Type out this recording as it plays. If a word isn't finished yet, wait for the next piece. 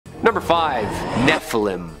Number 5.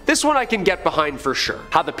 Nephilim. This one I can get behind for sure.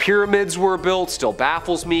 How the pyramids were built still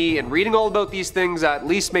baffles me, and reading all about these things at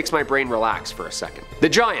least makes my brain relax for a second. The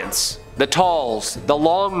giants. The talls, the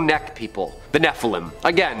long neck people, the Nephilim.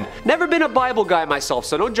 Again, never been a Bible guy myself,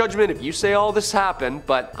 so no judgment if you say all this happened,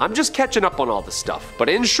 but I'm just catching up on all this stuff. But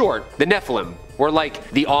in short, the Nephilim were like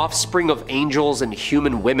the offspring of angels and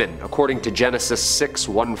human women, according to Genesis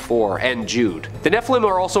 6:1-4 and Jude. The Nephilim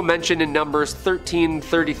are also mentioned in Numbers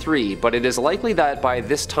 13:33, but it is likely that by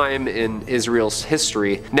this time in Israel's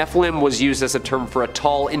history, Nephilim was used as a term for a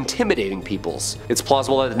tall, intimidating peoples. It's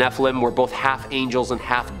plausible that the Nephilim were both half angels and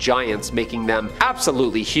half giants, making them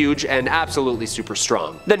absolutely huge and absolutely super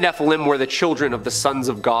strong. The Nephilim were the children of the sons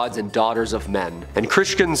of gods and daughters of men, and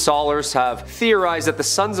Christian scholars have theorized that the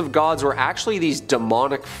sons of gods were actually these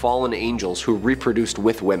demonic fallen angels who reproduced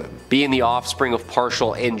with women. Being the offspring of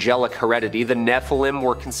partial angelic heredity, the Nephilim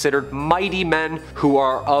were considered mighty men who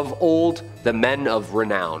are of old the men of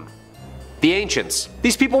renown. The ancients.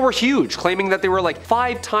 These people were huge, claiming that they were like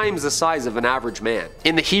 5 times the size of an average man.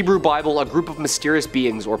 In the Hebrew Bible, a group of mysterious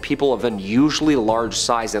beings or people of unusually large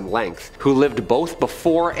size and length who lived both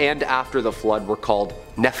before and after the flood were called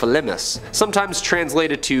Nephilimus, sometimes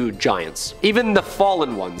translated to giants. Even the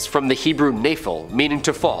fallen ones, from the Hebrew nephil, meaning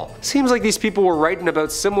to fall. Seems like these people were writing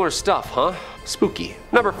about similar stuff, huh? Spooky.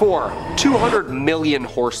 Number 4. 200 million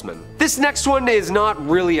horsemen. This next one is not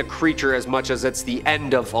really a creature as much as it's the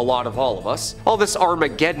end of a lot of all of us. All this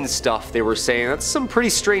Armageddon stuff they were saying, that's some pretty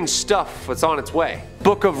strange stuff that's on its way.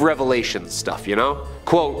 Book of Revelation stuff, you know?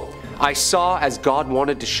 Quote, I saw as God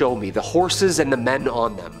wanted to show me the horses and the men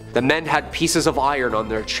on them. The men had pieces of iron on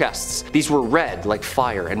their chests. These were red like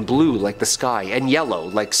fire and blue like the sky and yellow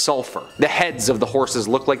like sulfur. The heads of the horses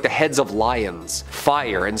looked like the heads of lions.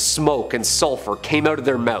 Fire and smoke and sulfur came out of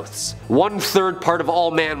their mouths. 1/3 part of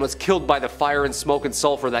all man was killed by the fire and smoke and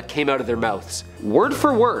sulfur that came out of their mouths. Word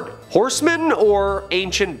for word. Horsemen or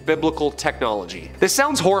ancient biblical technology? This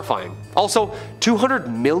sounds horrifying. Also,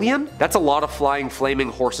 200 million? That's a lot of flying flaming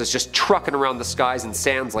horses just trucking around the skies and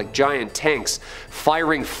sands like giant tanks,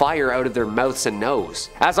 firing fire out of their mouths and nose.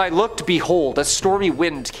 As I looked, behold, a stormy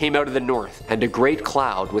wind came out of the north, and a great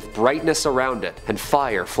cloud with brightness around it, and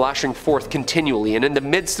fire flashing forth continually, and in the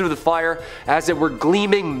midst of the fire, as it were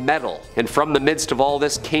gleaming metal. And from the midst of all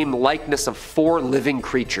this came likeness of 4 living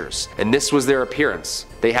creatures, and this was their appearance.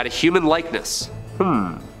 They had a human likeness.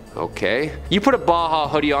 Okay. You put a Baja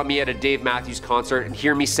hoodie on me at a Dave Matthews concert and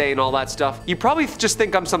hear me saying all that stuff, you probably just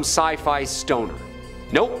think I'm some sci-fi stoner.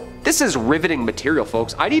 Nope. This is riveting material,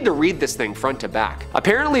 folks. I need to read this thing front to back.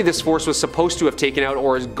 Apparently this force was supposed to have taken out,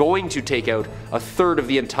 or is going to take out, 1/3 of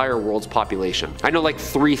the entire world's population. I know like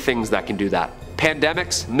 3 things that can do that.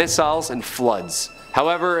 Pandemics, missiles, and floods.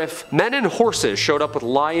 However, if men and horses showed up with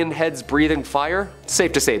lion heads breathing fire, it's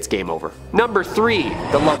safe to say it's game over. Number 3,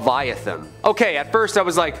 the Leviathan. Okay, at first I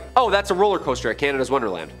was like, oh, that's a roller coaster at Canada's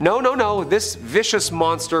Wonderland. No, this vicious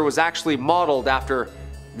monster was actually modeled after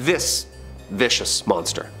this vicious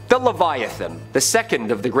monster. The Leviathan, the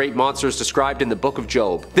second of the great monsters described in the book of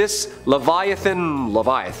Job. This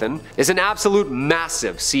Leviathan is an absolute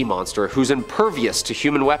massive sea monster who's impervious to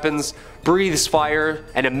human weapons, breathes fire,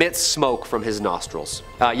 and emits smoke from his nostrils.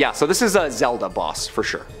 Yeah, so this is a Zelda boss for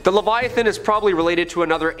sure. The Leviathan is probably related to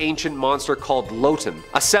another ancient monster called Lotan,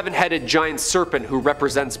 a 7-headed giant serpent who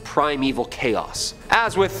represents primeval chaos,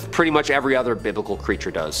 as with pretty much every other biblical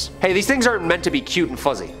creature does. Hey, these things aren't meant to be cute and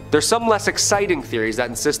fuzzy. There's some less exciting theories that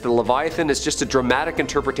insist the Leviathan is just a dramatic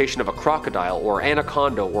interpretation of a crocodile or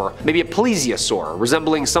anaconda or maybe a plesiosaur,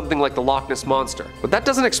 resembling something like the Loch Ness Monster. But that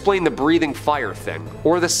doesn't explain the breathing fire thing,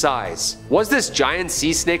 or the size. Was this giant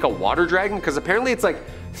sea snake a water dragon? Because apparently it's like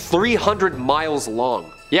 300 miles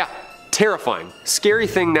long. Yeah, terrifying. Scary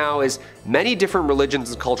thing now is many different religions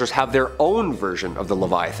and cultures have their own version of the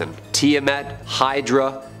Leviathan. Tiamat,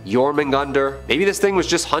 Hydra, Jormungandr. Maybe this thing was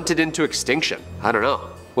just hunted into extinction. I don't know.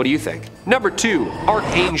 What do you think? Number 2,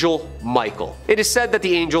 Archangel Michael. It is said that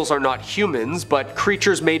the angels are not humans, but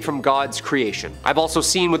creatures made from God's creation. I've also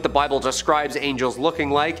seen what the Bible describes angels looking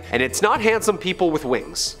like, and it's not handsome people with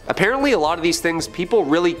wings. Apparently a lot of these things, people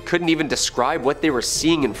really couldn't even describe what they were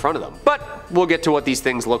seeing in front of them. But we'll get to what these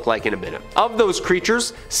things look like in a minute. Of those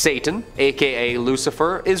creatures, Satan, aka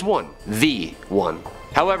Lucifer, is one. The one.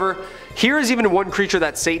 However, here is even one creature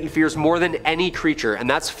that Satan fears more than any creature, and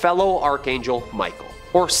that's fellow Archangel Michael.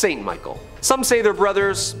 Or Saint Michael. Some say they're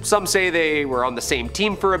brothers, some say they were on the same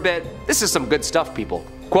team for a bit. This is some good stuff, people.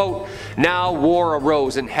 Quote, now war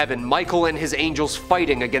arose in heaven, Michael and his angels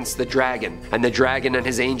fighting against the dragon, and the dragon and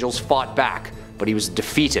his angels fought back, but he was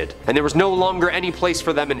defeated, and there was no longer any place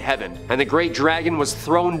for them in heaven. And the great dragon was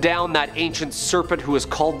thrown down, that ancient serpent who is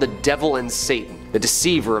called the devil and Satan, the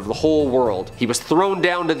deceiver of the whole world. He was thrown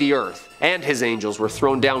down to the earth, and his angels were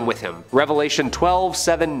thrown down with him. Revelation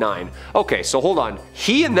 12:7-9. Okay, so hold on.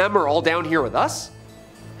 He and them are all down here with us?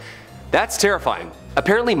 That's terrifying.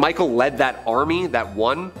 Apparently Michael led that army that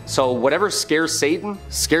won, so whatever scares Satan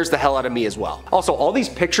scares the hell out of me as well. Also, all these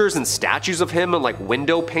pictures and statues of him and like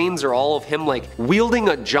window panes are all of him like wielding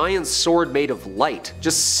a giant sword made of light,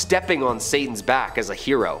 just stepping on Satan's back as a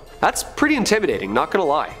hero. That's pretty intimidating, not gonna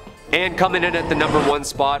lie. And coming in at the #1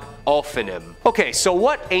 spot, Ophanim. Okay, so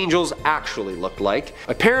what angels actually looked like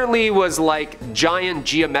apparently was like giant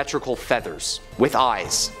geometrical feathers with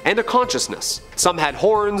eyes and a consciousness. Some had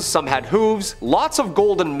horns, some had hooves, lots of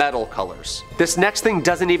golden metal colors. This next thing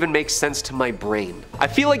doesn't even make sense to my brain. I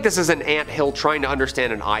feel like this is an anthill trying to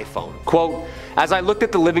understand an iPhone. Quote, "As I looked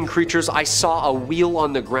at the living creatures, I saw a wheel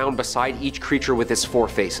on the ground beside each creature with its 4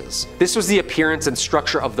 faces. This was the appearance and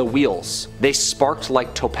structure of the wheels. They sparked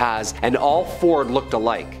like topaz, and all 4 looked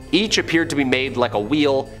alike. Each appeared to be made like a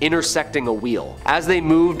wheel, intersecting a wheel. As they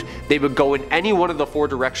moved, they would go in any one of the 4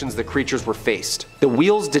 directions the creatures were faced. The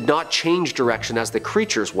wheels did not change direction as the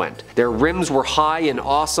creatures went. Their rims were high and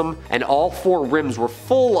awesome, and all 4 rims were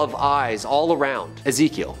full of eyes all around."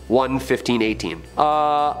 Ezekiel 1:15-18.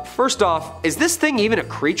 First off, is this thing even a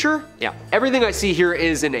creature? Yeah, everything I see here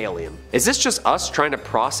is an alien. Is this just us trying to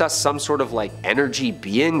process some sort of like energy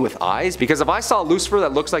being with eyes? Because if I saw Lucifer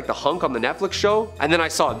that looks like the hunk on the Netflix show, and then I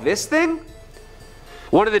saw this thing?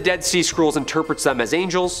 One of the Dead Sea Scrolls interprets them as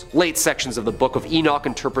angels. Late sections of the Book of Enoch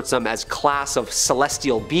interprets them as class of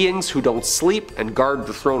celestial beings who don't sleep and guard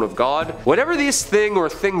the throne of God. Whatever this thing or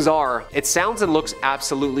things are, it sounds and looks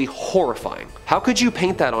absolutely horrifying. How could you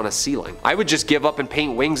paint that on a ceiling? I would just give up and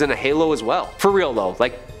paint wings and a halo as well. For real though,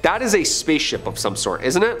 like that is a spaceship of some sort,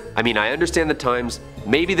 isn't it? I mean, I understand the times,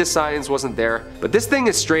 maybe the science wasn't there, but this thing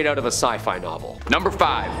is straight out of a sci-fi novel. Number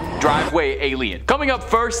 5, driveway alien. Coming up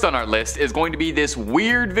first on our list is going to be this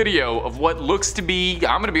weird video of what looks to be,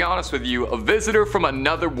 I'm gonna be honest with you, a visitor from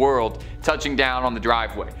another world touching down on the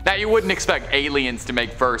driveway. Now you wouldn't expect aliens to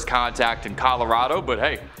make first contact in Colorado, but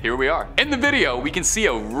hey, here we are. In the video, we can see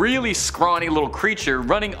a really scrawny little creature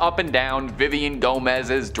running up and down Vivian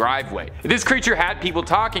Gomez's driveway. This creature had people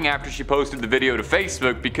talking after she posted the video to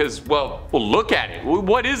Facebook because, well, look at it.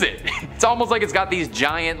 What is it? It's almost like it's got these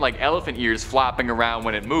giant like elephant ears flopping around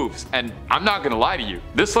when it moves. And I'm not gonna lie to you,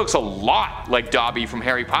 this looks a lot like Dobby from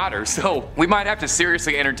Harry Potter, so we might have to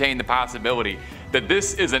seriously entertain the possibility that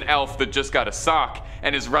this is an elf that just got a sock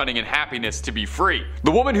and is running in happiness to be free.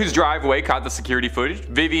 The woman whose driveway caught the security footage,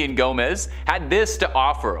 Vivian Gomez, had this to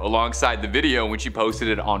offer alongside the video when she posted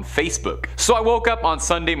it on Facebook. So I woke up on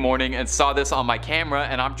Sunday morning and saw this on my camera,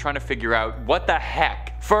 and I'm trying to figure out what the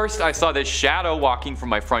heck. First, I saw this shadow walking from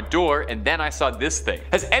my front door, and then I saw this thing.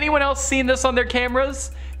 Has anyone else seen this on their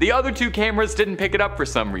cameras? The other 2 cameras didn't pick it up for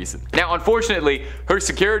some reason. Now unfortunately, her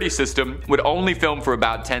security system would only film for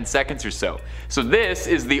about 10 seconds or so. So this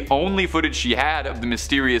is the only footage she had of the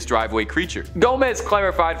mysterious driveway creature. Gomez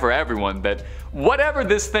clarified for everyone that whatever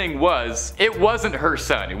this thing was, it wasn't her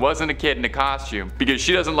son. It wasn't a kid in a costume, because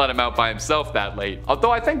she doesn't let him out by himself that late.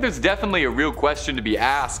 Although I think there's definitely a real question to be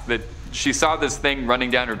asked that she saw this thing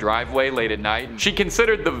running down her driveway late at night. She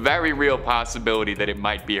considered the very real possibility that it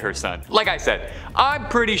might be her son. Like I said, I'm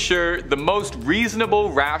pretty sure the most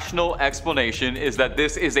reasonable, rational explanation is that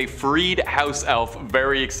this is a freed house elf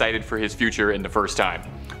very excited for his future in the first time.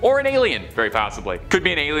 Or an alien, very possibly. Could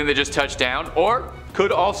be an alien that just touched down, or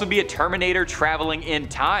could also be a Terminator traveling in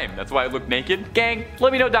time. That's why it looked naked. Gang,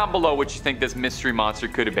 let me know down below what you think this mystery monster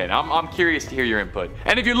could have been. I'm curious to hear your input.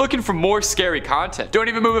 And if you're looking for more scary content, don't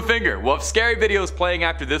even move a finger. We'll have scary videos playing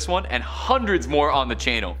after this one and hundreds more on the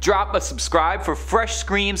channel. Drop a subscribe for fresh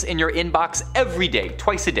screams in your inbox every day,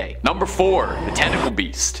 twice a day. Number 4, the tentacle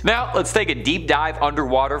beast. Now let's take a deep dive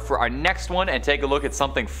underwater for our next one and take a look at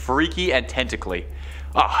something freaky and tentacly.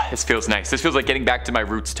 Ah, this feels nice. This feels like getting back to my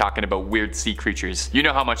roots talking about weird sea creatures. You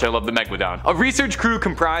know how much I love the Megalodon. A research crew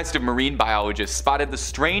comprised of marine biologists spotted the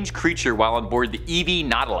strange creature while on board the EV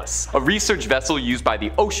Nautilus, a research vessel used by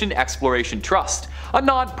the Ocean Exploration Trust, a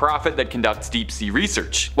non-profit that conducts deep sea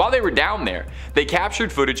research. While they were down there, they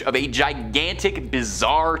captured footage of a gigantic,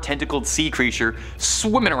 bizarre tentacled sea creature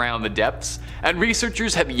swimming around the depths, and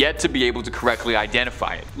researchers have yet to be able to correctly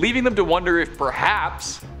identify it, leaving them to wonder if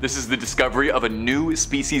perhaps This is the discovery of a new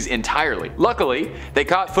species entirely. Luckily, they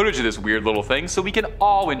caught footage of this weird little thing so we can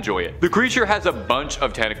all enjoy it. The creature has a bunch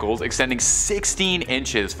of tentacles extending 16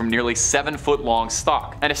 inches from nearly 7-foot long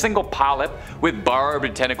stalk, and a single polyp with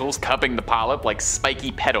barbed tentacles cupping the polyp like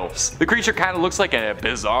spiky petals. The creature kind of looks like a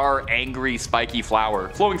bizarre, angry, spiky flower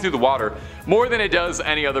flowing through the water more than it does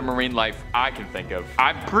any other marine life I can think of.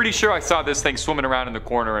 I'm pretty sure I saw this thing swimming around in the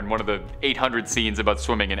corner in one of the 800 scenes about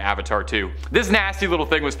swimming in Avatar 2. This nasty little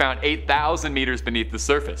thing was found 8,000 meters beneath the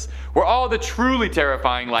surface, where all the truly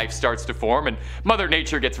terrifying life starts to form and Mother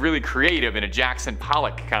Nature gets really creative in a Jackson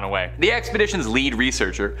Pollock kind of way. The expedition's lead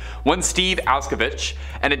researcher, one Steve Auskovich,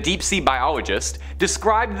 and a deep sea biologist,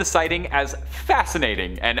 described the sighting as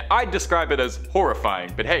fascinating, and I'd describe it as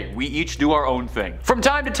horrifying, but hey, we each do our own thing. From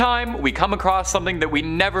time to time, we come across something that we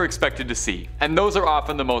never expected to see, and those are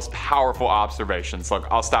often the most powerful observations. Look,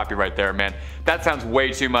 I'll stop you right there, man. That sounds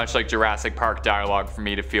way too much like Jurassic Park dialogue for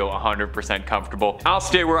me to feel 100% comfortable. I'll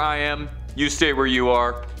stay where I am, you stay where you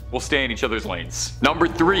are. We'll stay in each other's lanes. Number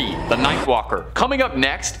 3, the Night Walker. Coming up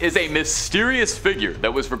next is a mysterious figure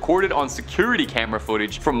that was recorded on security camera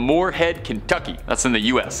footage from Moorhead, Kentucky. That's in the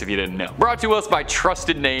US if you didn't know. Brought to us by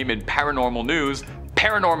trusted name in paranormal news,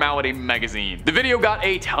 Paranormality Magazine. The video got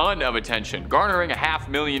a ton of attention, garnering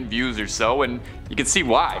 500,000 views or so, and you can see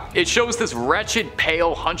why. It shows this wretched,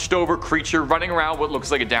 pale, hunched over creature running around what looks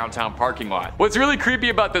like a downtown parking lot. What's really creepy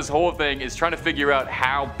about this whole thing is trying to figure out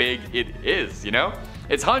how big it is, you know?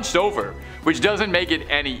 It's hunched over, which doesn't make it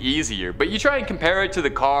any easier, but you try and compare it to the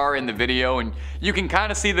car in the video and you can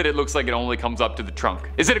kind of see that it looks like it only comes up to the trunk.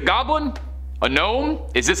 Is it a goblin? A gnome?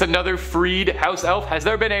 Is this another freed house elf? Has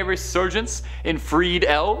there been a resurgence in freed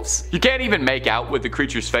elves? You can't even make out what the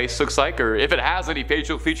creature's face looks like, or if it has any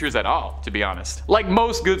facial features at all, to be honest. Like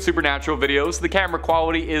most good supernatural videos, the camera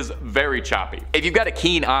quality is very choppy. If you've got a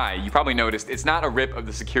keen eye, you probably noticed it's not a rip of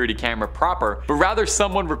the security camera proper, but rather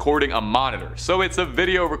someone recording a monitor. So it's a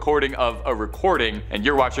video recording of a recording, and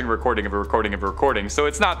you're watching a recording of a recording of a recording, so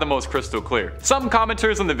it's not the most crystal clear. Some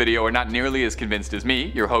commenters on the video are not nearly as convinced as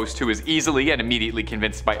me, your host, who is easily and immediately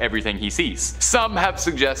convinced by everything he sees. Some have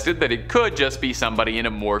suggested that it could just be somebody in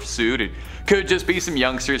a morph suit, it could just be some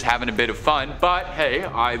youngsters having a bit of fun, but hey,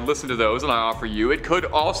 I listen to those and I offer you, it could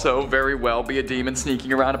also very well be a demon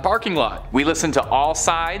sneaking around a parking lot. We listen to all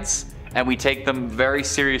sides, and we take them very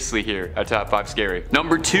seriously here at Top 5 Scary.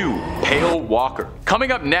 Number 2, Pale Walker.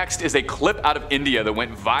 Coming up next is a clip out of India that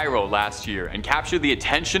went viral last year and captured the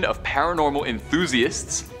attention of paranormal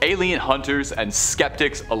enthusiasts, alien hunters, and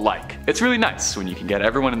skeptics alike. It's really nice when you can get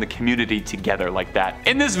everyone in the community together like that.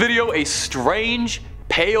 In this video, a strange,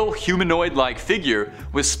 pale humanoid-like figure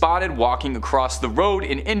was spotted walking across the road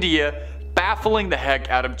in India, baffling the heck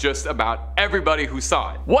out of just about everybody who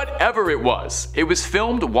saw it. Whatever it was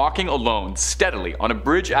filmed walking alone steadily on a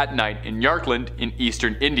bridge at night in Yarkand in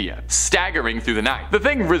eastern India, staggering through the night. The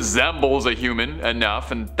thing resembles a human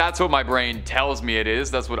enough, and that's what my brain tells me it is.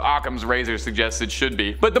 That's what Occam's razor suggests it should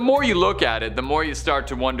be. But the more you look at it, the more you start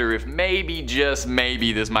to wonder if maybe, just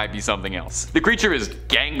maybe, this might be something else. The creature is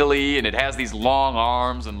gangly, and it has these long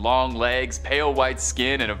arms and long legs, pale white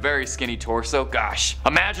skin, and a very skinny torso. Gosh,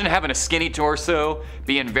 imagine having a skinny torso,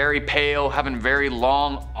 being very pale, having very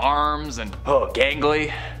long arms, and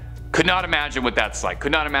gangly. Could not imagine what that's like.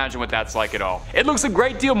 Could not imagine what that's like at all. It looks a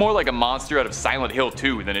great deal more like a monster out of Silent Hill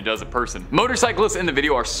 2 than it does a person. Motorcyclists in the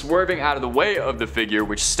video are swerving out of the way of the figure,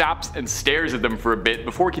 which stops and stares at them for a bit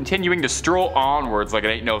before continuing to stroll onwards like it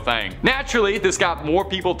ain't no thing. Naturally, this got more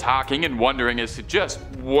people talking and wondering as to just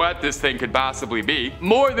what this thing could possibly be.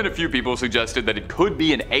 More than a few people suggested that it could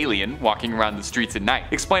be an alien walking around the streets at night,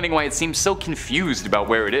 explaining why it seems so confused about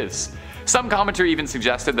where it is. Some commenter even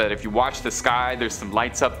suggested that if you watch the sky, there's some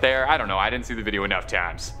lights up there. I don't know, I didn't see the video enough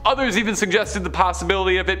times. Others even suggested the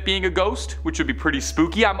possibility of it being a ghost, which would be pretty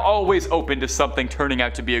spooky. I'm always open to something turning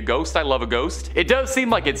out to be a ghost. I love a ghost. It does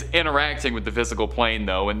seem like it's interacting with the physical plane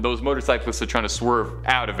though, and those motorcyclists are trying to swerve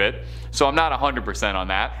out of it, so I'm not 100% on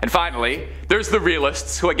that. And finally, there's the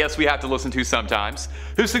realists, who I guess we have to listen to sometimes,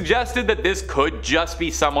 who suggested that this could just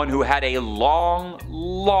be someone who had a long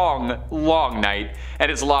night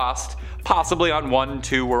and is lost, possibly on 1,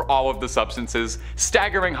 2, or all of the substances,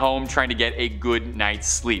 staggering home trying to get a good night's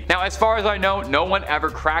sleep. Now, as far as I know, no one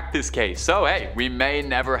ever cracked this case, so hey, we may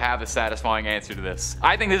never have a satisfying answer to this.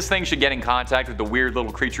 I think this thing should get in contact with the weird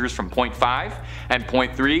little creatures from Point 5 and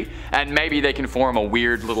Point 3, and maybe they can form a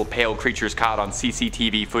weird little pale creatures caught on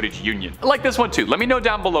CCTV footage union. I like this one too. Let me know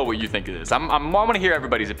down below what you think of this. I want to hear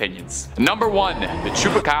everybody's opinions. Number 1, the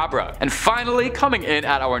Chupacabra. And finally, coming in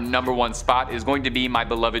at our number 1 spot is going to be my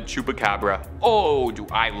beloved chupacabra. Oh, do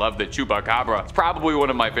I love the chupacabra. It's probably one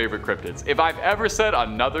of my favorite cryptids. If I've ever said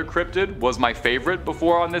another cryptid was my favorite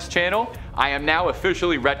before on this channel, I am now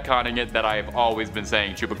officially retconning it that I have always been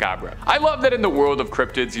saying chupacabra. I love that in the world of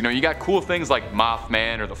cryptids, you got cool things like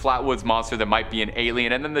Mothman or the Flatwoods Monster that might be an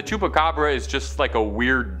alien, and then the chupacabra is just like a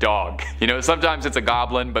weird dog. Sometimes it's a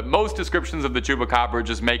goblin, but most descriptions of the chupacabra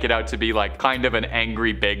just make it out to be like kind of an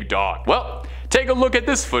angry big dog. Well, take a look at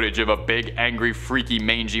this footage of a big, angry, freaky,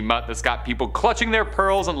 mangy mutt that's got people clutching their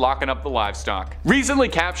pearls and locking up the livestock. Recently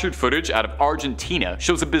captured footage out of Argentina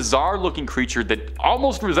shows a bizarre looking creature that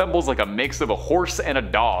almost resembles like a mix of a horse and a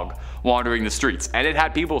dog wandering the streets, and it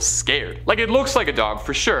had people scared. Like, it looks like a dog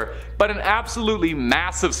for sure, but an absolutely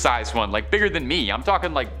massive sized one, like bigger than me. I'm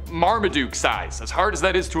talking like Marmaduke size, as hard as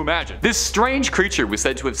that is to imagine. This strange creature was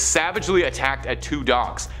said to have savagely attacked at 2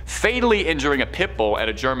 dogs, fatally injuring a pit bull and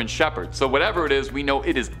a German shepherd, so whatever it is, we know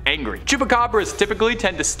it is angry. Chupacabras typically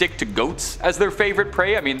tend to stick to goats as their favorite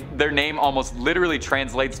prey. I mean, their name almost literally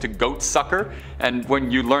translates to goat sucker, and when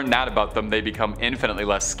you learn that about them, they become infinitely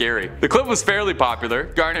less scary. The clip was fairly popular,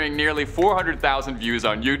 garnering nearly 400,000 views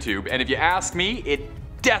on YouTube, and if you ask me, it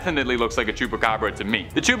definitely looks like a chupacabra to me.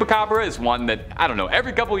 The chupacabra is one that, I don't know,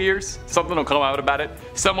 every couple years something will come out about it.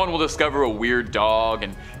 Someone will discover a weird dog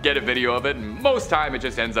and get a video of it, and most time it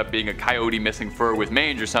just ends up being a coyote missing fur with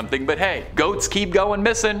mange or something, but hey, goats keep going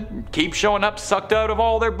missing, keep showing up sucked out of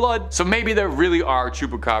all their blood, so maybe there really are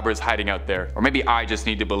chupacabras hiding out there, or maybe I just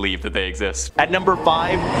need to believe that they exist. At number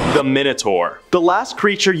 5, the Minotaur. The last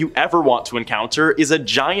creature you ever want to encounter is a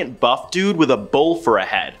giant buff dude with a bull for a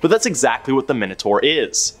head, but that's exactly what the Minotaur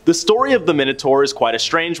is. The story of the Minotaur is quite a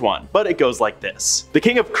strange one, but it goes like this. The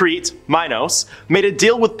king of Crete, Minos, made a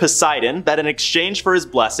deal with Poseidon that in exchange for his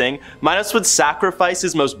blessing, Minos would sacrifice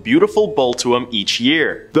his most beautiful bull to him each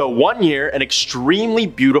year. Though one year, an extremely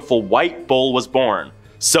beautiful white bull was born.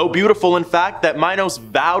 So beautiful, in fact, that Minos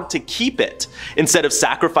vowed to keep it. Instead of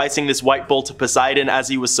sacrificing this white bull to Poseidon as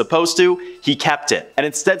he was supposed to, he kept it, and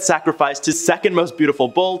instead sacrificed his second most beautiful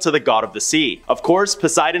bull to the god of the sea. Of course,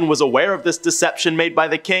 Poseidon was aware of this deception made by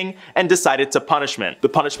the king and decided to punish him. The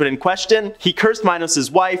punishment in question? He cursed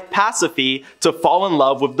Minos' wife, Pasiphae, to fall in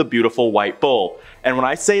love with the beautiful white bull. And when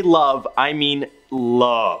I say love, I mean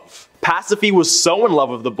love. Pasiphae was so in love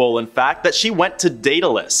with the bull, in fact, that she went to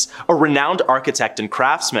Daedalus, a renowned architect and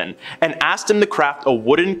craftsman, and asked him to craft a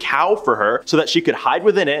wooden cow for her so that she could hide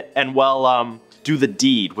within it and, well, do the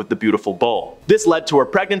deed with the beautiful bull. This led to her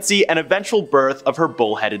pregnancy and eventual birth of her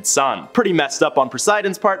bull-headed son. Pretty messed up on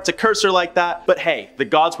Poseidon's part to curse her like that, but hey, the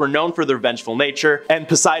gods were known for their vengeful nature, and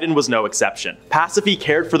Poseidon was no exception. Pasiphae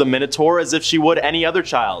cared for the Minotaur as if she would any other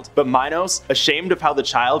child, but Minos, ashamed of how the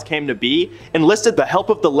child came to be, enlisted the help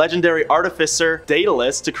of the legendary artificer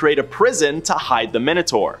Daedalus to create a prison to hide the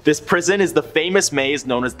Minotaur. This prison is the famous maze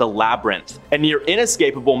known as the Labyrinth, a near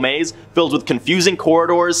inescapable maze filled with confusing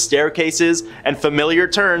corridors, staircases, and familiar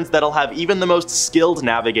turns that'll have even the most skilled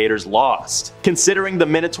navigators lost. Considering the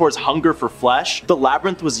Minotaur's hunger for flesh, the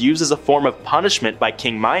labyrinth was used as a form of punishment by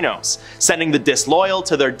King Minos, sending the disloyal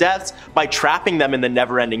to their deaths by trapping them in the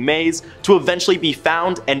never-ending maze to eventually be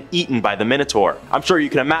found and eaten by the Minotaur. I'm sure you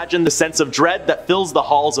can imagine the sense of dread that fills the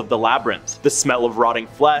halls of the labyrinth, the smell of rotting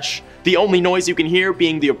flesh, the only noise you can hear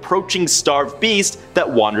being the approaching starved beast that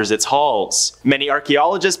wanders its halls. Many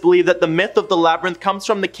archaeologists believe that the myth of the labyrinth comes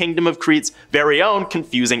from the Kingdom of Crete's very own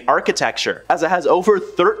confusing architecture, as it has over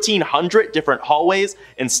 1,300 different hallways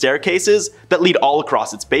and staircases that lead all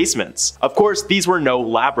across its basements. Of course, these were no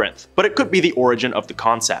labyrinth, but it could be the origin of the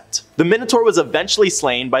concept. The Minotaur was eventually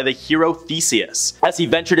slain by the hero Theseus, as he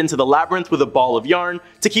ventured into the labyrinth with a ball of yarn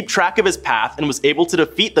to keep track of his path and was able to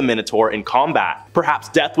defeat the Minotaur in combat. Perhaps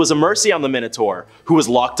death was a mercy on the Minotaur, who was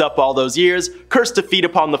locked up all those years, cursed to feed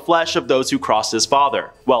upon the flesh of those who crossed his father.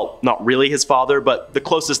 Well, not really his father, but the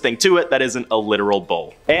closest thing to it that isn't a literal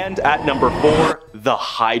bull. And at number 4, the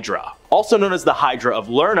Hydra. Also known as the Hydra of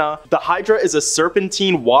Lerna, the Hydra is a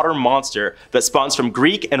serpentine water monster that spawns from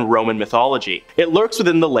Greek and Roman mythology. It lurks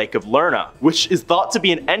within the lake of Lerna, which is thought to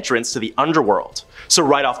be an entrance to the underworld. So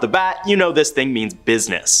right off the bat, you know this thing means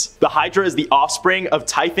business. The Hydra is the offspring of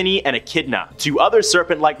Typhone and Echidna, two other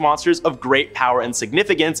serpent-like monsters of great power and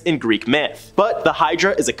significance in Greek myth. But the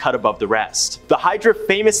Hydra is a cut above the rest. The Hydra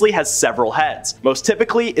famously has several heads. Most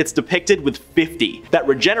typically, it's depicted with 50 that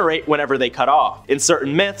regenerate whenever they cut off. In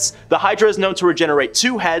certain myths, the Hydra is known to regenerate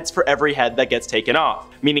 2 heads for every head that gets taken off.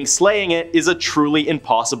 meaning slaying it is a truly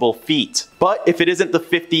impossible feat. But if it isn't the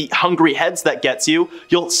 50 hungry heads that gets you,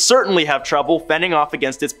 you'll certainly have trouble fending off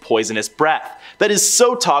against its poisonous breath that is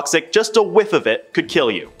so toxic just a whiff of it could kill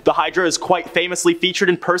you. The Hydra is quite famously featured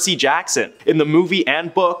in Percy Jackson. In the movie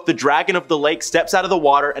and book, the dragon of the lake steps out of the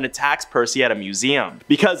water and attacks Percy at a museum,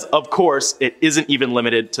 because of course it isn't even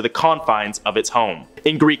limited to the confines of its home.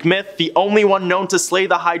 In Greek myth, the only one known to slay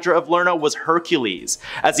the Hydra of Lerna was Hercules,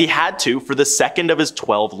 as he had to for the second of his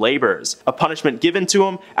 12 labors, a punishment given to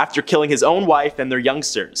him after killing his own wife and their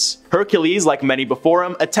youngsters. Hercules, like many before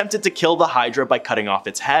him, attempted to kill the Hydra by cutting off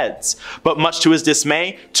its heads, but much to his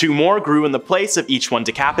dismay, 2 more grew in the place of each one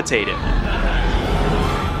decapitated.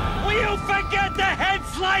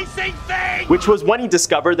 Which was when he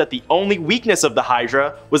discovered that the only weakness of the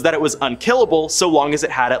Hydra was that it was unkillable so long as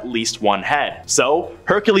it had at least 1 head. So,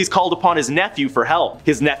 Hercules called upon his nephew for help.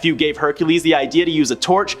 His nephew gave Hercules the idea to use a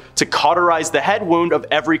torch to cauterize the head wound of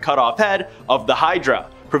every cut off head of the Hydra,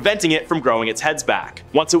 preventing it from growing its heads back.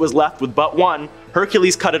 Once it was left with but 1,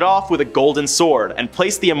 Hercules cut it off with a golden sword and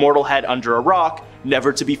placed the immortal head under a rock,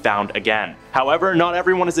 never to be found again. However, not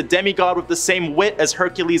everyone is a demigod with the same wit as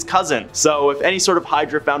Hercules' cousin, so if any sort of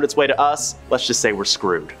Hydra found its way to us, let's just say we're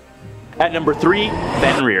screwed. At number 3,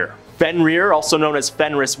 Fenrir. Fenrir, also known as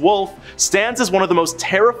Fenris Wolf, stands as one of the most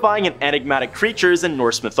terrifying and enigmatic creatures in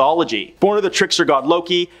Norse mythology. Born of the trickster god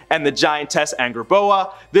Loki and the giantess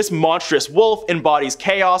Angerboa, this monstrous wolf embodies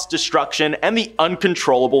chaos, destruction, and the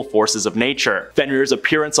uncontrollable forces of nature. Fenrir's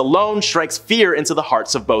appearance alone strikes fear into the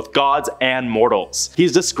hearts of both gods and mortals.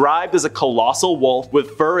 He's described as a colossal wolf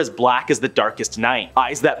with fur as black as the darkest night,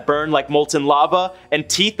 eyes that burn like molten lava, and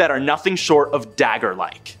teeth that are nothing short of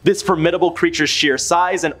dagger-like. This formidable creature's sheer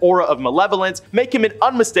size and aura of malevolence make him an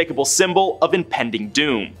unmistakable symbol of impending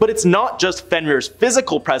doom. But it's not just Fenrir's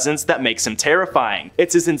physical presence that makes him terrifying.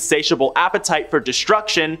 It's his insatiable appetite for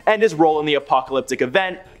destruction and his role in the apocalyptic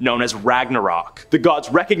event known as Ragnarok. The gods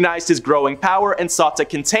recognized his growing power and sought to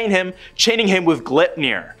contain him, chaining him with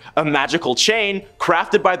Gleipnir, a magical chain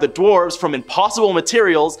crafted by the dwarves from impossible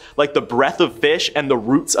materials like the breath of fish and the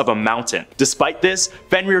roots of a mountain. Despite this,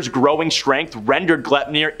 Fenrir's growing strength rendered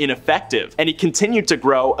Gleipnir ineffective, and he continued to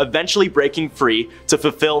grow, eventually breaking free to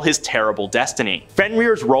fulfill his terrible destiny.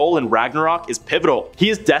 Fenrir's role in Ragnarok is pivotal. He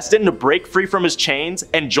is destined to break free from his chains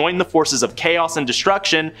and join the forces of chaos and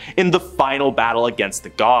destruction in the final battle against the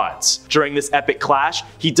gods. During this epic clash,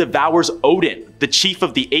 he devours Odin, the chief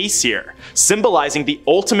of the Aesir, symbolizing the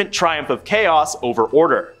ultimate triumph of chaos over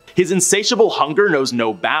order. His insatiable hunger knows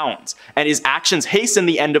no bounds, and his actions hasten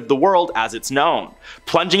the end of the world as it's known,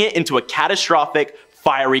 plunging it into a catastrophic,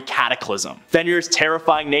 fiery cataclysm. Fenrir's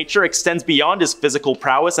terrifying nature extends beyond his physical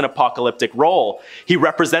prowess and apocalyptic role. He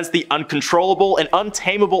represents the uncontrollable and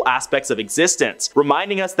untamable aspects of existence,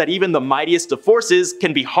 reminding us that even the mightiest of forces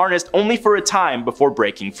can be harnessed only for a time before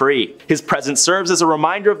breaking free. His presence serves as a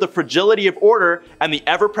reminder of the fragility of order and the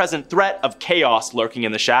ever-present threat of chaos lurking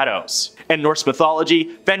in the shadows. In Norse mythology,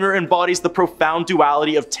 Fenrir embodies the profound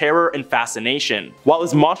duality of terror and fascination. While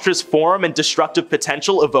his monstrous form and destructive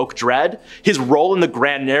potential evoke dread, his role in the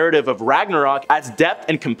grand narrative of Ragnarok adds depth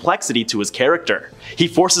and complexity to his character. He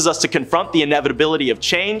forces us to confront the inevitability of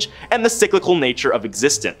change and the cyclical nature of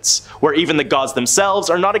existence, where even the gods themselves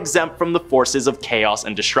are not exempt from the forces of chaos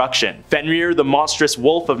and destruction. Fenrir, the monstrous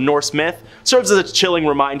wolf of Norse myth, serves as a chilling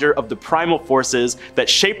reminder of the primal forces that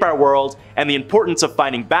shape our world and the importance of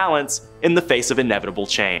finding balance in the face of inevitable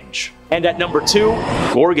change. And at number 2,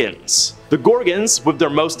 Gorgons. The Gorgons, with their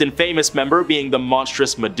most infamous member being the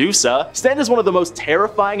monstrous Medusa, stand as one of the most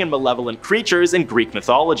terrifying and malevolent creatures in Greek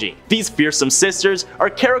mythology. These fearsome sisters are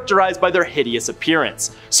characterized by their hideous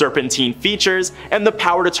appearance, serpentine features, and the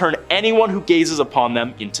power to turn anyone who gazes upon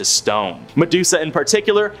them into stone. Medusa in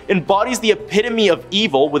particular embodies the epitome of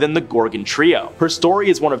evil within the Gorgon trio. Her story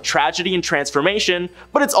is one of tragedy and transformation,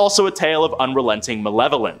 but it's also a tale of unrelenting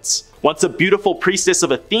malevolence. Once a beautiful priestess of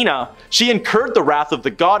Athena, she incurred the wrath of the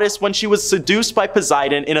goddess when she was seduced by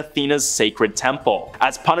Poseidon in Athena's sacred temple.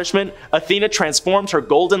 As punishment, Athena transformed her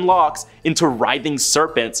golden locks into writhing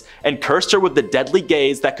serpents and cursed her with the deadly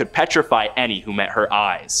gaze that could petrify any who met her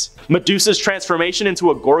eyes. Medusa's transformation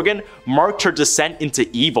into a Gorgon marked her descent into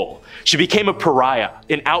evil. She became a pariah,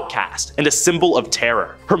 an outcast, and a symbol of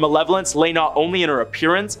terror. Her malevolence lay not only in her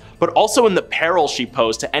appearance, but also in the peril she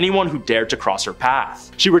posed to anyone who dared to cross her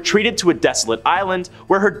path. She retreated to a desolate island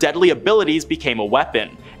where her deadly abilities became a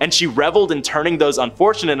weapon, and she reveled in turning those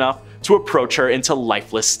unfortunate enough to approach her into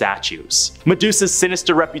lifeless statues. Medusa's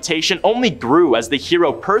sinister reputation only grew as the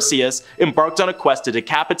hero Perseus embarked on a quest to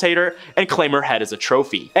decapitate her and claim her head as a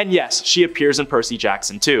trophy. And yes, she appears in Percy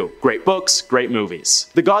Jackson too. Great books, great movies.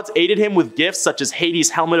 The gods aided him with gifts such as Hades'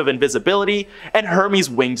 helmet of invisibility and Hermes'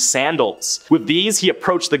 winged sandals. With these, he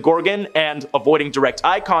approached the Gorgon and, avoiding direct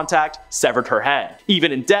eye contact, severed her head.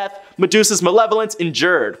 Even in death, Medusa's malevolence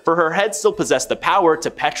endured, for her head still possessed the power to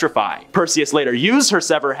petrify. Perseus later used her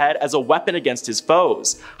severed head as a weapon against his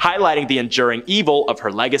foes, highlighting the enduring evil of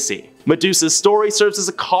her legacy. Medusa's story serves as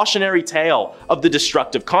a cautionary tale of the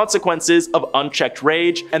destructive consequences of unchecked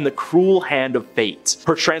rage and the cruel hand of fate.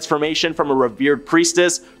 Her transformation from a revered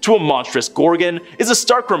priestess to a monstrous Gorgon is a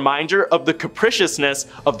stark reminder of the capriciousness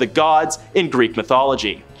of the gods in Greek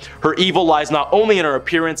mythology. Her evil lies not only in her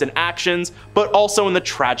appearance and actions, but also in the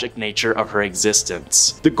tragic nature of her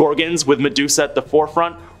existence. The Gorgons, with Medusa at the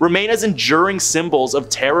forefront, remain as enduring symbols of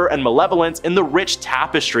terror and malevolence in the rich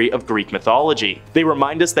tapestry of Greek mythology. They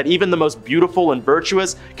remind us that even the most beautiful and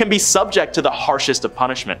virtuous can be subject to the harshest of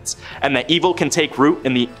punishments, and that evil can take root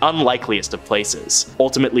in the unlikeliest of places,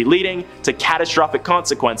 ultimately leading to catastrophic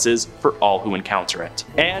consequences for all who encounter it.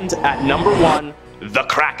 And at number 1, the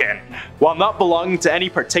Kraken. While not belonging to any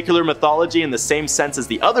particular mythology in the same sense as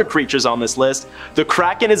the other creatures on this list, the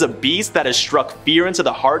Kraken is a beast that has struck fear into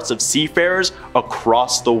the hearts of seafarers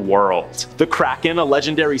across the world. The Kraken, a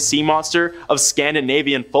legendary sea monster of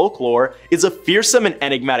Scandinavian folklore, is a fearsome and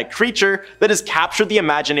enigmatic creature that has captured the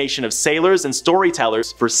imagination of sailors and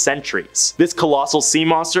storytellers for centuries. This colossal sea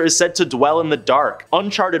monster is said to dwell in the dark,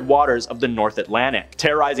 uncharted waters of the North Atlantic,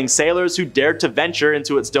 terrorizing sailors who dared to venture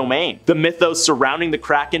into its domain. The mythos surrounding the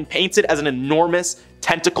Kraken paints it as an enormous,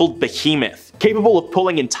 tentacled behemoth, capable of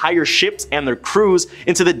pulling entire ships and their crews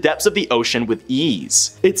into the depths of the ocean with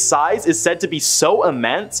ease. Its size is said to be so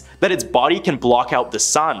immense that its body can block out the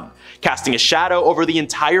sun, casting a shadow over the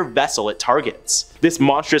entire vessel it targets. This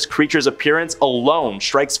monstrous creature's appearance alone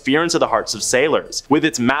strikes fear into the hearts of sailors, with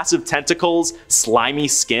its massive tentacles, slimy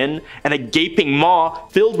skin, and a gaping maw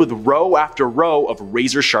filled with row after row of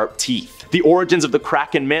razor-sharp teeth. The origins of the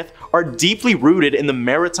Kraken myth are deeply rooted in the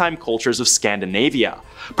maritime cultures of Scandinavia,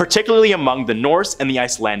 particularly among the Norse and the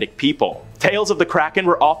Icelandic people. Tales of the Kraken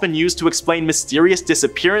were often used to explain mysterious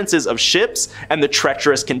disappearances of ships and the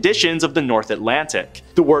treacherous conditions of the North Atlantic.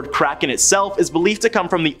 The word Kraken itself is believed to come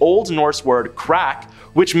from the Old Norse word krak,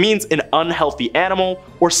 which means an unhealthy animal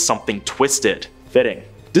or something twisted. Fitting.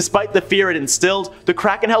 Despite the fear it instilled, the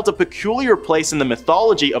Kraken held a peculiar place in the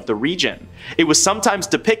mythology of the region. It was sometimes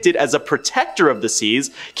depicted as a protector of the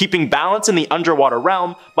seas, keeping balance in the underwater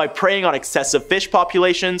realm by preying on excessive fish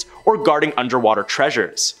populations or guarding underwater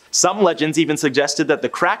treasures. Some legends even suggested that the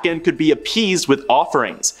Kraken could be appeased with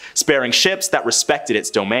offerings, sparing ships that respected its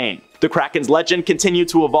domain. The Kraken's legend continued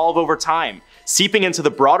to evolve over time, seeping into the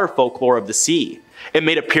broader folklore of the sea. It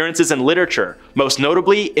made appearances in literature, most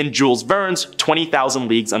notably in Jules Verne's 20,000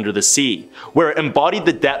 Leagues Under the Sea, where it embodied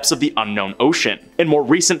the depths of the unknown ocean. In more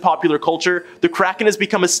recent popular culture, the Kraken has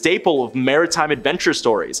become a staple of maritime adventure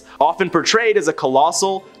stories, often portrayed as a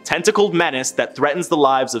colossal, tentacled menace that threatens the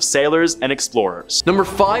lives of sailors and explorers. Number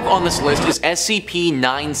 5 on this list is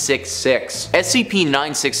SCP-966.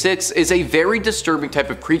 SCP-966 is a very disturbing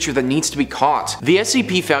type of creature that needs to be caught. The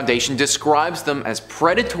SCP Foundation describes them as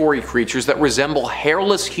predatory creatures that resemble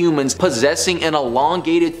hairless humans possessing an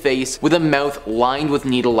elongated face with a mouth lined with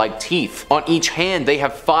needle-like teeth. On each hand, they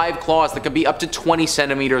have 5 claws that can be up to 20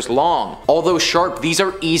 centimeters long. Although sharp, these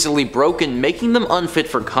are easily broken, making them unfit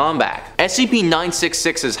for combat.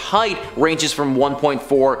 SCP-966's height ranges from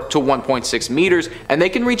 1.4 to 1.6 meters, and they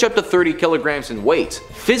can reach up to 30 kilograms in weight.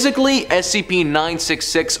 Physically,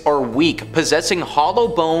 SCP-966 are weak, possessing hollow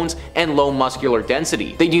bones and low muscular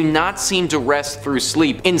density. They do not seem to rest through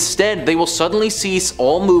sleep. Instead, they will suddenly cease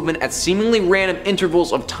all movement at seemingly random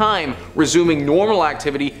intervals of time, resuming normal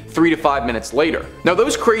activity 3 to 5 minutes later. Now,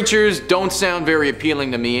 those creatures don't sound very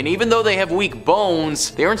appealing to me, and even though they have weak bones,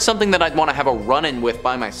 they aren't something that I'd want to have a run-in with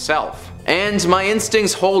by myself. And my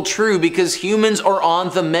instincts hold true because humans are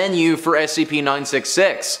on the menu for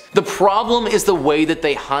SCP-966. The problem is the way that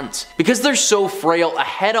they hunt. Because they're so frail, a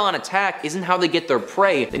head-on attack isn't how they get their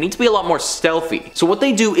prey. They need to be a lot more stealthy. So what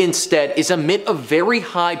they do instead is emit a very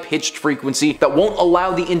high-pitched frequency that won't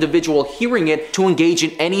allow the individual hearing it to engage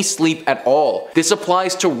in any sleep at all. This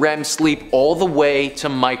applies to REM sleep all the way to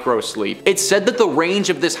microsleep. It's said that the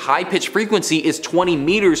range of this high-pitched frequency is 20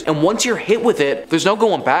 meters, and once you're hit with it, there's no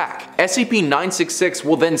going back. SCP-966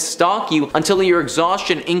 will then stalk you until your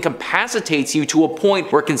exhaustion incapacitates you to a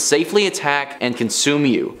point where it can safely attack and consume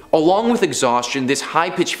you. Along with exhaustion, this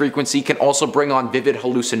high-pitched frequency can also bring on vivid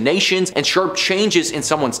hallucinations and sharp changes in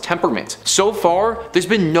someone's temperament. So far, there's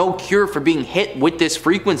been no cure for being hit with this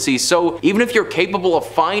frequency, so even if you're capable of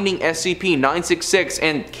finding SCP-966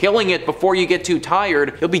 and killing it before you get too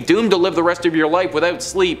tired, you'll be doomed to live the rest of your life without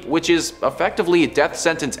sleep, which is effectively a death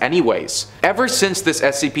sentence anyways. Ever since this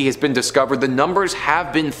SCP has been discovered, the numbers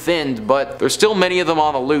have been thinned, but there's still many of them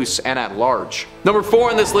on the loose and at large. Number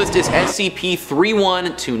 4 on this list is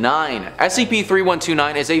SCP-3129.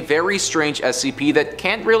 SCP-3129 is a very strange SCP that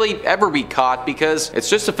can't really ever be caught because it's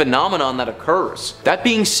just a phenomenon that occurs. That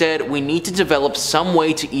being said, we need to develop some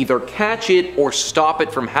way to either catch it or stop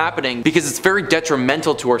it from happening because it's very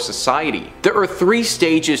detrimental to our society. There are 3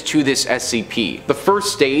 stages to this SCP. The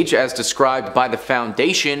first stage, as described by the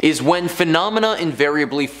Foundation, is when phenomena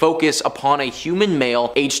invariably focus upon a human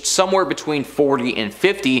male aged somewhere between 40 and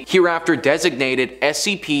 50, hereafter designated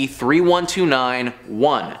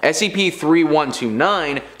SCP-3129-1.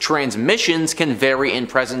 SCP-3129 transmissions can vary in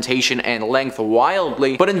presentation and length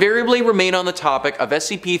wildly, but invariably remain on the topic of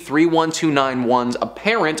SCP-3129-1's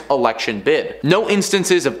apparent election bid. No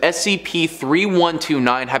instances of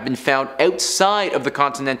SCP-3129 have been found outside of the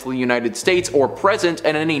continental United States or present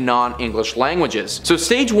in any non-English languages. So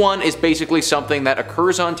stage 1 is basically something that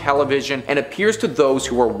occurs on television and appears to those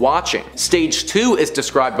who are watching. Stage 2, as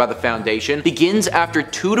described by the Foundation, begins after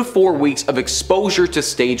 2 to 4 weeks of exposure to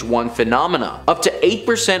stage 1 phenomena. Up to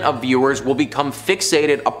 8% of viewers will become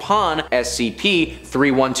fixated upon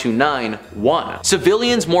SCP-3129-1.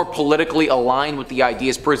 Civilians more politically aligned with the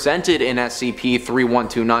ideas presented in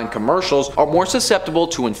SCP-3129 commercials are more susceptible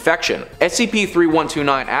to infection.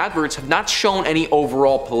 SCP-3129 adverts have not shown any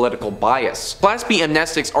overall political bias. Class B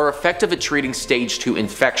amnestics are effective at treating stage 2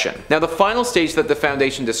 infection. Now the final stage that the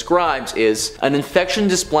Foundation describes is an infection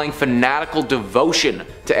displaying fanatical devotion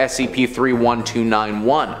to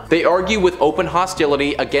SCP-31291. They argue with open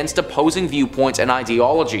hostility against opposing viewpoints and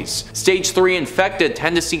ideologies. Stage 3 infected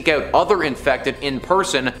tend to seek out other infected in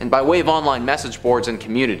person and by way of online message boards and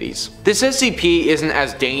communities. This SCP isn't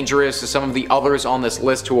as dangerous as some of the others on this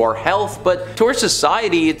list to our health, but to our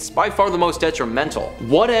society it's by far the most detrimental.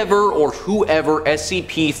 Whatever or whoever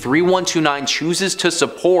SCP-3129 chooses to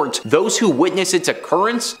support, those who witness its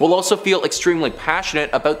occurrence will also feel extremely passionate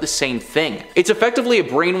about the same thing. It's effectively a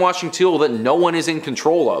brainwashing tool that no one is in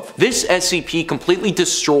control of. This SCP completely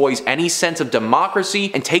destroys any sense of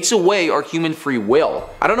democracy and takes away our human free will.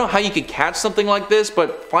 I don't know how you could catch something like this,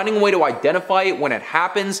 but finding a way to identify it when it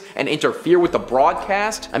happens and interfere with the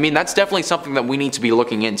broadcast, I mean, that's definitely something that we need to be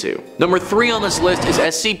looking into. Number 3 on this list is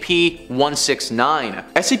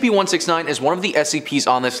SCP-169. SCP-169 is one of the SCPs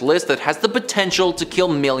on this list that has the potential to kill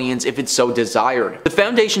millions if it's so desired. The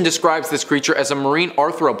Foundation describes this creature as a marine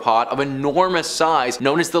arthropod of enormous size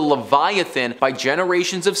known as the Leviathan by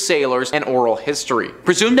generations of sailors and oral history.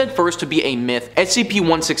 Presumed at first to be a myth,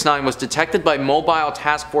 SCP-169 was detected by Mobile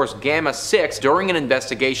Task Force Gamma-6 during an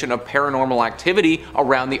investigation of paranormal activity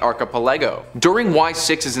around the archipelago. During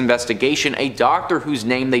Y-6's investigation, a doctor whose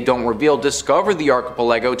name they don't reveal discovered the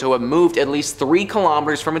archipelago to have moved at least 3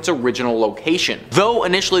 kilometers from its original location. Though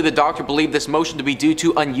initially the doctor believed this motion to be due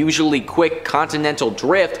to unusually quick continental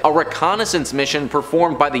drift, a reconnaissance mission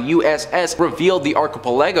performed by the USS revealed the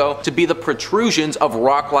archipelago to be the protrusions of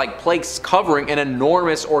rock-like plates covering an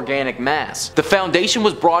enormous organic mass. The Foundation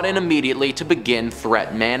was brought in immediately to begin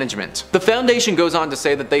threat management. The Foundation goes on to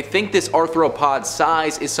say that they think this arthropod's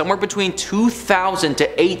size is somewhere between 2,000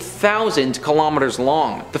 to 8,000 kilometers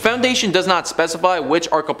long. The Foundation does not specify which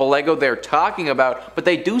archipelago they're talking about, but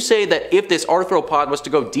they do say that if this arthropod was to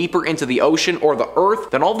go deeper into the ocean or the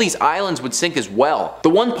earth, then all these islands would sink as well. The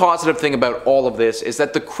one positive thing about all of this is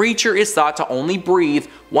that the creature is thought to only breathe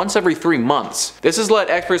once every 3 months. This has led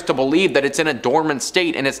experts to believe that it's in a dormant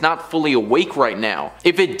state and it's not fully awake right now.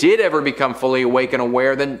 If it did ever become fully awake and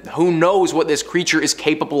aware, then who knows what this creature is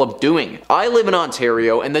capable of doing. I live in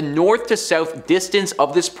Ontario, and the north to south distance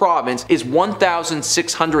of this province is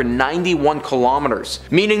 1,691 kilometers,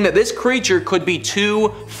 meaning that this creature could be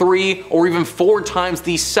 2, 3, or even 4 times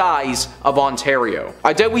the size of Ontario.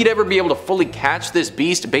 I doubt we'd ever be able to fully catch this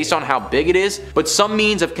beast based on how big it is, but some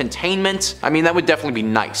means of containment, I mean, that would definitely be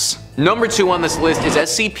nice. Number 2 on this list is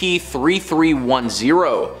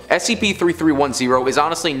SCP-3310. SCP-3310 is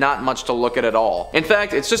honestly not much to look at all. In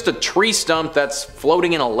fact, it's just a tree stump that's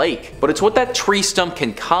floating in a lake. But it's what that tree stump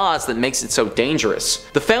can cause that makes it so dangerous.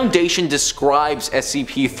 The Foundation describes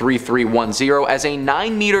SCP-3310 as a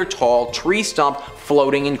 9-meter tall tree stump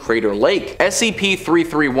floating in Crater Lake.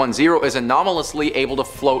 SCP-3310 is anomalously able to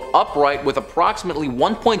float upright with approximately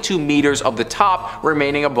 1.2 meters of the top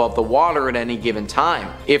remaining above the water at any given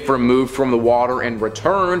time. If removed from the water and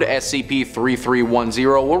returned,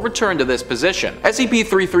 SCP-3310 will return to this position.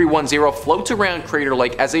 SCP-3310 floats around Crater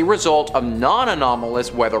Lake as a result of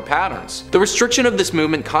non-anomalous weather patterns. The restriction of this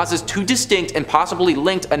movement causes two distinct and possibly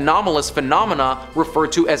linked anomalous phenomena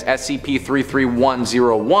referred to as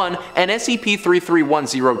SCP-33101 and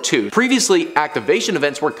SCP-33102. Previously, activation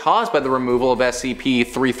events were caused by the removal of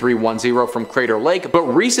SCP-3310 from Crater Lake, but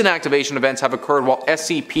recent activation events have occurred while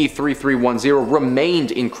SCP-3310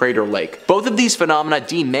 remained in Crater Lake. Both of these phenomena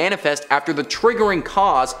demanifest after the triggering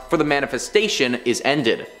cause for the manifestation is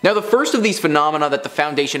ended. Now, the first of these phenomena that the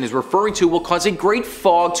Foundation is referring to will cause a great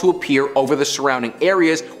fog to appear over the surrounding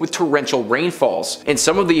areas with torrential rainfalls. In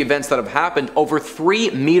some of the events that have happened, over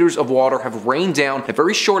 3 meters of water have rained down in a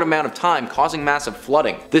very short amount of time, causing massive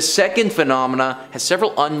flooding. The second phenomena has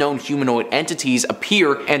several unknown humanoid entities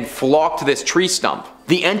appear and flock to this tree stump.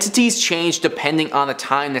 The entities change depending on the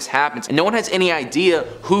time this happens, and no one has any idea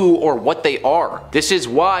who or what they are. This is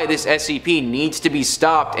why this SCP needs to be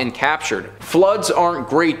stopped and captured. Floods aren't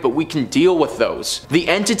great, but we can deal with those. The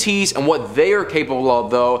entities and what they are capable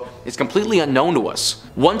of, though, is completely unknown to us.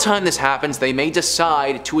 One time this happens, they may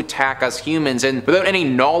decide to attack us humans, and without any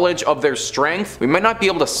knowledge of their strength, we might not be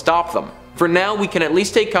able to stop them. For now, we can at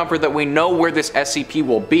least take comfort that we know where this SCP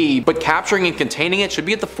will be, but capturing and containing it should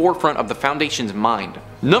be at the forefront of the Foundation's mind.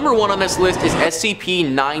 Number 1 on this list is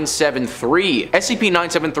SCP-973.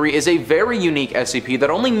 SCP-973 is a very unique SCP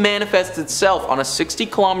that only manifests itself on a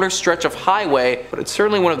 60-kilometer stretch of highway, but it's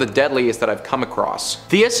certainly one of the deadliest that I've come across.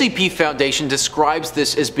 The SCP Foundation describes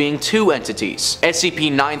this as being two entities.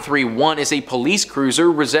 SCP-931 is a police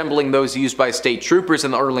cruiser resembling those used by state troopers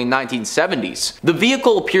in the early 1970s. The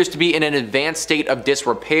vehicle appears to be in an advanced state of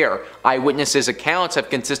disrepair. Eyewitnesses' accounts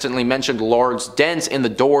have consistently mentioned large dents in the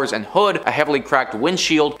doors and hood, a heavily cracked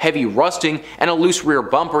windshield, heavy rusting, and a loose rear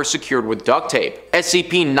bumper secured with duct tape.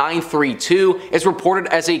 SCP-932 is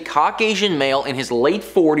reported as a Caucasian male in his late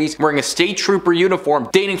 40s wearing a state trooper uniform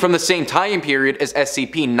dating from the same time period as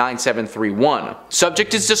SCP-9731.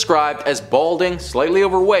 Subject is described as balding, slightly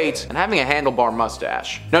overweight, and having a handlebar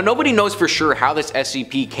mustache. Now, nobody knows for sure how this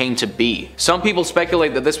SCP came to be. Some people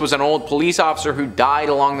speculate that this was an old police officer who died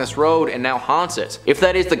along this road and now haunts it. If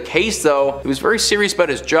that is the case, though, he was very serious about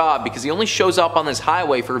his job because he only shows up on this highway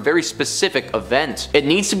for a very specific event. It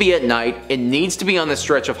needs to be at night, it needs to be on this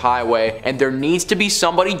stretch of highway, and there needs to be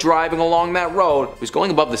somebody driving along that road who's going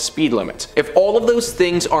above the speed limit. If all of those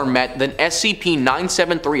things are met, then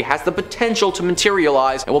SCP-973 has the potential to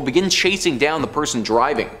materialize and will begin chasing down the person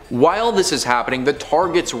driving. While this is happening, the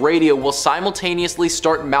target's radio will simultaneously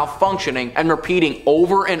start malfunctioning and repeating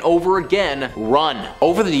over and over again, "Run."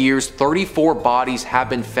 Over the years, 34 bodies have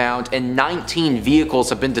been found and 19 vehicles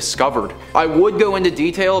have been discovered. I would go into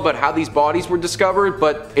detail about how these bodies were discovered,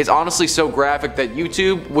 but it's honestly so graphic that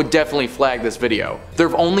YouTube would definitely flag this video. There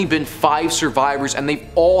have only been 5 survivors and they've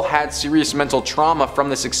all had serious mental trauma from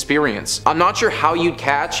this experience. I'm not sure how you'd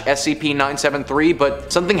catch SCP-973,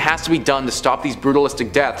 but something has to be done to stop these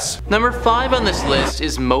brutalistic deaths. Number 5 on this list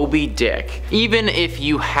is Moby Dick. Even if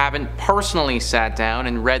you haven't personally sat down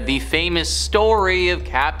and read the famous story of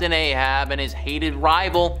Captain Ahab and his hated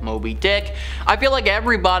rival, Moby Dick, I feel like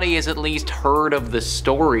everybody has at least heard of the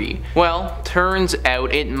story. Well, turns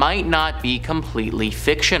out it might not be completely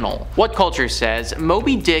fictional. What culture says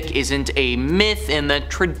Moby Dick isn't a myth in the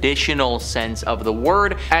traditional sense of the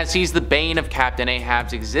word, as he's the bane of Captain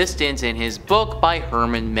Ahab's existence in his book by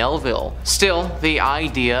Herman Melville. Still, the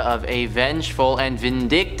idea of a vengeful and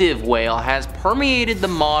vindictive whale has permeated the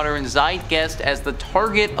modern zeitgeist as the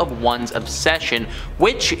target of one's obsession,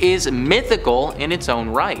 which is mythical in its own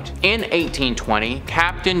right. In 1820,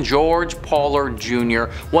 Captain George Pollard Jr.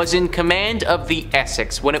 was in command of the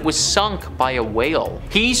Essex when it was sunk by a whale.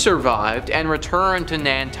 He survived and returned to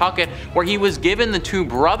Nantucket, where he was given the 2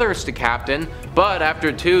 brothers to captain, but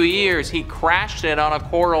after 2 years he crashed it on a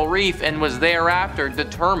coral reef and was thereafter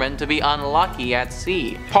determined to be unlucky at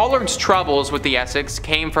sea. Pollard's troubles with the Essex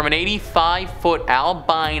came from an 85-foot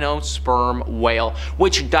albino sperm whale,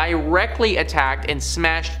 which directly attacked and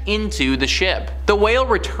smashed into the ship. The whale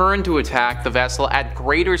returned to attack the vessel at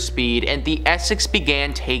greater speed, and the Essex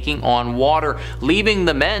began taking on water, leaving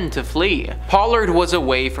the men to flee. Pollard was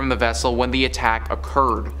away from the vessel when the attack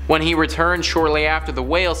occurred. When he returned shortly after the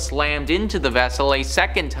whale slammed into the vessel a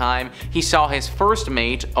second time, he saw his first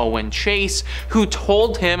mate, Owen Chase, who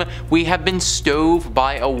told him, "We have been stove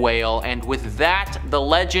by a whale," and with that, the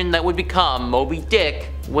legend that would become Moby Dick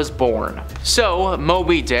was born. So,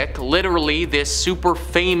 Moby Dick, literally this super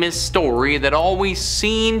famous story that always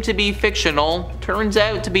seemed to be fictional, turns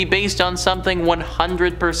out to be based on something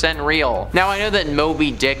 100% real. Now, I know that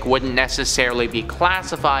Moby Dick wouldn't necessarily be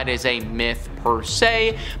classified as a myth per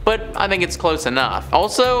se, but I think it's close enough.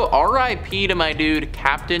 Also, RIP to my dude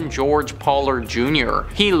Captain George Pollard Jr.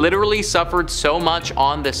 He literally suffered so much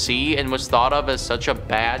on the sea and was thought of as such a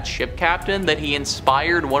bad ship captain that he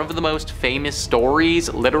inspired one of the most famous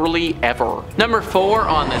stories literally ever. Number 4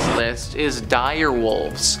 on this list is dire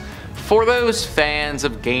wolves. For those fans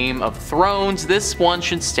of Game of Thrones, this one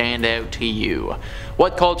should stand out to you.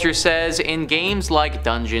 What culture says in games like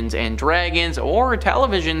Dungeons and Dragons or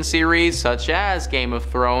television series such as Game of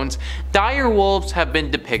Thrones, dire wolves have been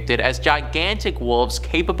depicted as gigantic wolves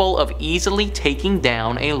capable of easily taking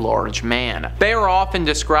down a large man. They are often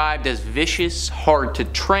described as vicious, hard to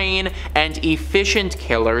train, and efficient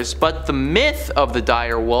killers, but the myth of the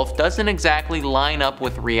dire wolf doesn't exactly line up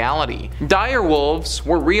with reality. Dire wolves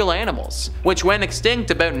were real animals, which went extinct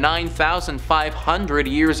about 9,500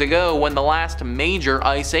 years ago when the last major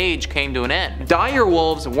ice age came to an end. Dire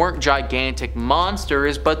wolves weren't gigantic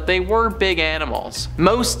monsters, but they were big animals.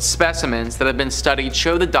 Most specimens that have been studied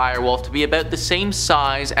show the dire wolf to be about the same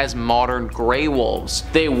size as modern gray wolves.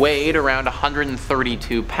 They weighed around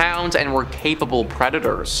 132 pounds and were capable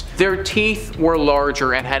predators. Their teeth were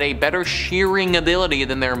larger and had a better shearing ability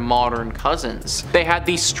than their modern cousins. They had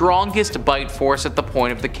the strongest bite force at the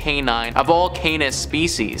point of the canine of all canis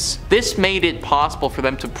species. This made it possible for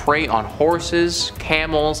them to prey on horses,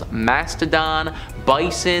 camels, mastodon,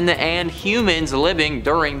 bison, and humans living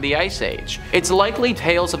during the Ice Age. It's likely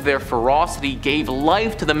tales of their ferocity gave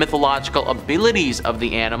life to the mythological abilities of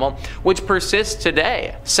the animal, which persists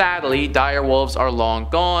today. Sadly, dire wolves are long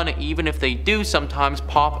gone, even if they do sometimes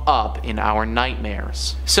pop up in our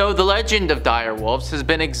nightmares. So the legend of dire wolves has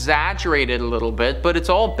been exaggerated a little bit, but it's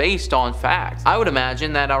all based on fact. I would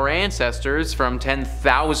imagine that our ancestors from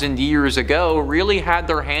 10,000 years ago really had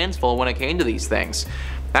their hands full when it came to these things.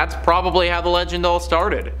 That's probably how the legend all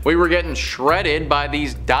started. We were getting shredded by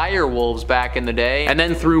these dire wolves back in the day, and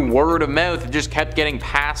then through word of mouth it just kept getting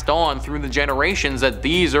passed on through the generations that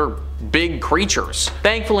these are big creatures.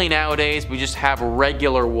 Thankfully nowadays we just have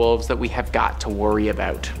regular wolves that we have got to worry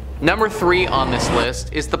about. Number 3 on this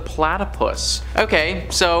list is the platypus. Okay,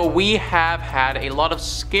 so we have had a lot of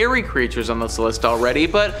scary creatures on this list already,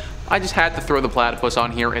 but I just had to throw the platypus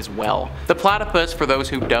on here as well. The platypus, for those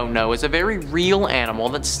who don't know, is a very real animal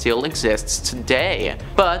that still exists today.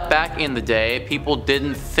 But back in the day, people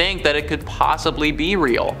didn't think that it could possibly be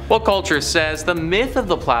real. What culture says the myth of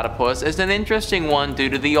the platypus is an interesting one due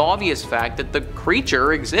to the obvious fact that the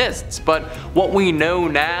creature exists. But what we know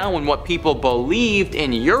now and what people believed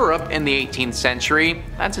in Europe in the 18th century,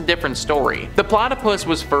 that's a different story. The platypus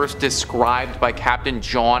was first described by Captain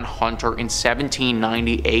John Hunter in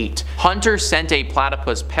 1798. Hunter sent a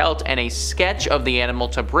platypus pelt and a sketch of the animal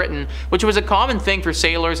to Britain, which was a common thing for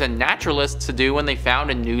sailors and naturalists to do when they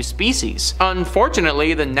found a new species.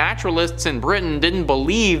 Unfortunately, the naturalists in Britain didn't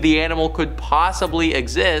believe the animal could possibly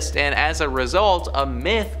exist, and as a result, a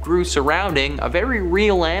myth grew surrounding a very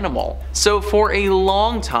real animal. So for a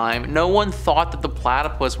long time, no one thought that the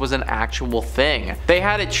platypus was an actual thing. They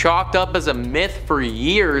had it chalked up as a myth for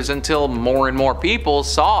years until more and more people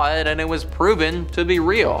saw it and it was proven to be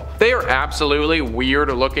real. They are absolutely weird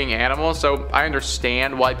looking animals, so I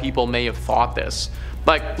understand why people may have thought this.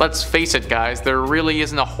 Like, let's face it guys, there really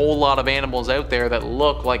isn't a whole lot of animals out there that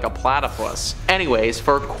look like a platypus. Anyways,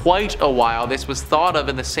 for quite a while this was thought of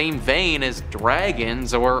in the same vein as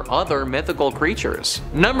dragons or other mythical creatures.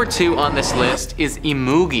 Number 2 on this list is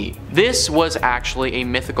imugi. This was actually a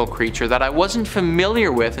mythical creature that I wasn't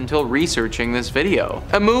familiar with until researching this video.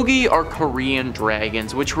 Imugi are Korean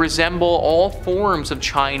dragons which resemble all forms of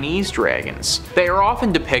Chinese dragons. They are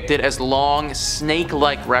often depicted as long,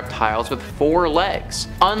 snake-like reptiles with 4 legs.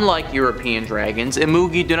 Unlike European dragons,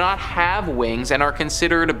 imugi do not have wings and are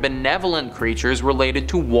considered benevolent creatures related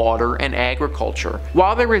to water and agriculture.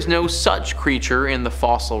 While there is no such creature in the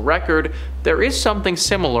fossil record, there is something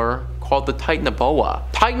similar called the Titanoboa.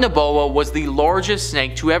 Titanoboa was the largest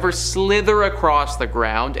snake to ever slither across the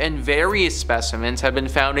ground, and various specimens have been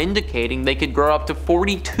found indicating they could grow up to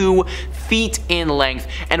 42 feet in length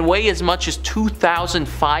and weigh as much as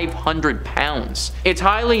 2,500 pounds. It's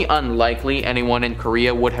highly unlikely anyone in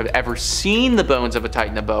Korea would have ever seen the bones of a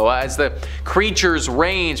Titanoboa, as the creature's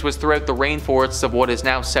range was throughout the rainforests of what is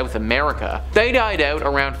now South America. They died out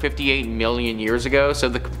around 58 million years ago, so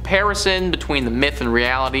the comparison between the myth and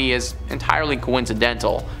reality is entirely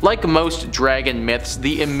coincidental. Like most dragon myths,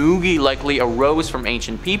 the emugi likely arose from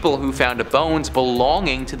ancient people who found bones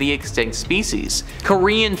belonging to the extinct species.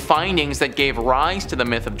 Korean findings that gave rise to the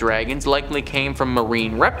myth of dragons likely came from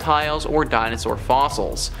marine reptiles or dinosaur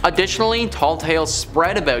fossils. Additionally, tall tales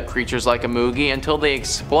spread about creatures like emugi until they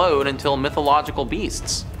explode into mythological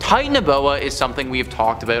beasts. Titanoboa is something we have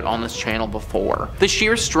talked about on this channel before. The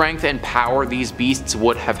sheer strength and power these beasts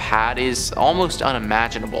would have had is almost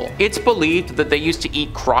unimaginable. It's believed that they used to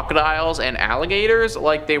eat crocodiles and alligators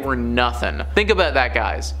like they were nothing. Think about that,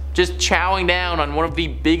 guys. Just chowing down on one of the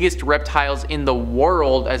biggest reptiles in the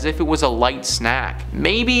world as if it was a light snack.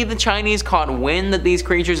 Maybe the Chinese caught wind that these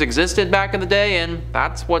creatures existed back in the day, and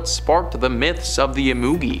that's what sparked the myths of the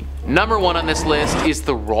emugi. Number 1 on this list is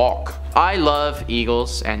the roc. I love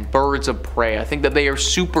eagles and birds of prey. I think that they are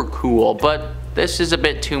super cool, but this is a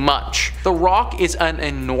bit too much. The roc is an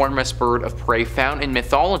enormous bird of prey found in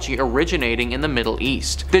mythology originating in the Middle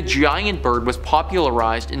East. The giant bird was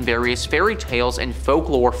popularized in various fairy tales and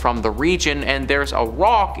folklore from the region, and there's a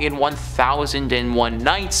roc in 1001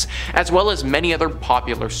 Nights, as well as many other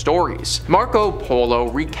popular stories. Marco Polo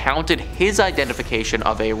recounted his identification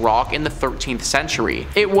of a roc in the 13th century.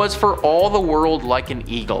 It was for all the world like an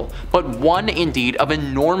eagle, but one indeed of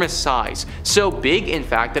enormous size, so big in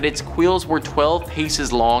fact that its quills were 12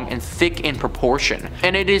 paces long and thick in proportion.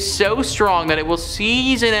 And it is so strong that it will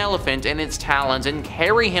seize an elephant in its talons and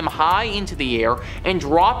carry him high into the air and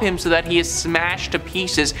drop him so that he is smashed to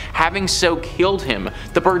pieces, having so killed him.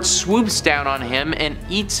 The bird swoops down on him and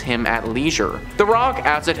eats him at leisure. The roc,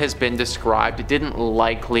 as it has been described, didn't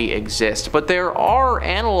likely exist, but there are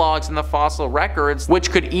analogs in the fossil records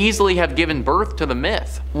which could easily have given birth to the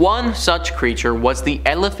myth. One such creature was the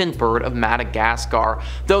elephant bird of Madagascar,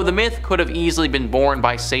 though the myth could have easily been born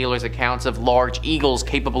by sailors' accounts of large eagles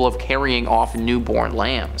capable of carrying off newborn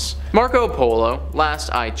lambs. Marco Polo,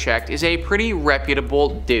 last I checked, is a pretty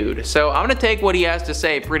reputable dude, so I'm gonna take what he has to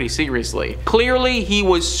say pretty seriously. Clearly, he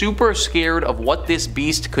was super scared of what this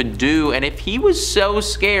beast could do, and if he was so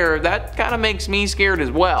scared, that kinda makes me scared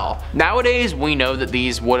as well. Nowadays, we know that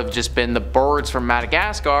these would have just been the birds from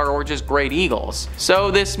Madagascar or just great eagles. So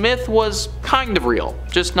this myth was kind of real,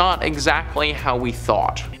 just not exactly how we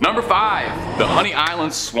thought. Number 5, the Honey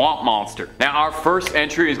Island Swamp Monster. Now our first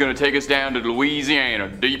entry is going to take us down to Louisiana,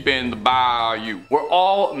 deep in the bayou, where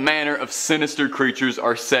all manner of sinister creatures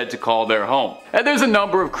are said to call their home. And there's a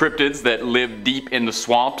number of cryptids that live deep in the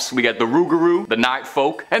swamps. We got the rougarou, the night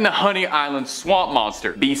folk, and the Honey Island Swamp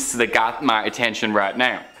Monster, beasts that got my attention right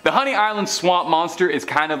now. The Honey Island Swamp Monster is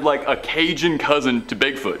kind of like a Cajun cousin to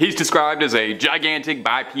Bigfoot. He's described as a gigantic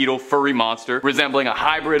bipedal furry monster resembling a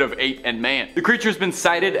hybrid of ape and man. The creature's been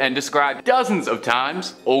sighted and described dozens of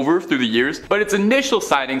times over through the years, but its initial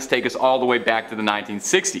sightings take us all the way back to the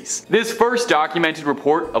 1960s. This first documented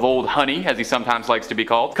report of Old Honey, as he sometimes likes to be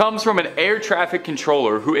called, comes from an air traffic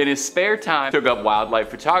controller who in his spare time took up wildlife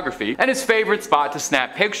photography, and his favorite spot to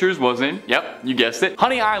snap pictures was in, yep, you guessed it,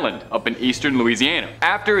 Honey Island up in eastern Louisiana.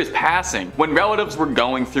 After his passing, when relatives were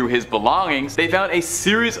going through his belongings, they found a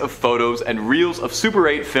series of photos and reels of Super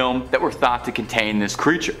 8 film that were thought to contain this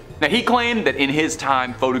creature. Now he claimed that in his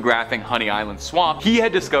time photographing Honey Island Swamp, he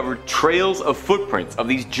had discovered trails of footprints of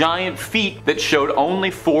these giant feet that showed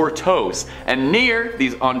only 4 toes, and near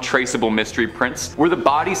these untraceable mystery prints were the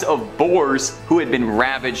bodies of boars who had been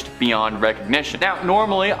ravaged beyond recognition. Now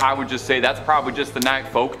normally I would just say that's probably just the night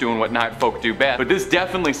folk doing what night folk do best, but this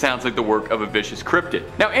definitely sounds like the work of a vicious cryptid.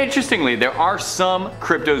 Now interestingly, there are some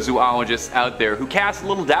cryptozoologists out there who cast a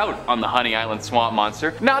little doubt on the Honey Island Swamp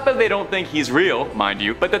Monster. Not that they don't think he's real, mind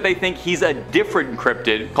you, but that they think he's a different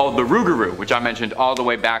cryptid called the rougarou, which I mentioned all the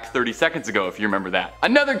way back 30 seconds ago if you remember that.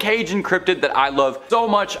 Another Cajun cryptid that I love so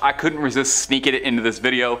much I couldn't resist sneaking it into this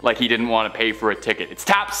video like he didn't want to pay for a ticket. It's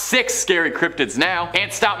top 6 scary cryptids now.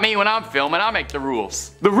 Can't stop me when I'm filming, I make the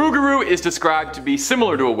rules. The rougarou is described to be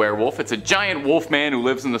similar to a werewolf. It's a giant wolf man who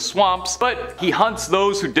lives in the swamps, but he hunts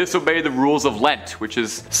those who disobey the rules of Lent, which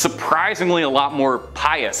is surprisingly a lot more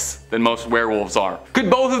pious than most werewolves are. Could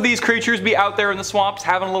both of these creatures be out there in the swamps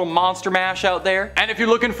having a little monster mash out there? And if you're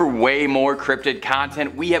looking for way more cryptid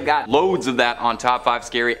content, we have got loads of that on Top 5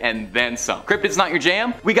 Scary and then some. Cryptid's not your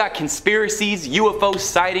jam? We got conspiracies, UFO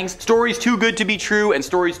sightings, stories too good to be true, and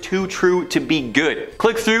stories too true to be good.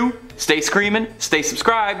 Click through, stay screaming, stay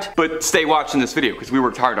subscribed, but stay watching this video because we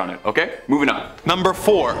worked hard on it, okay? Moving on. Number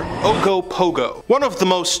 4. Ogopogo. One of the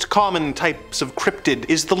most common types of cryptid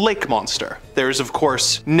is the lake monster. There's of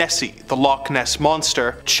course Nessie, the Loch Ness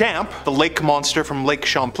monster, Champ, the lake monster from Lake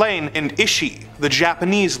Champlain, and Ishi, the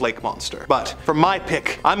Japanese lake monster. But for my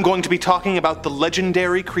pick, I'm going to be talking about the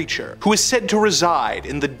legendary creature who is said to reside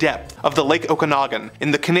in the depth of the Lake Okanagan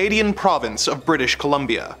in the Canadian province of British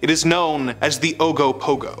Columbia. It is known as the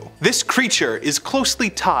Ogopogo. This creature is closely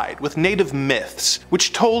tied with native myths,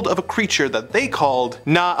 which told of a creature that they called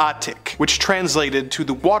Na'atik, which translated to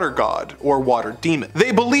the water god or water demon.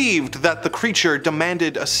 They believed that the creature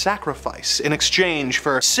demanded a sacrifice in exchange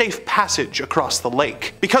for safe passage across the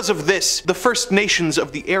lake. Because of this, the First Nations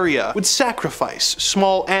of the area would sacrifice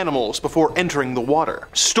small animals before entering the water.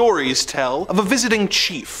 Stories tell of a visiting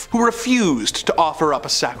chief who refused to offer up a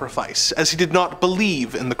sacrifice as he did not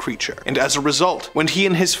believe in the creature, and as a result, when he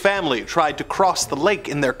and his family tried to cross the lake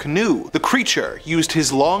in their canoe, the creature used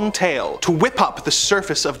his long tail to whip up the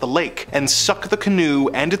surface of the lake and suck the canoe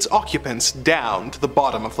and its occupants down to the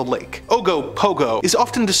bottom of the lake. Ogopogo is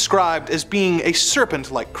often described as being a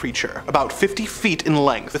serpent-like creature, about 50 feet in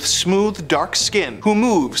length, with smooth, dark skin, who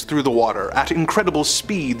moves through the water at incredible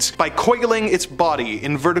speeds by coiling its body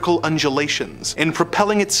in vertical undulations and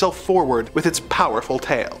propelling itself forward with its powerful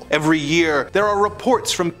tail. Every year, there are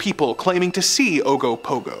reports from people claiming to see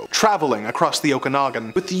Ogopogo traveling across the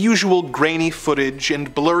Okanagan, with the usual grainy footage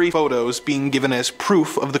and blurry photos being given as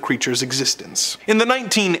proof of the creature's existence. In the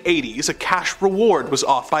 1980s, a cash reward was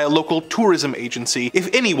offered by a local tourism agency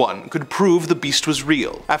if anyone could prove the beast was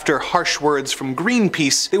real. After harsh words from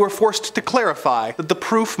Greenpeace, they were forced to clarify that the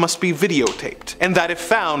proof must be videotaped, and that if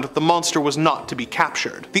found, the monster was not to be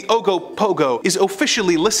captured. The Ogopogo is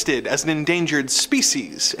officially listed as an endangered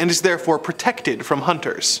species and is therefore protected from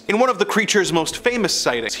hunters. In one of the creature's most famous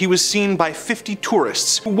sightings, he was seen by 50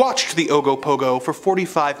 tourists who watched the Ogopogo for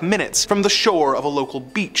 45 minutes from the shore of a local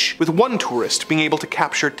beach, with one tourist being able to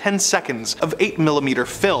capture 10 seconds of 8mm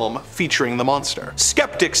film featuring the monster.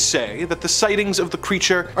 Skeptics say that the sightings of the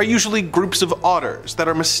creature are usually groups of otters that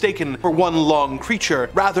are mistaken for one long creature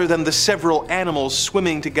rather than the several animals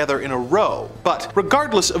swimming together in a row. But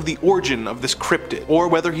regardless of the origin of this cryptid, or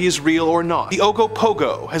whether he is real or not, the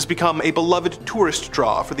Ogopogo has become a beloved tourist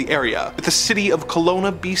draw for the area, with the city of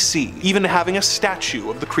Kelowna, BC even having a statue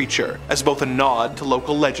of the creature as both a nod to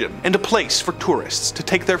local legend and a place for tourists to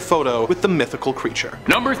take their photo with the mythical creature.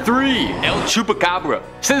 Number 3. El Chupacabra.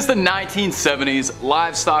 Since the 1970s,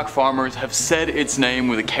 livestock farmers have said its name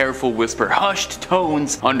with a careful whisper, hushed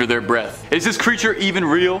tones under their breath. Is this creature even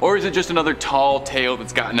real, or is it just another tall tale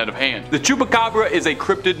that's gotten out of hand? The Chupacabra is a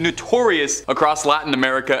cryptid notorious across Latin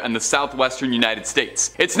America and the southwestern United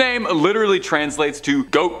States. Its name literally translates to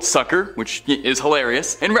goat sucker, which is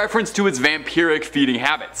hilarious, in reference to its vampiric feeding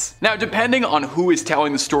habits. Now, depending on who is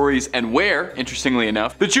telling the stories and where, interestingly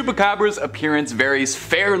enough, the Chupacabra's appearance varies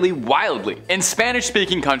fairly wildly. In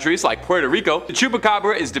Spanish-speaking countries like Puerto Rico, the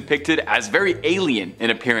Chupacabra is depicted as very alien in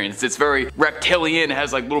appearance. It's very reptilian,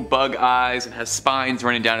 has like little bug eyes, and has spines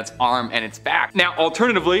running down its arm and its back. Now,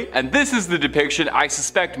 alternatively, and this is the depiction I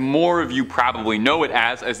suspect more of you probably know it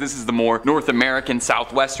as this is the more North American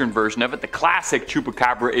southwestern version of it, the classic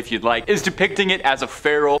Chupacabra, if you'd like, is depicting it as a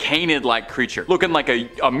feral, canid-like creature, looking like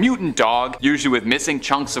a mutant dog, usually with missing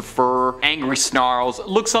chunks of fur, angry snarls,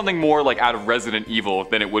 looks something more like out of Resident Evil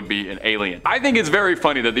than it would be an alien. I think it's very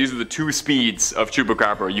funny that these are the two speeds of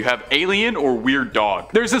Chupacabra. You have alien or weird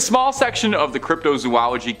dog. There's a small section of the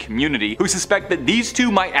cryptozoology community who suspect that these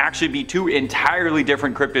two might actually be two entirely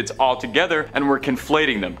different cryptids altogether, and we're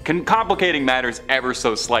conflating them, complicating matters ever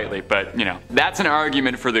so slightly, but you know, that's an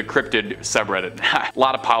argument for the cryptid subreddit. A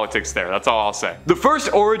lot of politics there, that's all I'll say. The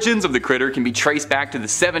first origins of the critter can be traced back to the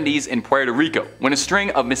 70s in Puerto Rico, when a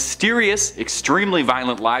string of mysterious, extremely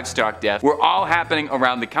violent livestock deaths were all happening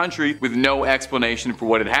around the country with no explanation for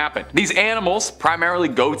what had happened. These animals, primarily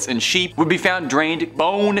goats and sheep, would be found drained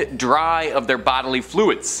bone dry of their bodily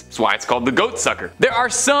fluids. That's why it's called the goat sucker. There are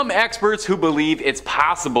some experts who believe it's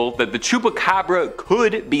possible that the Chupacabra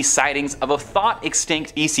could be sightings of a thought extinct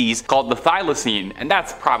species called the thylacine, and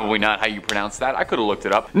that's probably not how you pronounce that. I could have looked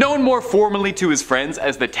it up. Known more formally to his friends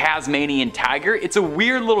as the Tasmanian tiger, it's a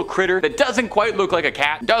weird little critter that doesn't quite look like a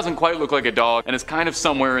cat, doesn't quite look like a dog, and is kind of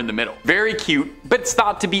somewhere in the middle. Very cute, but it's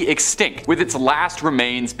thought to be extinct, with its last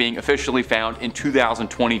remains being officially found in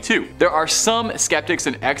 2022. There are some skeptics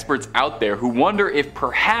and experts out there who wonder if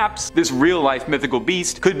perhaps this real-life mythical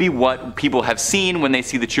beast could be what people have seen when they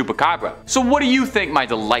see the Chupacabra. So what do you think, my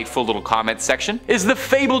delightful little comment section? Is the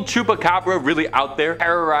fabled Chupacabra really out there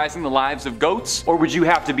terrorizing the lives of goats, or would you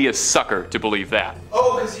have to be a sucker to believe that?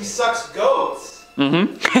 Oh, because he sucks goats.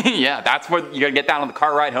 Yeah, that's what you gotta get down on the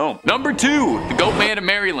car ride home. Number 2, the Goat Man of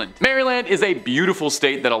Maryland. Maryland is a beautiful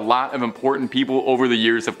state that a lot of important people over the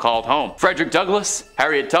years have called home. Frederick Douglass,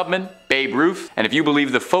 Harriet Tubman, Babe Ruth, and if you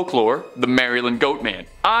believe the folklore, the Maryland Goat Man.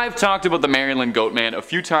 I've talked about the Maryland Goat Man a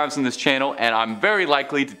few times on this channel, and I'm very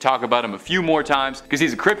likely to talk about him a few more times because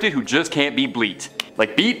he's a cryptid who just can't be bleat.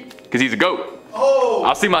 Like beat, because he's a goat. Oh!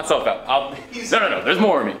 I'll see myself out. No, there's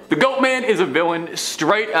more of me. The Goat Man is a villain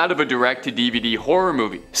straight out of a direct-to-DVD horror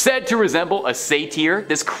movie. Said to resemble a satyr,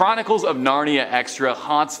 this Chronicles of Narnia extra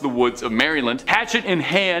haunts the woods of Maryland, hatchet in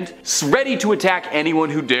hand, ready to attack anyone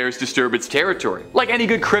who dares disturb its territory. Like any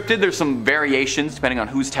good cryptid, there's some variations depending on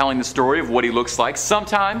who's telling the story of what he looks like.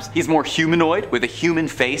 Sometimes he's more humanoid with a human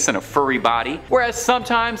face and a furry body, whereas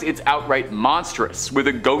sometimes it's outright monstrous with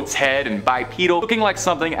a goat's head and bipedal, looking like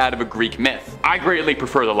something out of a Greek myth. I greatly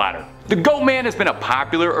prefer the latter. The Goat Man has been a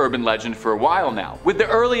popular urban legend for a while now, with the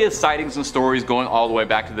earliest sightings and stories going all the way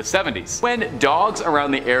back to the 70s, when dogs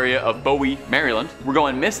around the area of Bowie, Maryland, were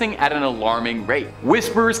going missing at an alarming rate.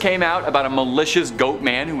 Whispers came out about a malicious goat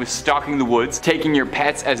man who was stalking the woods, taking your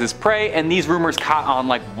pets as his prey, and these rumors caught on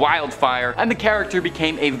like wildfire, and the character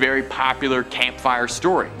became a very popular campfire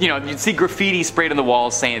story. You know, you'd see graffiti sprayed on the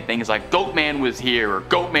walls saying things like Goat Man was here or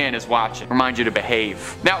Goat Man is watching. Remind you to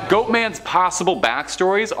behave. Now, Goat Man's possible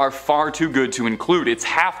backstories are far too good to include. It's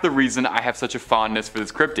half the reason I have such a fondness for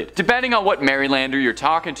this cryptid. Depending on what Marylander you're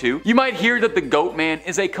talking to, you might hear that the Goat Man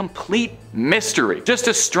is a complete mystery. Just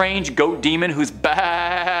a strange goat demon who's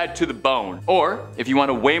bad to the bone. Or, if you want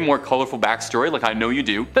a way more colorful backstory, like I know you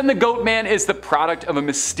do, then the Goat Man is the product of a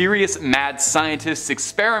mysterious mad scientist's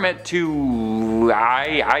experiment to,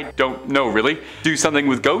 I don't know really, do something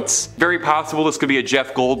with goats? Very possible this could be a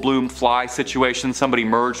Jeff Goldblum fly situation, somebody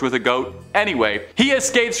merged with a goat. Anyway, he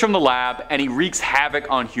escapes from the lab and he wreaks havoc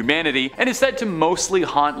on humanity and is said to mostly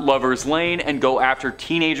haunt Lover's Lane and go after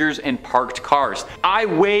teenagers in parked cars. I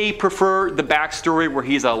way prefer the backstory where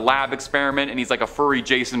he's a lab experiment and he's like a furry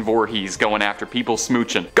Jason Voorhees going after people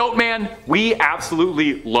smooching. Goat Man, we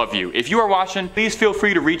absolutely love you. If you are watching, please feel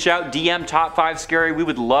free to reach out, DM Top 5 Scary. We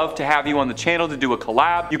would love to have you on the channel to do a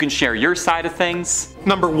collab. You can share your side of things.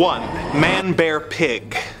 Number 1. Man Bear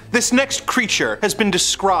Pig. This next creature has been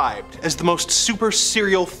described as the most super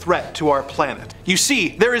serial threat to our planet. You see,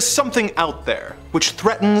 there is something out there which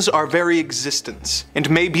threatens our very existence, and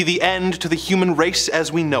may be the end to the human race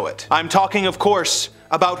as we know it. I'm talking, of course,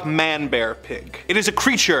 about Man Bear Pig. It is a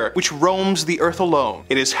creature which roams the earth alone.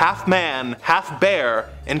 It is half man, half bear,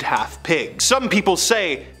 and half pig. Some people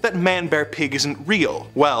say that Man Bear Pig isn't real.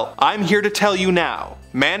 Well, I'm here to tell you now.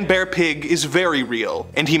 Man Bear Pig is very real,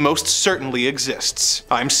 and he most certainly exists.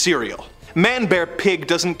 I'm serial. Man Bear Pig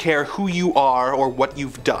doesn't care who you are or what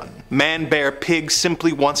you've done. Man Bear Pig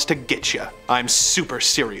simply wants to get you. I'm super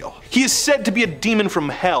serial. He is said to be a demon from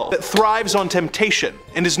hell that thrives on temptation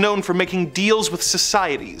and is known for making deals with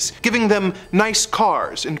societies, giving them nice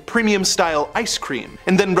cars and premium style ice cream,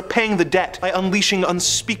 and then repaying the debt by unleashing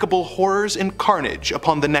unspeakable horrors and carnage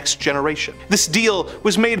upon the next generation. This deal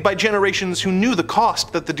was made by generations who knew the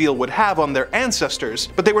cost that the deal would have on their ancestors,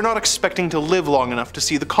 but they were not expecting to live long enough to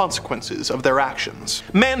see the consequences of their actions.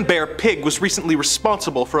 Man Bear Pig was recently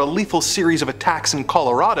responsible for a lethal series of attacks in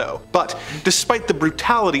Colorado, but despite the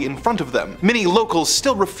brutality in front of them, many locals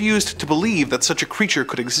still refused to believe that such a creature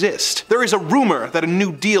could exist. There is a rumor that a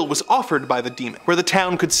new deal was offered by the demon, where the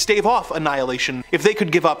town could stave off annihilation if they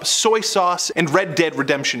could give up soy sauce and Red Dead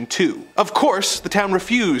Redemption 2. Of course, the town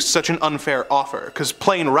refused such an unfair offer, cause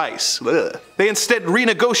plain rice, ugh. They instead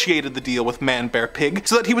renegotiated the deal with Man Bear Pig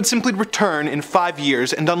so that he would simply return in 5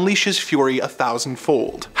 years and unleash his fury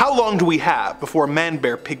 1,000-fold. How long do we have before Man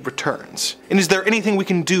Bear Pig returns? And is there anything we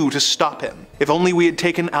can do to stop him? If only we had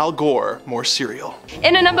taken Al Gore more serial.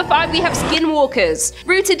 In at number 5 we have skinwalkers.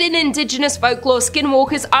 Rooted in indigenous folklore,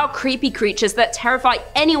 skinwalkers are creepy creatures that terrify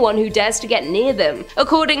anyone who dares to get near them.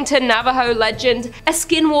 According to Navajo legend, a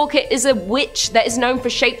skinwalker is a witch that is known for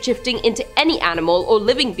shapeshifting into any animal or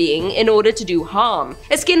living being in order to do harm.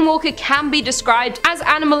 A skinwalker can be described as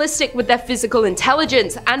animalistic with their physical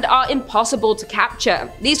intelligence and are impossible to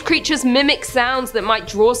capture. These creatures mimic sounds that might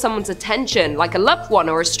draw someone's attention, like a loved one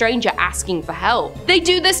or a stranger asking for help. They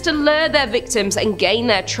do this to lure their victims and gain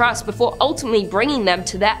their trust before ultimately bringing leading them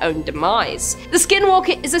to their own demise. The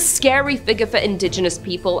Skinwalker is a scary figure for indigenous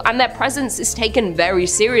people, and their presence is taken very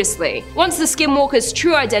seriously. Once the Skinwalker's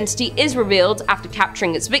true identity is revealed after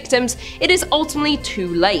capturing its victims, it is ultimately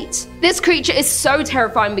too late. This creature is so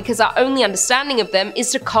terrifying because our only understanding of them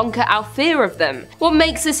is to conquer our fear of them. What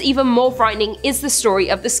makes this even more frightening is the story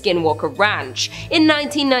of the Skinwalker Ranch. In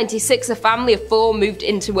 1996, a family of 4 moved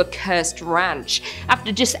into a cursed ranch.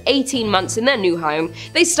 After just 18 months in their new home,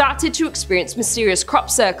 they started to experience mysterious crop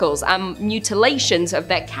circles and mutilations of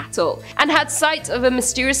their cattle, and had sights of a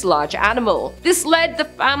mysterious large animal. This led the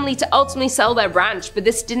family to ultimately sell their ranch, but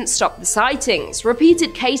this didn't stop the sightings.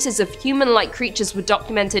 Repeated cases of human-like creatures were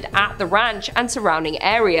documented at the ranch and surrounding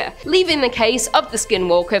area, leaving the case of the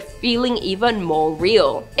Skinwalker feeling even more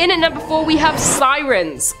real. In at number 4 we have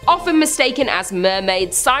sirens. Often mistaken as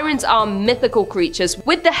mermaids, sirens are mythical creatures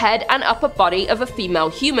with the head and upper body of a female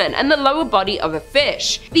human and the lower body of a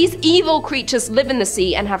fish. These evil creatures live in the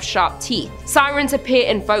sea and have sharp teeth. Sirens appear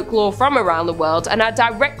in folklore from around the world and are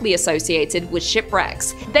directly associated with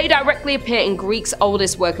shipwrecks. They directly appear in Greek's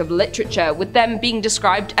oldest work of literature, with them being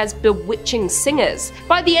described as bewitching singers.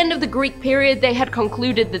 By the end of the Greek period, they had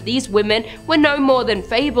concluded that these women were no more than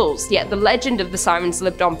fables, yet the legend of the sirens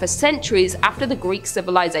lived on for centuries after the Greek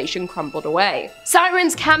civilization crumbled away.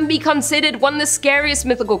 Sirens can be considered one of the scariest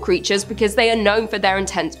mythical creatures because they are known for their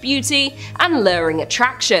intense beauty and luring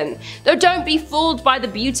attraction. Though don't be fooled by the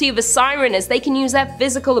beauty of a siren, as they can use their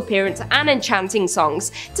physical appearance and enchanting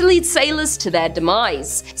songs to lead sailors to their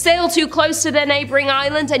demise. Sail too close to their neighboring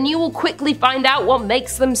island and you will quickly find out what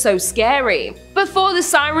makes them so scary. Before the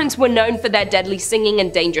sirens were known for their deadly singing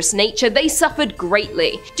and dangerous nature, they suffered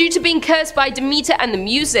greatly due to being cursed by Demeter and the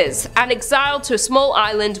Muses and exiled to a small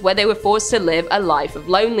island where they were forced to live a life of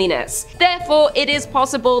loneliness. Therefore, it is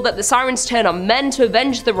possible that the sirens turn on men to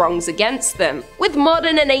avenge the wrongs against them. With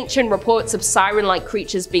modern and ancient reports of siren-like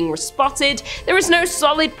creatures being spotted, there is no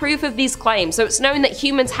solid proof of these claims, so it's known that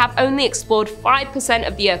humans have only explored 5%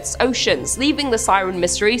 of the Earth's oceans, leaving the siren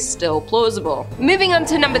mystery still plausible. Moving on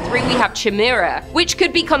to number 3, we have Chimera, which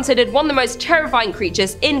could be considered one of the most terrifying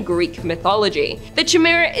creatures in Greek mythology. The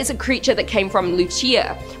Chimera is a creature that came from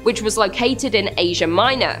Lucia, which was located in Asia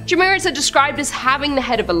Minor. Chimeras are described as having the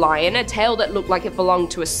head of a lion, a tail that looked like it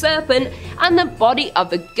belonged to a serpent, and the body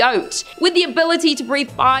of a goat, with the ability to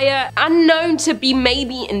breathe fire, and known to be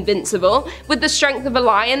maybe invincible, with the strength of a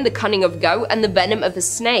lion, the cunning of a goat, and the venom of a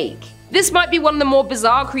snake. This might be one of the more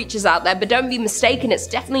bizarre creatures out there, but don't be mistaken, it's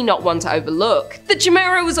definitely not one to overlook. The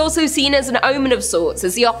Chimera was also seen as an omen of sorts,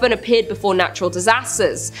 as he often appeared before natural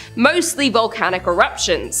disasters, mostly volcanic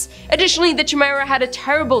eruptions. Additionally, the Chimera had a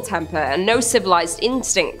terrible temper and no civilized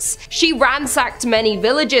instincts. She ransacked many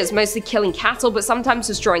villages, mostly killing cattle, but sometimes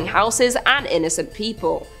destroying houses and innocent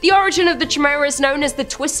people. The origin of the Chimera is known as the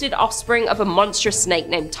twisted offspring of a monstrous snake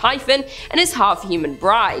named Typhon and his half-human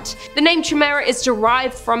bride. The name Chimera is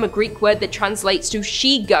derived from a Greek word that translates to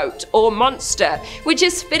she-goat or monster, which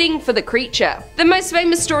is fitting for the creature. The most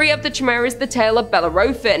famous story of the Chimera is the tale of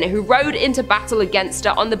Bellerophon, who rode into battle against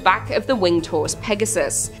her on the back of the winged horse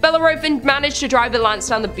Pegasus. Bellerophon managed to drive a lance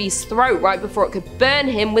down the beast's throat right before it could burn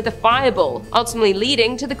him with a fireball, ultimately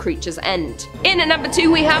leading to the creature's end. In at number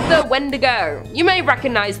 2 we have the Wendigo. You may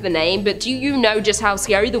recognize the name, but do you know just how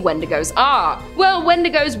scary the Wendigos are? Well,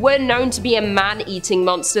 Wendigos were known to be a man-eating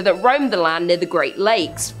monster that roamed the land near the Great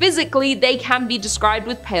Lakes. Physically, they can be described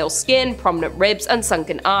with pale skin, prominent ribs, and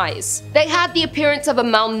sunken eyes. They had the appearance of a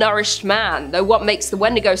malnourished man, though what makes the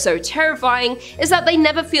Wendigo so terrifying is that they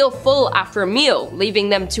never feel full after a meal, leaving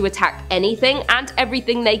them to attack anything and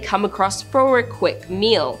everything they come across for a quick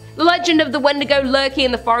meal. The legend of the Wendigo lurking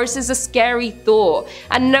in the forest is a scary thought,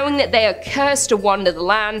 and knowing that they are cursed to wander the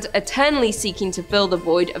land, eternally seeking to fill the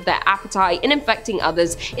void of their appetite and infecting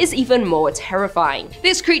others, is even more terrifying.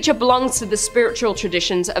 This creature belongs to the spiritual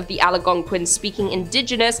traditions of the Algonquin-speaking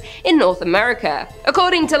indigenous in North America.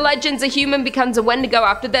 According to legends, a human becomes a Wendigo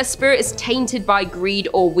after their spirit is tainted by greed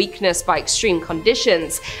or weakness by extreme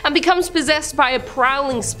conditions, and becomes possessed by a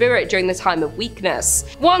prowling spirit during the time of weakness.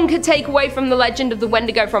 One could take away from the legend of the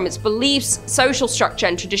Wendigo from its beliefs, social structure,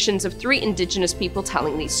 and traditions of 3 indigenous people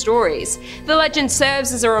telling these stories. The legend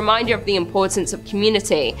serves as a reminder of the importance of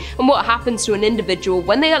community, and what happens to an individual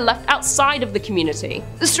when they are left outside of the community.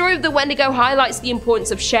 The story of the Wendigo highlights the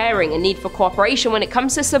importance of sharing sharing and need for cooperation when it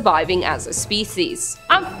comes to surviving as a species.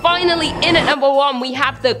 And finally, in at number 1, we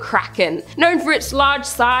have the Kraken. Known for its large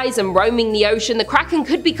size and roaming the ocean, the Kraken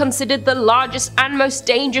could be considered the largest and most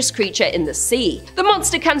dangerous creature in the sea. The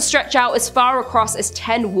monster can stretch out as far across as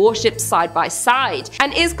 10 warships side by side,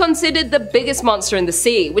 and is considered the biggest monster in the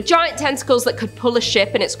sea, with giant tentacles that could pull a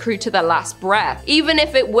ship and its crew to their last breath. Even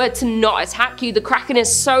if it were to not attack you, the Kraken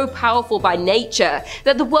is so powerful by nature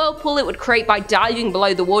that the whirlpool it would create by diving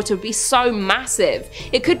below the water would be so massive,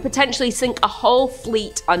 it could potentially sink a whole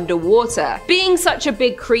fleet underwater. Being such a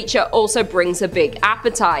big creature also brings a big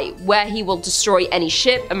appetite, where he will destroy any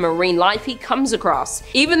ship and marine life he comes across.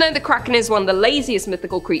 Even though the Kraken is one of the laziest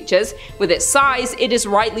mythical creatures, with its size, it is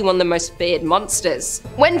rightly one of the most feared monsters.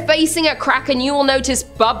 When facing a Kraken, you will notice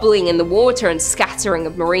bubbling in the water and scattering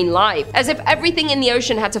of marine life, as if everything in the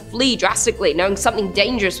ocean had to flee drastically, knowing something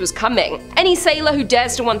dangerous was coming. Any sailor who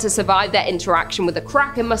dares to want to survive their interaction with a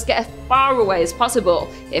Kraken must get as far away as possible,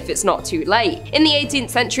 if it's not too late. In the 18th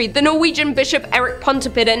century, the Norwegian bishop Erik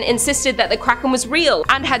Pontoppidan insisted that the Kraken was real,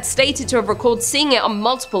 and had stated to have recalled seeing it on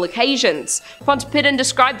multiple occasions. Pontoppidan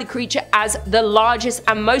described the creature as the largest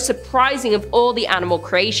and most surprising of all the animal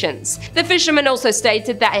creations. The fisherman also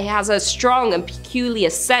stated that it has a strong and peculiar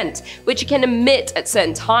scent, which it can emit at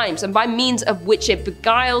certain times, and by means of which it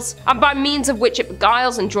beguiles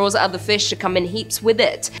and draws other fish to come in heaps with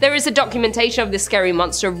it. There is a documentation of this scary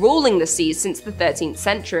monster ruling the seas since the 13th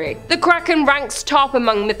century. The Kraken ranks top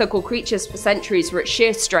among mythical creatures for centuries for its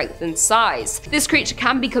sheer strength and size. This creature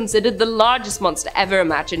can be considered the largest monster ever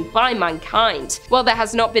imagined by mankind. While there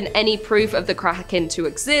has not been any proof of the Kraken to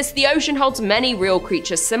exist, the ocean holds many real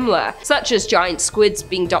creatures similar, such as giant squids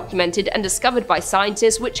being documented and discovered by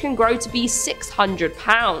scientists, which can grow to be 600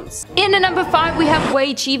 pounds. In at number 5, we have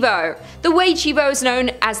Weichivo. The Weichivo is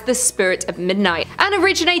known as the Spirit of Midnight, and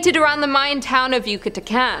originated around the Mayan town of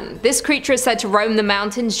Yucatan. This creature is said to roam the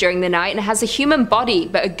mountains during the night and has a human body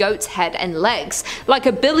but a goat's head and legs, like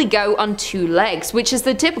a billy goat on 2 legs, which is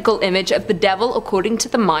the typical image of the devil according to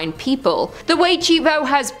the Mayan people. The Weichivo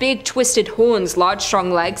has big twisted horns, large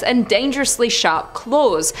strong legs, and dangerously sharp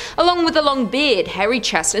claws, along with a long beard, hairy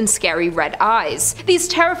chest, and scary red eyes. These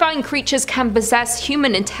terrifying creatures can possess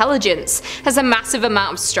human intelligence, has a massive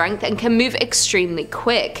amount of strength, and can move extremely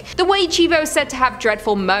quick. The Weichivo is said to have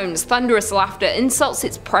dreadful moans, thunderous laughter, insults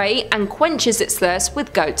its prey, and quenches its thirst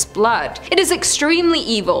with goat's blood. It is extremely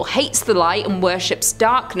evil, hates the light, and worships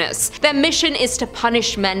darkness. Their mission is to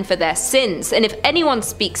punish men for their sins, and if anyone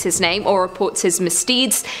speaks his name or reports his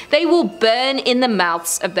misdeeds, they will burn in the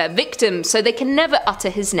mouths of their victims so they can never utter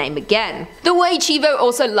his name again. The Weichivo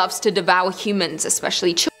also loves to devour humans,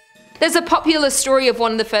 especially children. There's a popular story of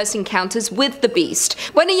one of the first encounters with the beast,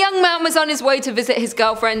 when a young man was on his way to visit his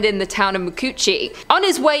girlfriend in the town of Mukuchi. On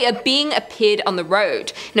his way, a being appeared on the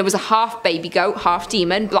road, and it was a half baby goat, half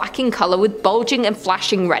demon, black in colour with bulging and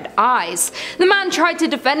flashing red eyes. The man tried to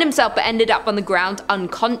defend himself but ended up on the ground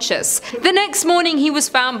unconscious. The next morning he was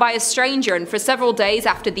found by a stranger, and for several days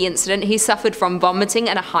after the incident he suffered from vomiting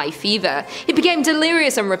and a high fever. He became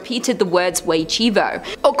delirious and repeated the words Weichivo.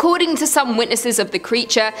 According to some witnesses of the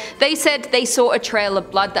creature, they said they saw a trail of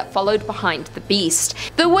blood that followed behind the beast.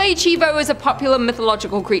 The Weichivo is a popular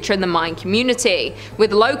mythological creature in the Mayan community,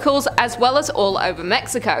 with locals as well as all over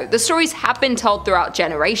Mexico. The stories have been told throughout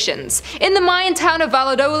generations. In the Mayan town of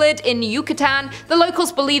Valladolid in Yucatan, the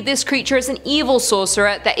locals believe this creature is an evil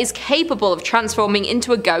sorcerer that is capable of transforming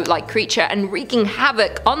into a goat-like creature and wreaking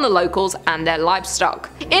havoc on the locals and their livestock.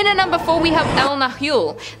 In at number 4 we have El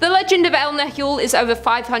Nahul. The legend of El Nahul is over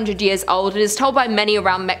 500 years old and is told by many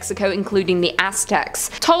around Mexico, including the Aztecs,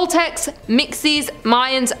 Toltecs, Mixes,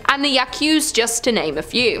 Mayans, and the Yaquis, just to name a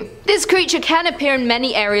few. This creature can appear in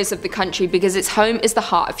many areas of the country because its home is the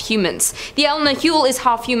heart of humans. The El Nahul is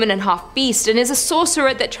half human and half beast, and is a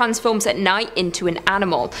sorcerer that transforms at night into an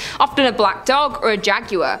animal, often a black dog or a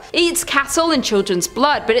jaguar. It eats cattle and children's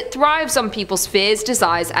blood, but it thrives on people's fears,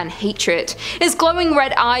 desires, and hatred. It has glowing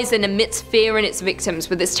red eyes and emits fear in its victims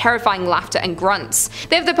with its terrifying laughter and grunts.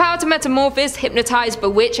 They have the power to metamorphose, hypnotize,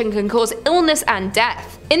 bewitch, and can cause illness and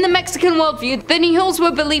death. In the Mexican worldview, the Nahuls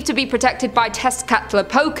were believed to be protected by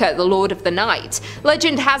Tezcatlipoca, the Lord of the Night.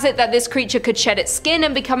 Legend has it that this creature could shed its skin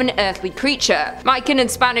and become an earthly creature. Mayan and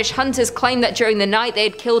Spanish hunters claimed that during the night they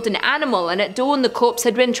had killed an animal, and at dawn the corpse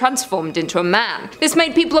had been transformed into a man. This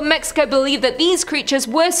made people of Mexico believe that these creatures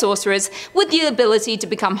were sorcerers with the ability to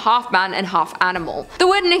become half man and half animal. The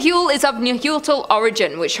word Nahul is of Nahuatl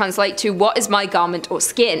origin, which translates to "what is my garment or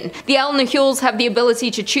skin." The El Nahuls have the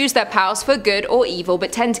ability to choose their powers for good or evil,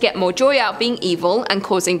 but tend to get more joy out of being evil and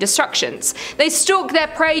causing destructions. They stalk their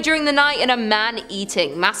prey during the night and are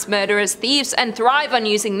man-eating, mass murderers, thieves, and thrive on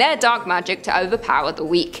using their dark magic to overpower the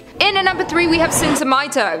weak. In at number 3 we have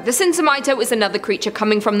Sinsamito. The Sinsamito is another creature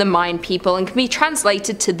coming from the Mayan people and can be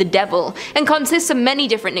translated to the devil, and consists of many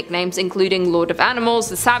different nicknames including Lord of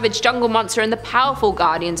Animals, the Savage Jungle Monster, and the Powerful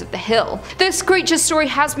Guardians of the Hill. This creature's story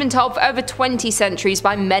has been told for over 20 centuries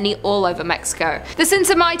by many all over Mexico. The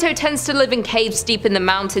Sinsamito tends to live in caves deep in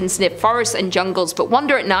the mountains near forests and jungles, but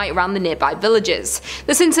wander at night around the nearby villages.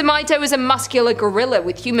 The Sinsamito is a muscular gorilla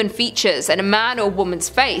with human features and a man or woman's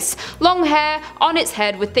face, long hair on its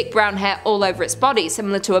head with thick brown hair all over its body,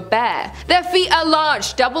 similar to a bear. Their feet are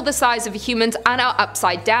large, double the size of a human's, and are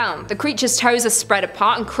upside down. The creature's toes are spread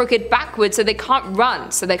apart and crooked backwards so they can't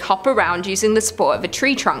run, so they hop around using the support of a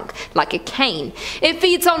tree trunk, like a cane. It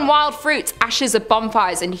feeds on wild fruits, ashes of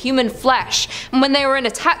bonfires, and human flesh, and when they are in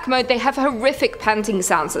attack mode they have horrific panting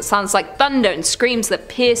sounds that sounds like thunder and screams that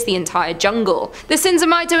pierce the entire jungle. The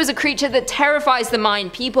Sinsamito is a creature that terrifies the Mayan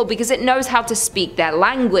people because it knows how to speak their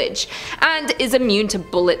language, and is immune to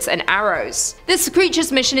bullets and arrows. This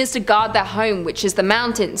creature's mission is to guard their home, which is the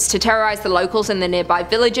mountains, to terrorize the locals in the nearby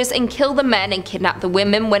villages and kill the men and kidnap the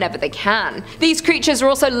women whenever they can. These creatures are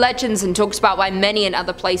also legends and talked about by many in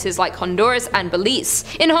other places like Honduras and Belize.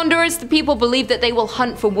 In Honduras, the people believe that they will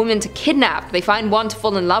hunt for women to kidnap. They find one to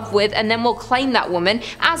fall in love with and then will claim that woman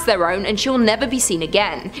as their own and she will never be seen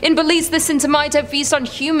again. In Belize, the Sinsamito feast on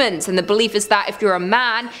humans, and the belief is that if you're a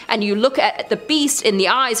man and you look at the beast in the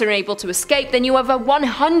eyes and are able to escape, then you have a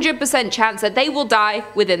 100% chance that they will die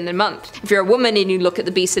within the month. If you're a woman and you look at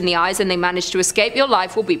the beast in the eyes and they manage to escape, your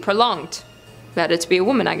life will be prolonged. Better to be a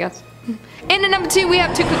woman, I guess. In at number 2 we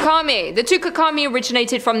have Tucacami. The Tucacami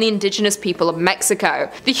originated from the indigenous people of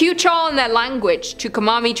Mexico. The Huichol in their language,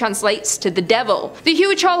 Tucumami translates to the devil. The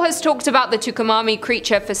Huichol has talked about the Tucumami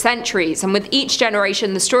creature for centuries, and with each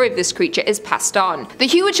generation the story of this creature is passed on. The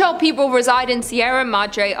Huichol people reside in Sierra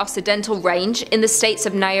Madre Occidental Range in the states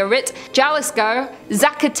of Nayarit, Jalisco,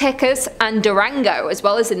 Zacatecas, and Durango, as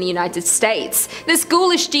well as in the United States. This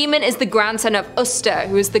ghoulish demon is the grandson of Usta,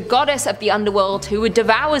 who is the goddess of the underworld who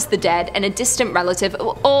devours the dead and a distant relative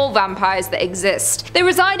of all vampires that exist. They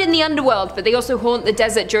reside in the underworld, but they also haunt the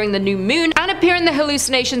desert during the new moon and appear in the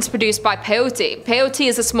hallucinations produced by peyote. Peyote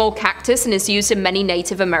is a small cactus and is used in many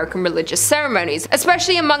Native American religious ceremonies,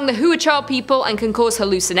 especially among the Huichol people, and can cause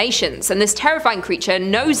hallucinations, and this terrifying creature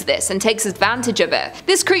knows this and takes advantage of it.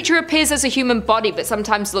 This creature appears as a human body but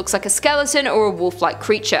sometimes looks like a skeleton or a wolf-like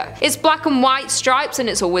creature. It's black and white stripes and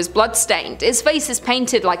it's always blood-stained. Its face is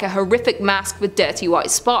painted like a horrific mask with dirty white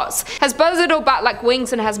spots, has buzzard or bat-like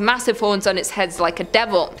wings, and has massive horns on its head like a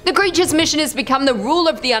devil. The creature's mission is to become the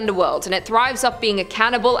ruler of the underworld, and it thrives off being a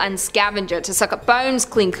cannibal and scavenger to suck up bones,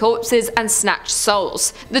 clean corpses, and snatch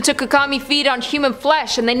souls. The Tucacami feed on human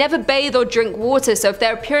flesh, and they never bathe or drink water, so if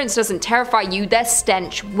their appearance doesn't terrify you, their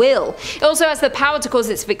stench will. It also has the power to cause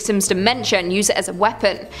its victims dementia and use it as a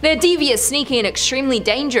weapon. They're devious, sneaky, and extremely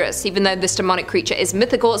dangerous. Even though this demonic creature is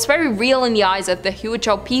mythical, it's very real in the eyes of the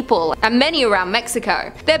Huichol people and many around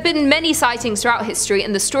Mexico. There have been many sightings throughout history,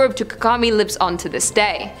 and the story of Tucacami lives on to this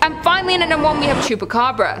day. And finally, in at number 1 we have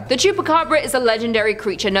Chupacabra. The Chupacabra is a legendary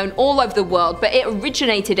creature known all over the world, but it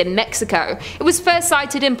originated in Mexico. It was first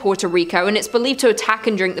sighted in Puerto Rico, and it's believed to attack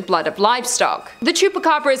and drink the blood of livestock. The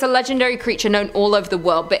Chupacabra is a legendary creature known all over the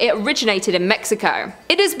world, but it originated in Mexico.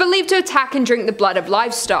 It is believed to attack and drink the blood of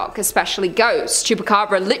livestock, especially goats.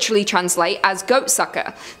 Chupacabra literally translate as goat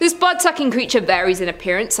sucker. This blood-sucking creature varies in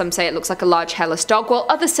appearance. Some say it looks like a large hairless dog, while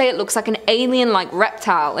others say it looks like an alien-like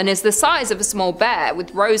reptile and is the size of a small bear,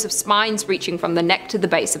 with rows of spines reaching from the neck to the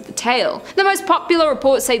base of the tail. The most popular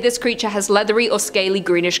reports say this creature has leathery or scaly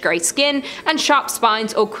greenish-grey skin and sharp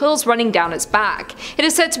spines or quills running down its back. It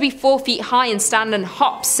is said to be 4 feet high and stand and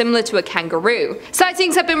hop, similar to a kangaroo.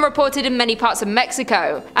 Sightings have been reported in many parts of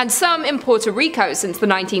Mexico, and some in Puerto Rico since the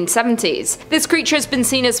 1970s. This creature has been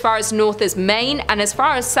seen as far as north as Maine and as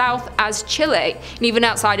far as south as Chile, and even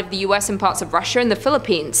outside of the US in parts of Russia and the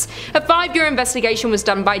Philippines. A 5-year investigation was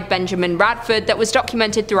done by Benjamin Radford that was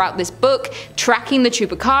documented throughout this book, Tracking the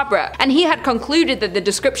Chupacabra, and he had concluded that the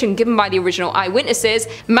description given by the original eyewitnesses,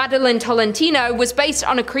 Madeline Tolentino, was based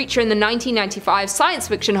on a creature in the 1995 science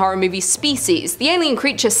fiction horror movie Species. The alien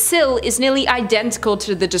creature Syl is nearly identical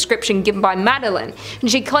to the description given by Madeline,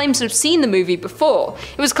 and she claims to have seen the movie before.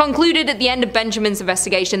 It was concluded at the end of Benjamin's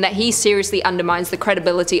investigation that he seriously undermines the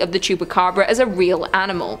credibility of the Chupacabra as a real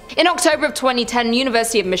animal. In October of 2010,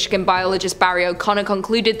 University of Michigan biologist Barry O'Connor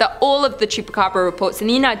concluded that all of the chupacabra reports in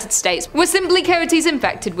the United States were simply coyotes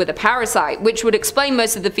infected with a parasite, which would explain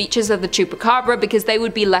most of the features of the chupacabra because they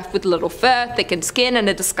would be left with little fur, thickened skin, and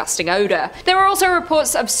a disgusting odor. There are also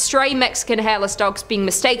reports of stray Mexican hairless dogs being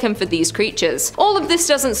mistaken for these creatures. All of this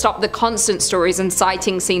doesn't stop the constant stories and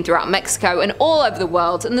sightings seen throughout Mexico and all over the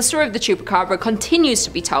world, and the story of the chupacabra continues to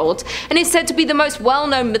be told and is said to be the most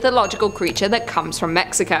well-known mythological creature that comes from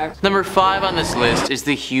Mexico. Number 5 on this list is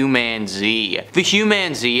the humanzee. The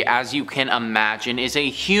humanzee, as you can imagine, is a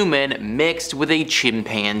human mixed with a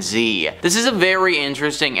chimpanzee. This is a very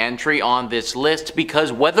interesting entry on this list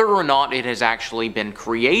because whether or not it has actually been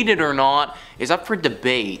created or not is up for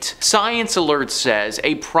debate. Science Alert says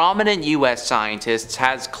a prominent US scientist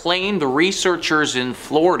has claimed researchers in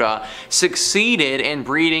Florida succeeded in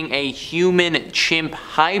breeding a human-chimp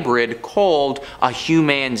hybrid called a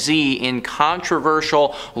humanzee in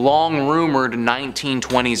controversial, long-rumored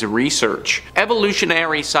 1920s research.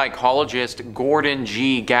 Evolutionary psychologist Gordon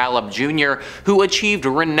G. Gallup Jr., who achieved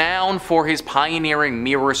renown for his pioneering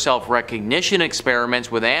mirror self-recognition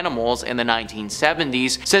experiments with animals in the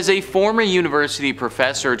 1970s, says a former university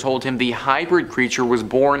professor told him the hybrid creature was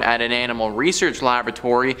born at an animal research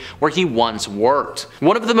laboratory where he once worked.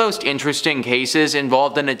 One of the most interesting cases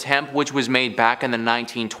involved an attempt which was made back in the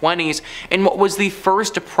 1920s in what was the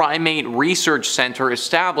first primate research center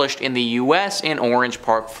established in the US in Orange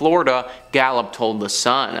Park, Florida, Gallup told The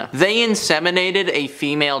Sun. They inseminated a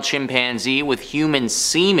female chimpanzee with human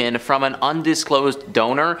semen from an undisclosed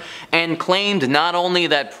donor and claimed not only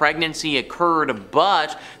that pregnancy occurred,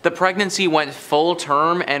 but the pregnancy went full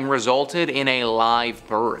term and resulted in a live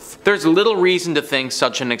birth. There's little reason to think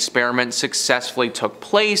such an experiment successfully took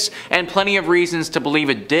place, and plenty of reasons to believe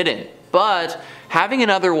it didn't. But having an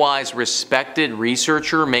otherwise respected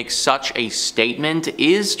researcher make such a statement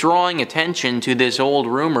is drawing attention to this old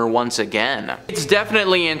rumor once again. It's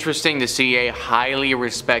definitely interesting to see a highly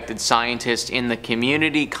respected scientist in the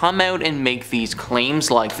community come out and make these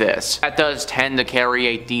claims like this. That does tend to carry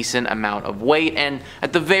a decent amount of weight and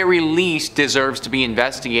at the very least deserves to be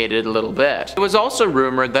investigated a little bit. It was also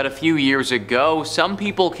rumored that a few years ago some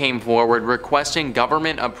people came forward requesting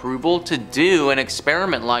government approval to do an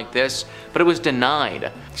experiment like this, but it was denied.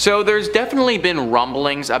 So there's definitely been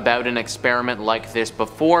rumblings about an experiment like this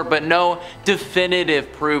before, but no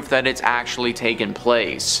definitive proof that it's actually taken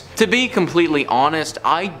place. To be completely honest,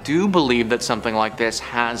 I do believe that something like this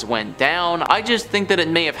has went down. I just think that it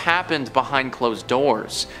may have happened behind closed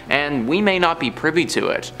doors, and we may not be privy to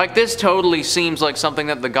it. Like, this totally seems like something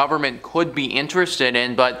that the government could be interested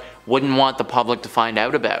in, but wouldn't want the public to find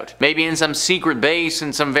out about. Maybe in some secret base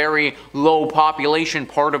in some very low population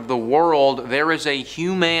part of the world, there is a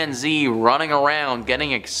humanzee running around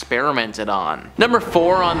getting experimented on. Number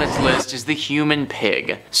 4 on this list is the human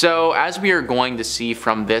pig. So as we are going to see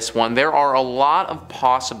from this one, there are a lot of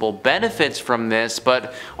possible benefits from this,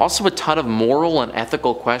 but also a ton of moral and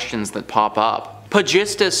ethical questions that pop up.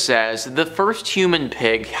 Pagistas says the first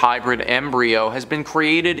human-pig hybrid embryo has been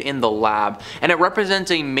created in the lab, and it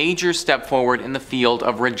represents a major step forward in the field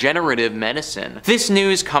of regenerative medicine. This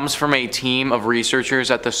news comes from a team of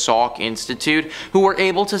researchers at the Salk Institute who were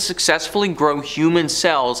able to successfully grow human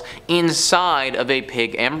cells inside of a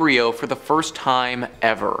pig embryo for the first time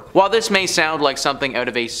ever. While this may sound like something out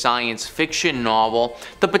of a science fiction novel,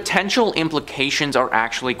 the potential implications are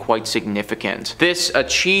actually quite significant. This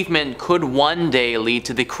achievement could one day lead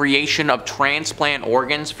to the creation of transplant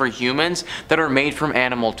organs for humans that are made from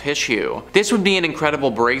animal tissue. This would be an incredible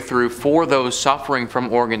breakthrough for those suffering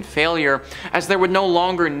from organ failure, as there would no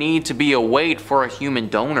longer need to be a wait for a human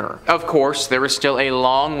donor. Of course, there is still a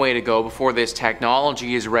long way to go before this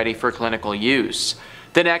technology is ready for clinical use.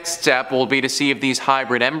 The next step will be to see if these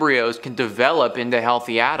hybrid embryos can develop into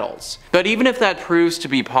healthy adults. But even if that proves to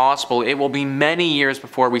be possible, it will be many years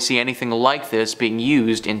before we see anything like this being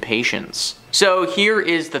used in patients. So here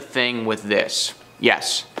is the thing with this.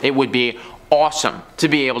 Yes, it would be awesome to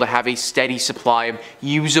be able to have a steady supply of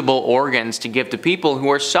usable organs to give to people who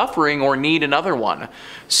are suffering or need another one.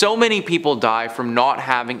 So many people die from not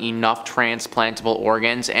having enough transplantable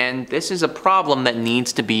organs, and this is a problem that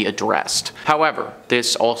needs to be addressed. However,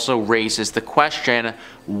 this also raises the question,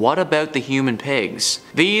 what about the human pigs?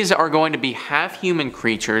 These are going to be half-human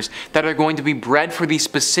creatures that are going to be bred for the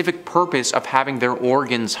specific purpose of having their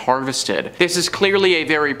organs harvested. This is clearly a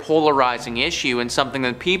very polarizing issue and something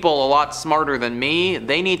that people a lot smarter than me,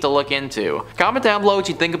 they need to look into. Comment down below what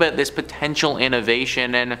you think about this potential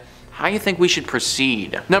innovation and how you think we should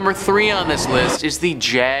proceed. Number 3 on this list is the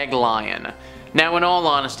jag lion. Now, in all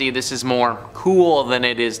honesty, this is more cool than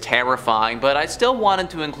it is terrifying, but I still wanted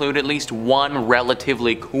to include at least one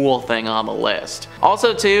relatively cool thing on the list.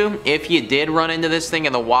 Also too, if you did run into this thing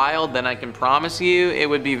in the wild, then I can promise you it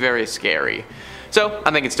would be very scary. So,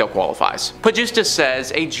 I think it still qualifies. Pagista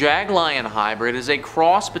says, a jag-lion hybrid is a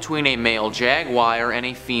cross between a male jaguar and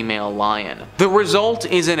a female lion. The result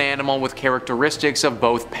is an animal with characteristics of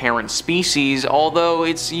both parent species, although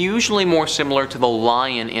it's usually more similar to the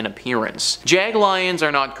lion in appearance. Jag-lions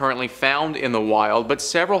are not currently found in the wild, but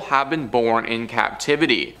several have been born in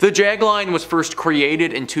captivity. The jag-lion was first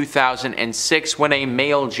created in 2006 when a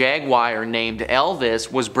male jaguar named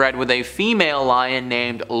Elvis was bred with a female lion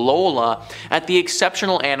named Lola at the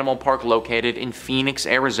exceptional animal park located in Phoenix,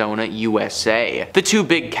 Arizona, USA. The two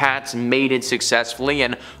big cats mated successfully,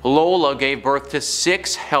 and Lola gave birth to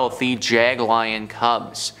 6 healthy jag-lion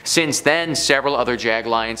cubs. Since then, several other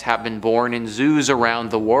jag-lions have been born in zoos around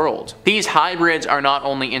the world. These hybrids are not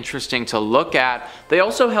only interesting to look at, they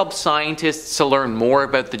also help scientists to learn more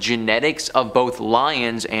about the genetics of both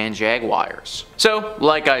lions and jaguars. So,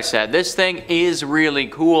 like I said, this thing is really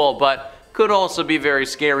cool, but could also be very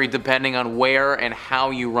scary depending on where and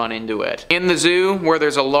how you run into it. In the zoo, where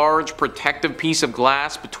there's a large protective piece of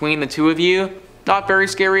glass between the two of you, not very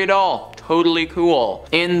scary at all. Totally cool.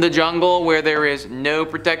 In the jungle, where there is no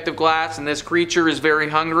protective glass and this creature is very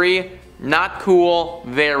hungry, not cool,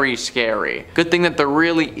 very scary. Good thing that there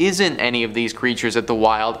really isn't any of these creatures at the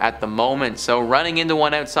wild at the moment, so running into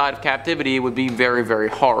one outside of captivity would be very, very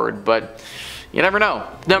hard, but you never know.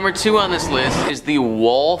 Number 2 on this list is the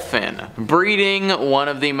wolfen, breeding one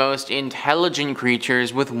of the most intelligent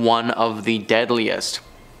creatures with one of the deadliest.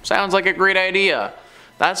 Sounds like a great idea.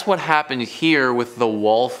 That's what happened here with the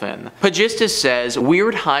wolfen. Pagista says,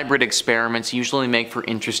 weird hybrid experiments usually make for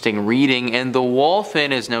interesting reading, and the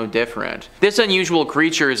wolfen is no different. This unusual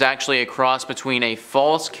creature is actually a cross between a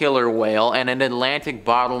false killer whale and an Atlantic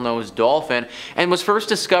bottlenose dolphin, and was first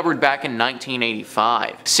discovered back in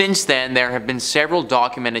 1985. Since then, there have been several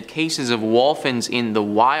documented cases of wolfens in the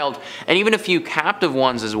wild, and even a few captive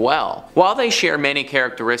ones as well. While they share many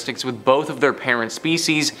characteristics with both of their parent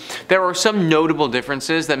species, there are some notable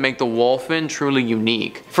differences that make the wolfen truly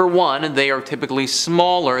unique. For one, they are typically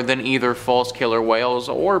smaller than either false killer whales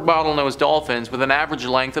or bottlenose dolphins, with an average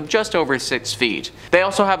length of just over 6 feet. They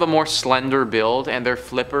also have a more slender build, and their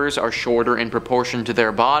flippers are shorter in proportion to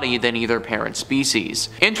their body than either parent species.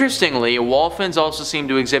 Interestingly, wolfens also seem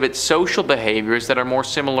to exhibit social behaviors that are more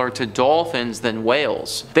similar to dolphins than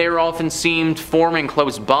whales. They are often seen forming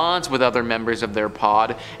close bonds with other members of their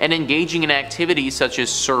pod and engaging in activities such as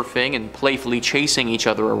surfing and playfully chasing each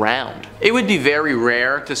other around. It would be very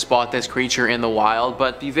rare to spot this creature in the wild,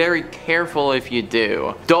 but be very careful if you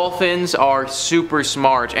do. Dolphins are super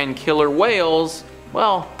smart, and killer whales,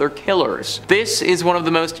 well, they're killers. This is one of the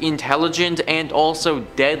most intelligent and also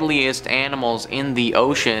deadliest animals in the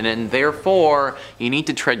ocean, and therefore you need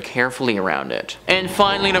to tread carefully around it. And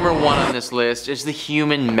finally, number 1 on this list is the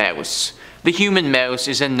human mouse. The human mouse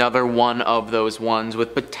is another one of those ones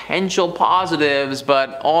with potential positives,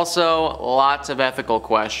 but also lots of ethical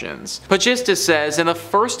questions. Pagista says, in a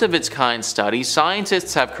first of its kind study,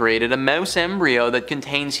 scientists have created a mouse embryo that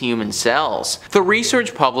contains human cells. The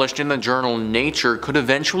research published in the journal Nature could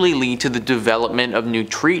eventually lead to the development of new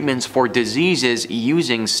treatments for diseases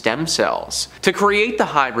using stem cells. To create the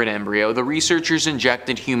hybrid embryo, the researchers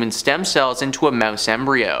injected human stem cells into a mouse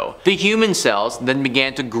embryo. The human cells then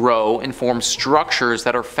began to grow and form structures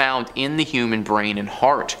that are found in the human brain and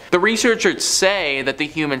heart. The researchers say that the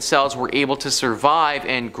human cells were able to survive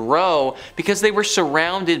and grow because they were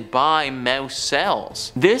surrounded by mouse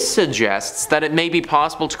cells. This suggests that it may be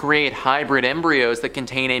possible to create hybrid embryos that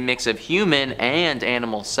contain a mix of human and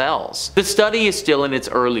animal cells. The study is still in its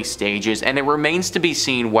early stages, and it remains to be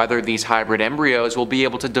seen whether these hybrid embryos will be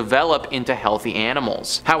able to develop into healthy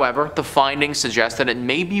animals. However, the findings suggest that it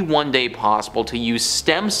may be one day possible to use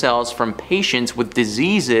stem cells from patients with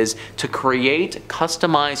diseases to create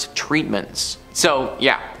customized treatments. So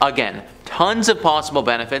yeah, again, tons of possible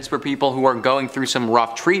benefits for people who are going through some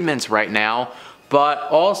rough treatments right now, but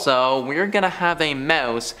also we're gonna have a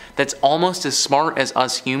mouse that's almost as smart as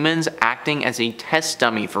us humans acting as a test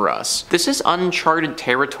dummy for us. This is uncharted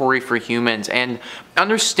territory for humans, and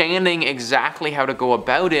understanding exactly how to go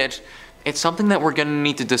about it, it's something that we're gonna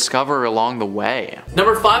need to discover along the way.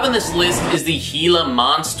 Number 5 on this list is the Gila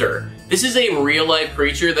monster. This is a real-life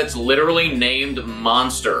creature that's literally named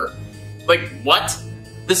Monster. Like, what?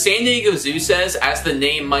 The San Diego Zoo says, as the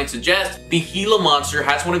name might suggest, the Gila monster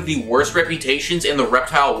has one of the worst reputations in the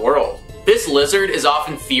reptile world. This lizard is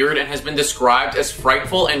often feared and has been described as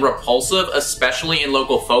frightful and repulsive, especially in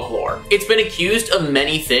local folklore. It's been accused of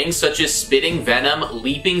many things, such as spitting venom,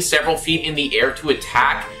 leaping several feet in the air to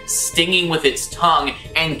attack, stinging with its tongue,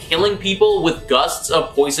 and killing people with gusts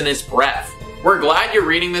of poisonous breath. We're glad you're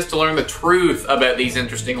reading this to learn the truth about these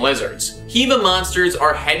interesting lizards. Gila monsters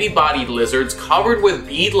are heavy-bodied lizards covered with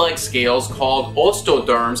bead-like scales called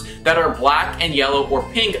osteoderms that are black and yellow or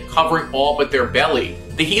pink, covering all but their belly.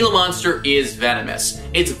 The Gila monster is venomous.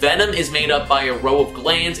 Its venom is made up by a row of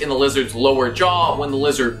glands in the lizard's lower jaw. When the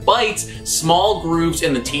lizard bites, small grooves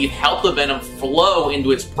in the teeth help the venom flow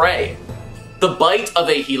into its prey. The bite of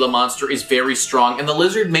a Gila monster is very strong, and the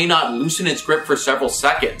lizard may not loosen its grip for several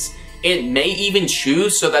seconds. It may even chew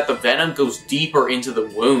so that the venom goes deeper into the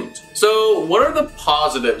wound. So what are the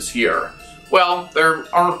positives here? Well, there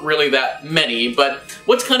aren't really that many, but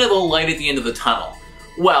what's kind of the light at the end of the tunnel?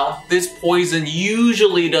 Well, this poison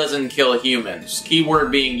usually doesn't kill humans,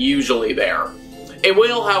 keyword being usually there. It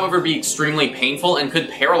will, however, be extremely painful and could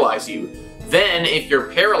paralyze you. Then, if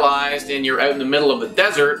you're paralyzed and you're out in the middle of the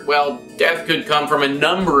desert, well, death could come from a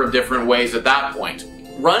number of different ways at that point.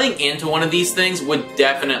 Running into one of these things would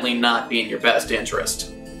definitely not be in your best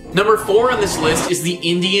interest. Number 4 on this list is the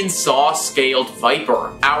Indian saw-scaled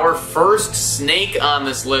viper. Our first snake on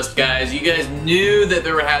this list, guys. You guys knew that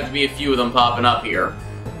there had to be a few of them popping up here.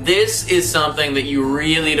 This is something that you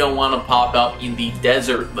really don't want to pop up in the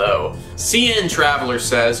desert, though. CN Traveler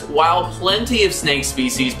says, while plenty of snake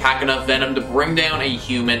species pack enough venom to bring down a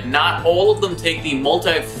human, not all of them take the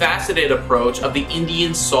multifaceted approach of the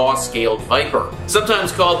Indian saw-scaled viper.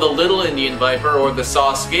 Sometimes called the little Indian viper or the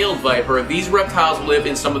saw-scaled viper, these reptiles live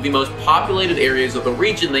in some of the most populated areas of the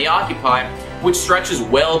region they occupy, which stretches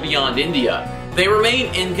well beyond India. They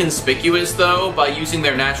remain inconspicuous, though, by using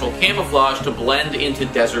their natural camouflage to blend into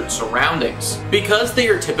desert surroundings. Because they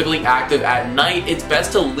are typically active at night, it's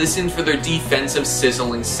best to listen for their defensive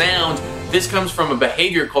sizzling sound. This comes from a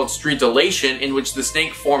behavior called stridulation, in which the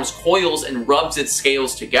snake forms coils and rubs its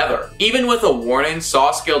scales together. Even with a warning,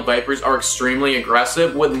 saw-scaled vipers are extremely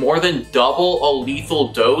aggressive, with more than double a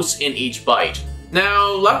lethal dose in each bite.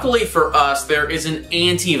 Now, luckily for us, there is an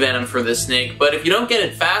anti-venom for this snake, but if you don't get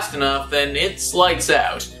it fast enough, then it's lights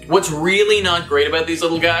out. What's really not great about these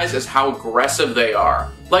little guys is how aggressive they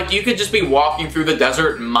are. Like, you could just be walking through the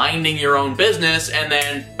desert, minding your own business, and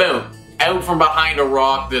then, boom, out from behind a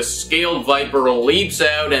rock, this scaled viper leaps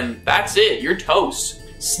out, and that's it, you're toast.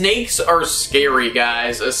 Snakes are scary,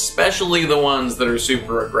 guys, especially the ones that are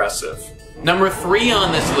super aggressive. Number 3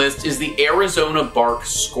 on this list is the Arizona bark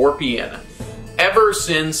scorpion. Ever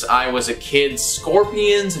since I was a kid,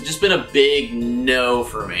 scorpions have just been a big no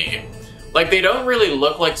for me. Like, they don't really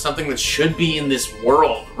look like something that should be in this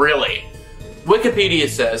world, really. Wikipedia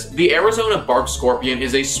says, the Arizona bark scorpion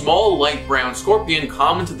is a small light brown scorpion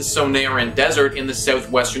common to the Sonoran Desert in the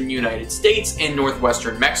southwestern United States and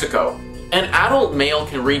northwestern Mexico. An adult male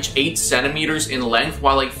can reach 8 centimeters in length,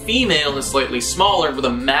 while a female is slightly smaller with a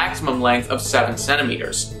maximum length of 7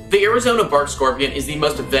 centimeters. The Arizona bark scorpion is the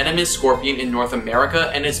most venomous scorpion in North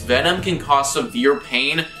America, and its venom can cause severe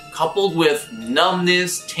pain, coupled with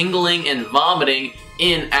numbness, tingling, and vomiting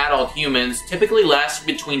in adult humans, typically lasting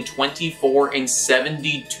between 24 and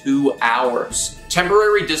 72 hours.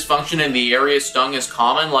 Temporary dysfunction in the area stung is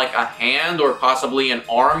common, like a hand or possibly an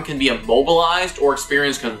arm can be immobilized or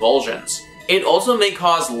experience convulsions. It also may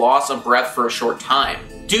cause loss of breath for a short time.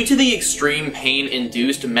 Due to the extreme pain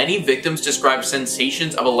induced, many victims describe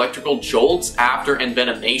sensations of electrical jolts after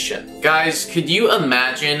envenomation. Guys, could you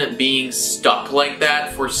imagine being stuck like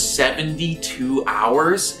that for 72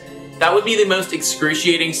 hours? That would be the most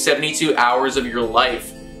excruciating 72 hours of your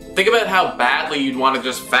life. Think about how badly you'd want to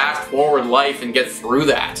just fast forward life and get through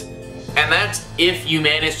that. And that's if you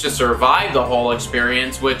manage to survive the whole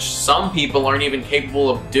experience, which some people aren't even capable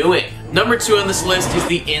of doing. Number 2 on this list is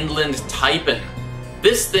the inland taipan.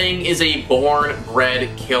 This thing is a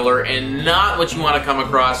born-bred killer and not what you want to come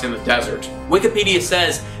across in the desert. Wikipedia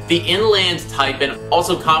says, the inland taipan,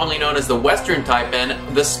 also commonly known as the western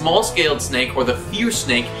taipan, the small-scaled snake or the fierce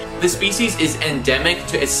snake, the species is endemic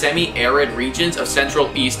to semi-arid regions of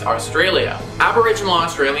Central East Australia. Aboriginal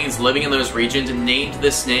Australians living in those regions named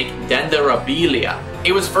the snake Dendrobilia.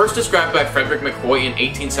 It was first described by Frederick McCoy in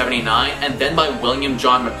 1879 and then by William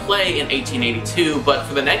John Maclay in 1882, but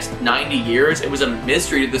for the next 90 years it was a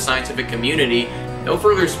mystery to the scientific community. No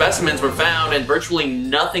further specimens were found and virtually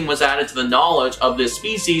nothing was added to the knowledge of this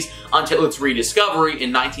species until its rediscovery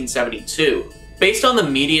in 1972. Based on the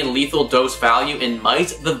median lethal dose value in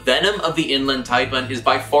mice, the venom of the inland taipan is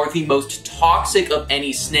by far the most toxic of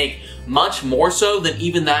any snake, much more so than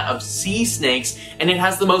even that of sea snakes, and it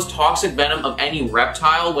has the most toxic venom of any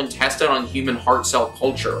reptile when tested on human heart cell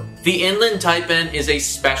culture. The inland taipan is a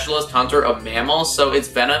specialist hunter of mammals, so its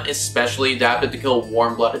venom is specially adapted to kill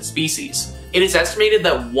warm-blooded species. It is estimated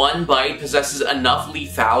that one bite possesses enough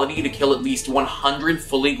lethality to kill at least 100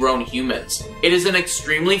 fully grown humans. It is an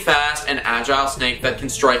extremely fast and agile snake that can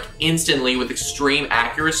strike instantly with extreme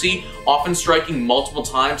accuracy, often striking multiple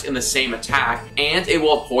times in the same attack, and it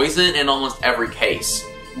will poison in almost every case.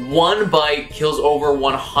 One bite kills over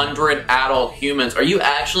 100 adult humans. Are you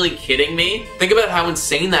actually kidding me? Think about how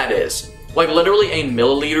insane that is. Like, literally a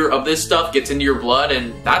milliliter of this stuff gets into your blood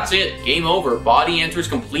and that's it, game over. Body enters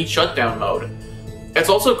complete shutdown mode. It's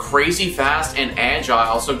also crazy fast and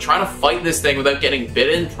agile, so trying to fight this thing without getting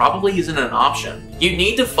bitten probably isn't an option. You'd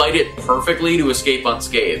need to fight it perfectly to escape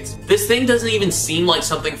unscathed. This thing doesn't even seem like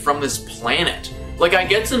something from this planet. Like, I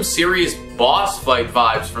get some serious boss fight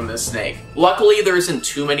vibes from this snake. Luckily, there isn't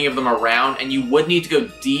too many of them around, and you would need to go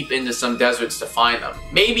deep into some deserts to find them.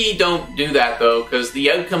 Maybe don't do that though, because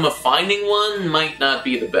the outcome of finding one might not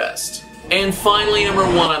be the best. And finally, number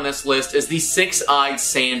 1 on this list is the six-eyed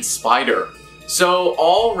sand spider. So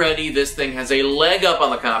already this thing has a leg up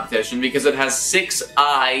on the competition because it has 6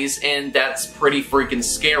 eyes, and that's pretty freaking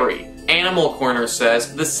scary. Animal Corner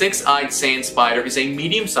says, the six-eyed sand spider is a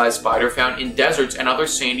medium-sized spider found in deserts and other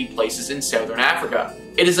sandy places in southern Africa.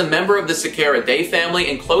 It is a member of the Sicaridae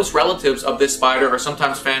family, and close relatives of this spider are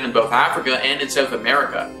sometimes found in both Africa and in South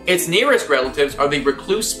America. Its nearest relatives are the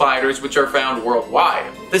recluse spiders, which are found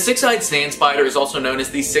worldwide. The six-eyed sand spider is also known as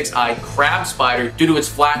the six-eyed crab spider due to its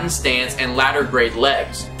flattened stance and ladder-grade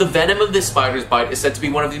legs. The venom of this spider's bite is said to be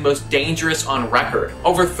one of the most dangerous on record.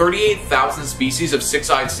 Over 38,000 species of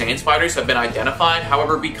six-eyed sand spiders have been identified.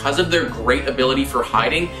 However, because of their great ability for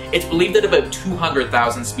hiding, it's believed that about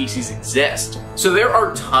 200,000 species exist. So there are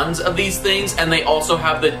tons of these things, and they also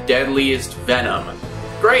have the deadliest venom.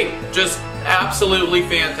 Great, just absolutely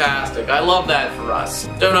fantastic. I love that for us.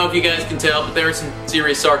 Don't know if you guys can tell, but there's some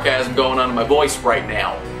serious sarcasm going on in my voice right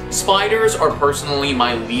now. Spiders are personally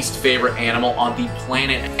my least favorite animal on the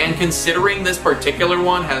planet, and considering this particular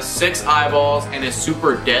one has 6 eyeballs and is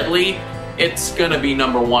super deadly, it's gonna be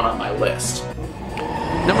number 1 on my list.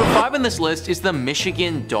 Number 5 on this list is the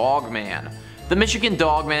Michigan Dogman. The Michigan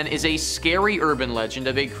Dogman is a scary urban legend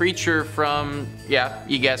of a creature from, yeah,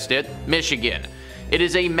 you guessed it, Michigan. It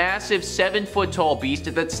is a massive 7-foot tall beast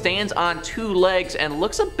that stands on 2 legs and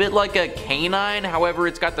looks a bit like a canine, however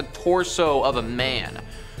it's got the torso of a man.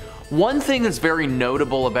 One thing that's very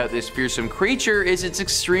notable about this fearsome creature is its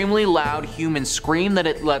extremely loud human scream that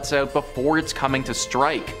it lets out before it's coming to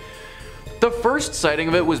strike. The first sighting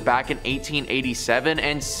of it was back in 1887,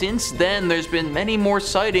 and since then there's been many more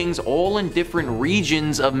sightings all in different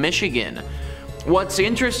regions of Michigan. What's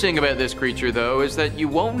interesting about this creature though is that you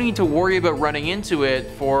won't need to worry about running into it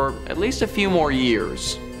for at least a few more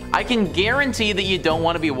years. I can guarantee that you don't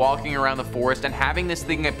want to be walking around the forest and having this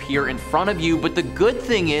thing appear in front of you, but the good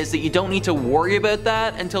thing is that you don't need to worry about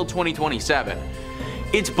that until 2027.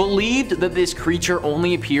 It's believed that this creature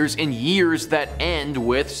only appears in years that end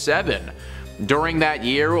with 7. During that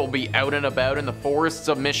year, it will be out and about in the forests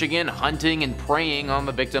of Michigan, hunting and preying on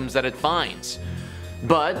the victims that it finds.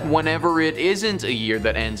 But whenever it isn't a year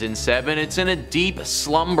that ends in 7, it's in a deep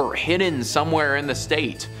slumber hidden somewhere in the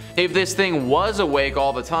state. If this thing was awake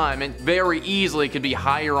all the time, it very easily could be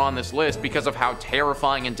higher on this list because of how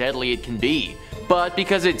terrifying and deadly it can be. But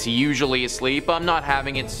because it's usually asleep, I'm not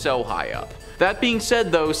having it so high up. That being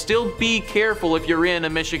said though, still be careful if you're in a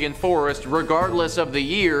Michigan forest regardless of the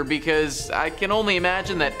year, because I can only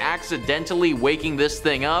imagine that accidentally waking this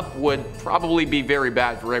thing up would probably be very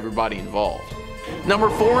bad for everybody involved. Number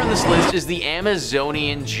 4 on this list is the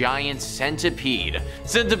Amazonian giant centipede.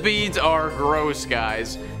 Centipedes are gross,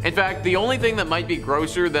 guys. In fact, the only thing that might be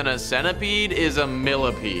grosser than a centipede is a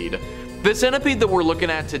millipede. The centipede that we're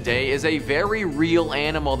looking at today is a very real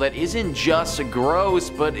animal that isn't just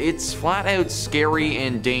gross, but it's flat out scary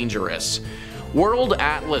and dangerous. World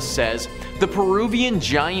Atlas says, the Peruvian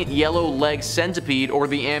giant yellow-legged centipede, or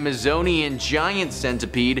the Amazonian giant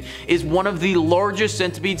centipede, is one of the largest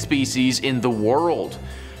centipede species in the world.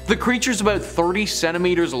 The creature's about 30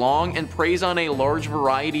 centimeters long and preys on a large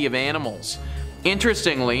variety of animals.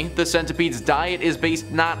 Interestingly, the centipede's diet is based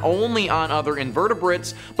not only on other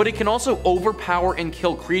invertebrates, but it can also overpower and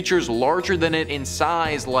kill creatures larger than it in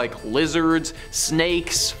size like lizards,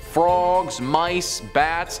 snakes, frogs, mice,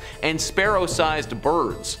 bats, and sparrow-sized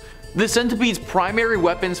birds. The centipede's primary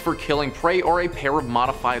weapons for killing prey are a pair of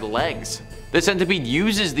modified legs. The centipede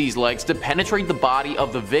uses these legs to penetrate the body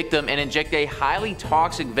of the victim and inject a highly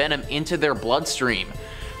toxic venom into their bloodstream.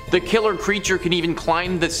 The killer creature can even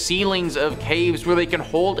climb the ceilings of caves where they can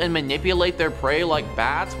hold and manipulate their prey like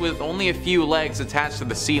bats with only a few legs attached to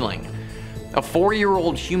the ceiling. A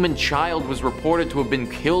 4-year-old human child was reported to have been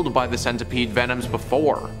killed by the centipede venoms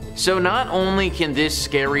before. So not only can this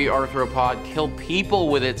scary arthropod kill people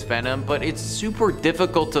with its venom, but it's super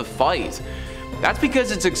difficult to fight. That's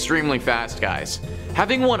because it's extremely fast, guys.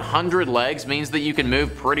 Having 100 legs means that you can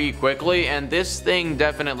move pretty quickly, and this thing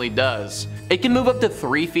definitely does. It can move up to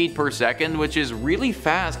 3 feet per second, which is really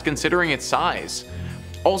fast considering its size.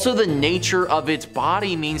 Also, the nature of its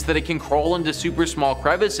body means that it can crawl into super small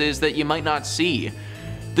crevices that you might not see.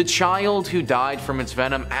 The child who died from its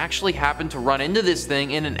venom actually happened to run into this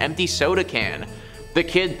thing in an empty soda can. The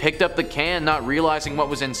kid picked up the can not realizing what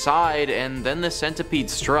was inside, and then the centipede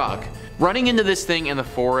struck. Running into this thing in the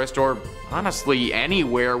forest, or honestly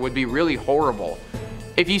anywhere, would be really horrible.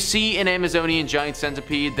 If you see an Amazonian giant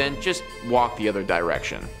centipede, then just walk the other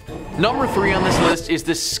direction. Number 3 on this list is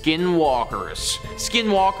the skinwalkers.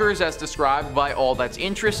 Skinwalkers, as described by All That's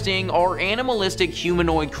Interesting, are animalistic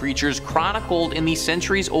humanoid creatures chronicled in the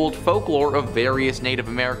centuries-old folklore of various Native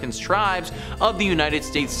American tribes of the United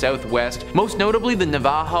States Southwest, most notably the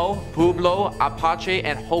Navajo, Pueblo, Apache,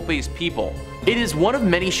 and Hopis people. It is one of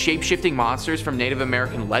many shape-shifting monsters from Native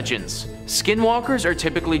American legends. Skinwalkers are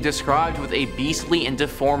typically described with a beastly and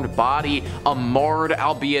deformed body, a marred,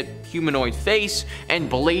 albeit humanoid face,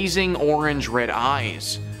 and blazing orange-red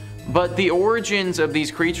eyes. But the origins of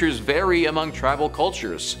these creatures vary among tribal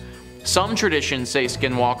cultures. Some traditions say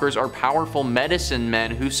skinwalkers are powerful medicine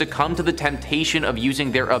men who succumb to the temptation of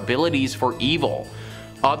using their abilities for evil.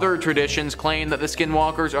 Other traditions claim that the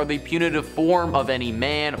skinwalkers are the punitive form of any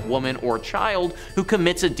man, woman, or child who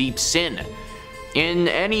commits a deep sin. In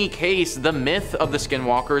any case, the myth of the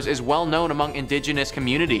skinwalkers is well known among indigenous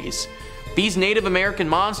communities. These Native American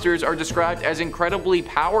monsters are described as incredibly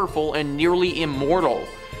powerful and nearly immortal.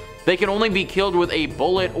 They can only be killed with a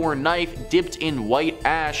bullet or knife dipped in white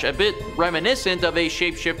ash, a bit reminiscent of a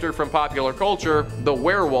shapeshifter from popular culture, the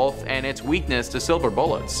werewolf, and its weakness to silver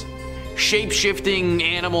bullets. Shape-shifting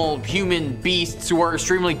animal human beasts who are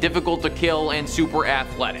extremely difficult to kill and super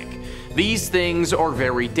athletic. These things are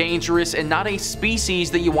very dangerous and not a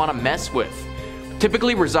species that you want to mess with.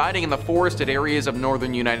 Typically residing in the forested areas of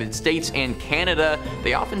northern United States and Canada,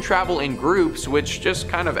 they often travel in groups, which just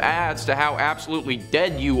kind of adds to how absolutely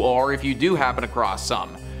dead you are if you do happen across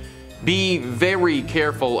some. Be very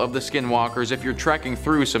careful of the skinwalkers if you're trekking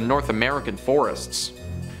through some North American forests.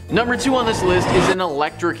 Number 2 on this list is an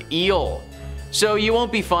electric eel. So you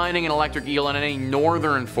won't be finding an electric eel in any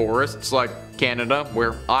northern forests like Canada,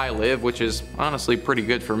 where I live, which is honestly pretty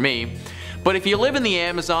good for me. But if you live in the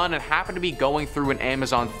Amazon and happen to be going through an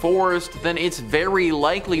Amazon forest, then it's very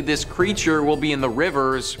likely this creature will be in the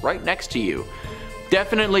rivers right next to you.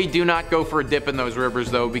 Definitely do not go for a dip in those rivers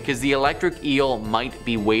though, because the electric eel might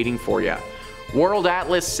be waiting for you. World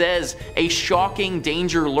Atlas says a shocking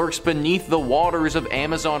danger lurks beneath the waters of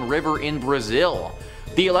Amazon River in Brazil.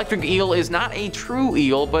 The electric eel is not a true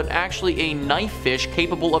eel, but actually a knife fish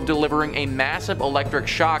capable of delivering a massive electric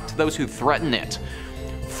shock to those who threaten it.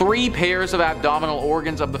 3 pairs of abdominal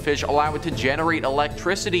organs of the fish allow it to generate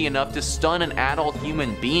electricity enough to stun an adult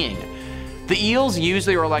human being. The eels use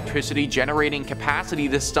their electricity generating capacity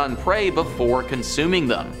to stun prey before consuming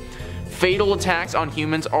them. Fatal attacks on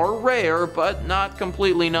humans are rare, but not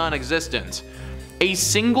completely non-existent. A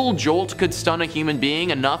single jolt could stun a human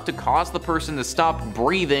being enough to cause the person to stop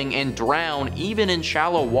breathing and drown even in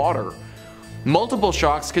shallow water. Multiple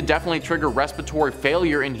shocks could definitely trigger respiratory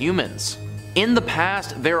failure in humans. In the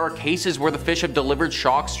past, there are cases where the fish have delivered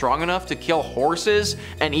shocks strong enough to kill horses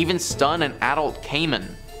and even stun an adult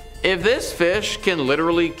caiman. If this fish can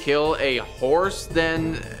literally kill a horse,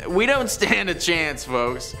 then we don't stand a chance,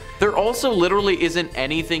 folks. There also literally isn't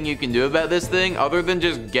anything you can do about this thing other than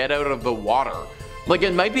just get out of the water. Like,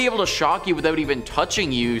 it might be able to shock you without even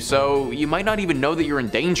touching you, so you might not even know that you're in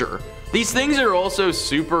danger. These things are also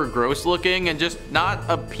super gross looking and just not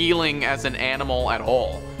appealing as an animal at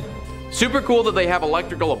all. Super cool that they have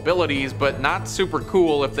electrical abilities, but not super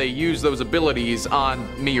cool if they use those abilities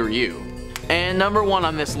on me or you. And number 1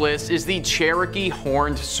 on this list is the Cherokee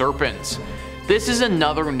horned serpent. This is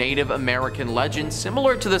another Native American legend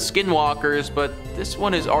similar to the skinwalkers, but this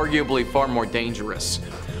one is arguably far more dangerous.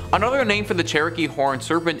 Another name for the Cherokee horned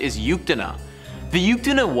serpent is Uktana. The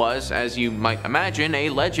Uktana was, as you might imagine, a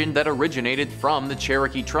legend that originated from the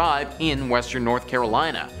Cherokee tribe in western North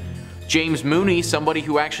Carolina. James Mooney, somebody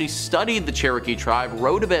who actually studied the Cherokee tribe,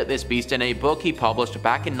 wrote about this beast in a book he published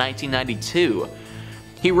back in 1992.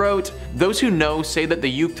 He wrote, "Those who know say that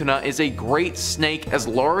the Uktana is a great snake as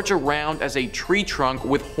large around as a tree trunk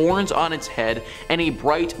with horns on its head and a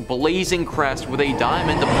bright blazing crest with a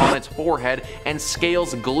diamond upon its forehead and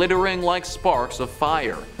scales glittering like sparks of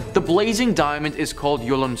fire. The blazing diamond is called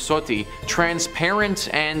Yolonsoti, transparent,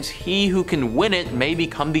 and he who can win it may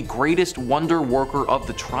become the greatest wonder worker of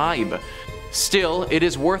the tribe. Still, it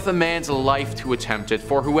is worth a man's life to attempt it,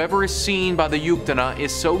 for whoever is seen by the Uktana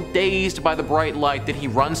is so dazed by the bright light that he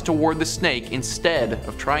runs toward the snake instead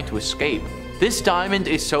of trying to escape. This diamond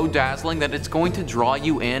is so dazzling that it's going to draw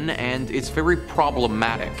you in, and it's very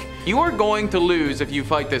problematic. You are going to lose if you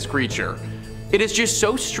fight this creature. It is just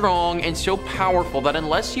so strong and so powerful that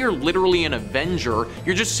unless you're literally an Avenger,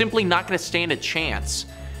 you're just simply not going to stand a chance.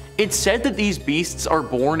 It's said that these beasts are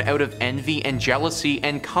born out of envy and jealousy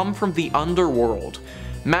and come from the underworld.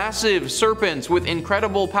 Massive serpents with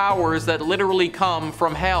incredible powers that literally come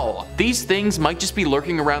from hell. These things might just be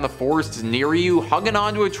lurking around the forests near you, hugging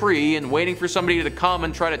onto a tree and waiting for somebody to come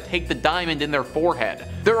and try to take the diamond in their forehead.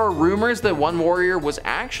 There are rumors that one warrior was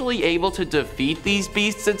actually able to defeat these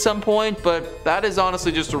beasts at some point, but that is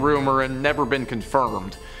honestly just a rumor and never been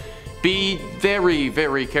confirmed. Be very,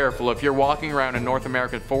 very careful if you're walking around a North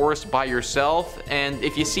American forest by yourself, and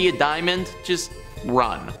if you see a diamond, just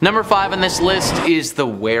run. Number 5 on this list is the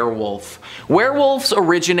werewolf. Werewolves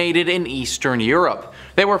originated in Eastern Europe.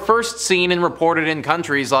 They were first seen and reported in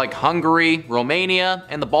countries like Hungary, Romania,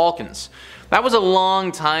 and the Balkans. That was a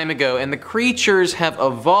long time ago, and the creatures have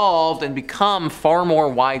evolved and become far more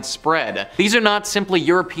widespread. These are not simply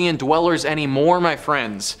European dwellers anymore, my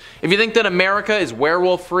friends. If you think that America is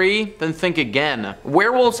werewolf-free, then think again.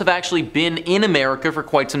 Werewolves have actually been in America for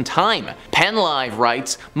quite some time. PennLive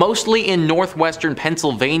writes, mostly in northwestern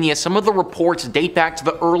Pennsylvania, some of the reports date back to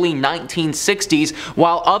the early 1960s,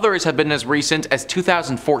 while others have been as recent as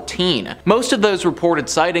 2014. Most of those reported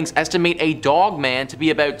sightings estimate a dogman to be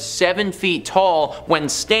about 7 feet tall when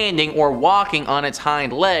standing or walking on its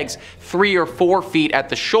hind legs, 3 or 4 feet at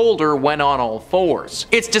the shoulder when on all fours.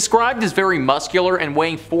 It's described as very muscular and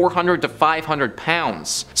weighing 400 to 500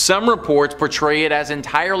 pounds. Some reports portray it as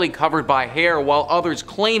entirely covered by hair, while others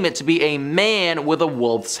claim it to be a man with a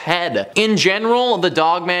wolf's head. In general, the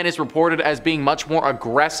dogman is reported as being much more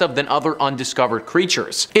aggressive than other undiscovered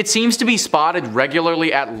creatures. It seems to be spotted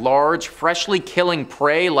regularly at large, freshly killing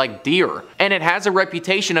prey like deer, and it has a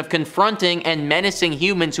reputation of confronting and menacing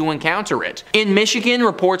humans who encounter it. In Michigan,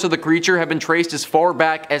 reports of the creature have been traced as far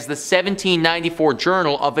back as the 1794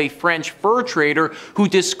 journal of a French fur trader who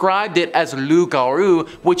described it as loup-garou,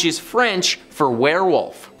 which is French for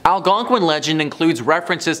werewolf. Algonquin legend includes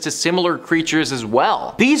references to similar creatures as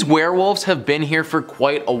well. These werewolves have been here for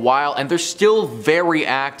quite a while and they're still very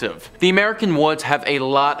active. The American woods have a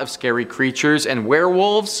lot of scary creatures and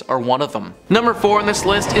werewolves are one of them. Number 4 on this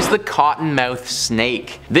list is the cottonmouth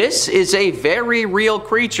snake. This is a very real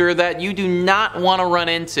creature that you do not want to run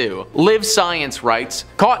into. Live Science writes,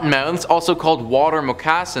 cottonmouths, also called water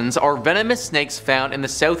moccasins, are venomous snakes found in the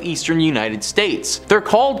southeastern United States. They're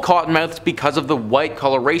called cottonmouths because of the white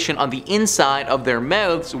coloration on the inside of their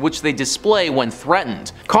mouths, which they display when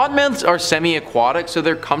threatened. Cottonmouths are semi-aquatic, so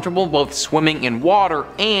they're comfortable both swimming in water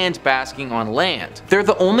and basking on land. They're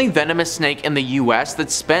the only venomous snake in the US that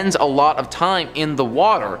spends a lot of time in the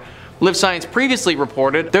water. Live Science previously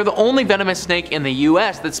reported they're the only venomous snake in the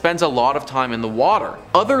US that spends a lot of time in the water.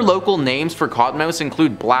 Other local names for cottonmouths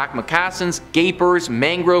include black moccasins, gapers,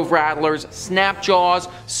 mangrove rattlers, snapjaws,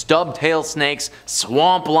 stub-tailed snakes,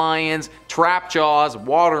 swamp lions, trapjaws,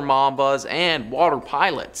 water mambas, and water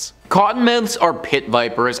pilots. Cottonmouths are pit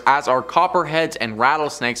vipers, as are copperheads and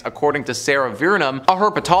rattlesnakes, according to Sarah Viernum, a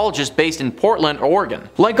herpetologist based in Portland, Oregon.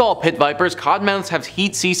 Like all pit vipers, cottonmouths have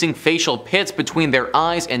heat-seizing facial pits between their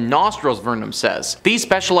eyes and nostrils, Viernum says. These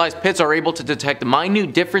specialized pits are able to detect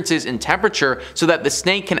minute differences in temperature so that the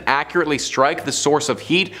snake can accurately strike the source of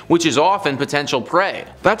heat, which is often potential prey.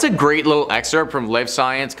 That's a great little excerpt from Live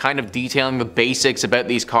Science, kind of detailing the basics about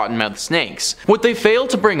these cottonmouth snakes. What they failed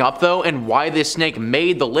to bring up though, and why this snake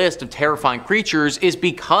made the list of terrifying creatures, is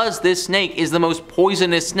because this snake is the most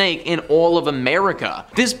poisonous snake in all of America.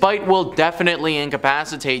 This bite will definitely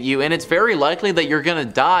incapacitate you, and it's very likely that you're gonna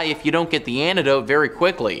die if you don't get the antidote very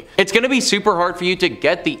quickly. It's gonna be super hard for you to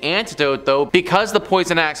get the antidote though, because the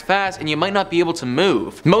poison acts fast and you might not be able to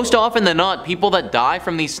move. Most often than not, people that die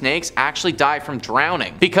from these snakes actually die from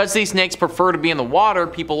drowning. Because these snakes prefer to be in the water,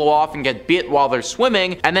 people will often get bit while they're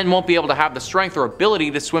swimming and then won't be able to have the strength or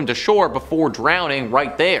ability to swim to shore before drowning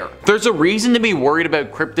right there. There's a reason to be worried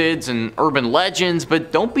about cryptids and urban legends,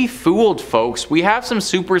 but don't be fooled, folks. We have some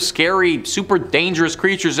super scary, super dangerous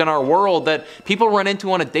creatures in our world that people run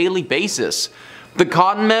into on a daily basis. The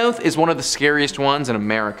cottonmouth is one of the scariest ones in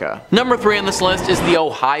America. Number 3 on this list is the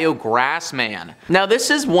Ohio grassman. Now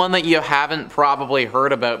this is one that you haven't probably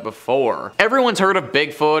heard about before. Everyone's heard of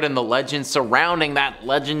Bigfoot and the legends surrounding that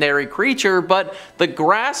legendary creature, but the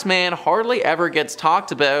grassman hardly ever gets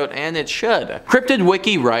talked about, and it should. Cryptid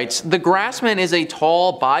Wiki writes, the grassman is a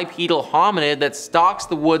tall bipedal hominid that stalks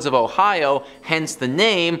the woods of Ohio, hence the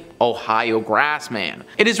name Ohio grassman.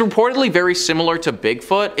 It is reportedly very similar to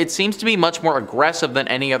Bigfoot. It seems to be much more aggressive than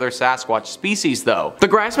any other Sasquatch species though. The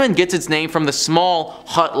grassman gets its name from the small,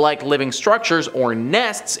 hut-like living structures or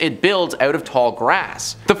nests it builds out of tall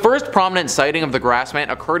grass. The first prominent sighting of the grassman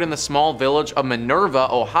occurred in the small village of Minerva,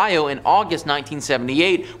 Ohio in August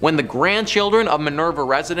 1978 when the grandchildren of Minerva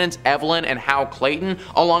residents Evelyn and Hal Clayton,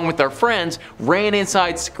 along with their friends, ran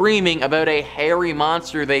inside screaming about a hairy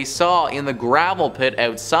monster they saw in the gravel pit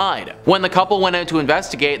outside. When the couple went out to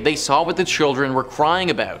investigate, they saw what the children were crying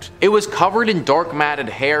about. It was covered in dark matted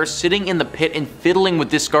hair, sitting in the pit and fiddling with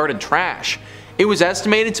discarded trash. It was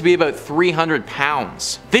estimated to be about 300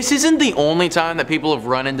 pounds. This isn't the only time that people have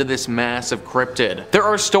run into this massive cryptid. There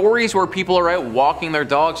are stories where people are out walking their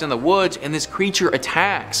dogs in the woods and this creature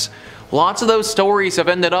attacks. Lots of those stories have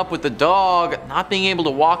ended up with the dog not being able to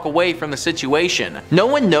walk away from the situation. No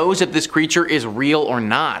one knows if this creature is real or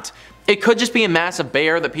not. It could just be a massive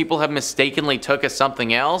bear that people have mistakenly took as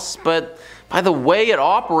something else, but by the way it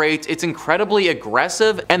operates, it's incredibly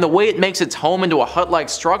aggressive, and the way it makes its home into a hut-like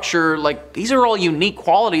structure, like, these are all unique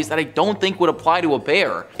qualities that I don't think would apply to a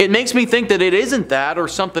bear. It makes me think that it isn't that or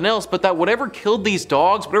something else, but that whatever killed these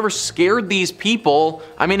dogs, whatever scared these people,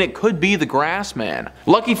 I mean, it could be the grassman.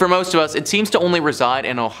 Lucky for most of us, it seems to only reside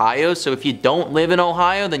in Ohio, so if you don't live in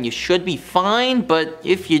Ohio, then you should be fine, but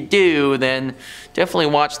if you do, then definitely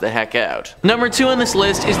watch the heck out. Number 2 on this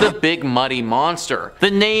list is the Big Muddy Monster.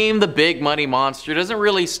 The name, the Big Muddy Monster, doesn't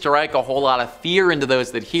really strike a whole lot of fear into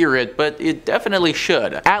those that hear it, but it definitely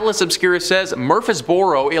should. Atlas Obscura says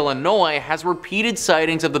Murfreesboro, Illinois has repeated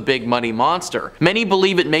sightings of the Big Muddy Monster. Many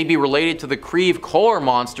believe it may be related to the Creve Coeur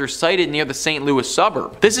monster sighted near the St. Louis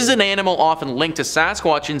suburb. This is an animal often linked to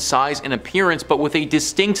Sasquatch in size and appearance, but with a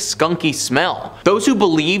distinct skunky smell. Those who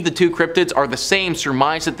believe the two cryptids are the same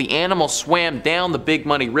surmise that the animal swam down the Big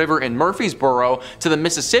Muddy River in Murfreesboro to the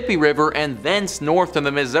Mississippi River and thence north to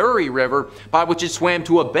the Missouri River, by which it swam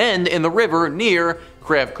to a bend in the river near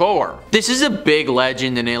Creve Coeur. This is a big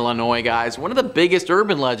legend in Illinois, guys. One of the biggest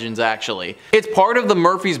urban legends, actually. It's part of the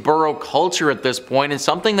Murfreesboro culture at this point and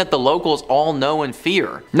something that the locals all know and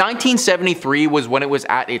fear. 1973 was when it was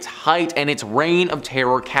at its height, and its reign of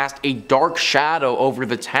terror cast a dark shadow over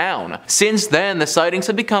the town. Since then, the sightings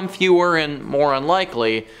have become fewer and more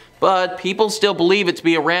unlikely, but people still believe it to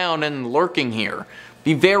be around and lurking here.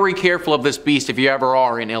 Be very careful of this beast if you ever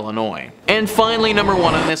are in Illinois. And finally, number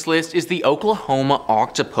 1 on this list is the Oklahoma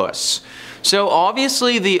octopus. So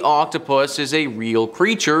obviously the octopus is a real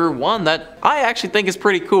creature, one that I actually think is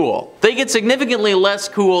pretty cool. They get significantly less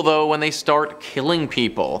cool though when they start killing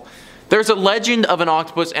people. There's a legend of an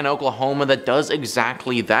octopus in Oklahoma that does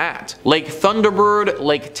exactly that. Lake Thunderbird,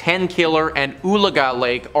 Lake Tenkiller, and Oologah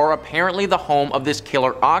Lake are apparently the home of this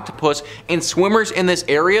killer octopus, and swimmers in this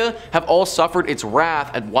area have all suffered its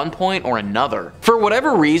wrath at one point or another. For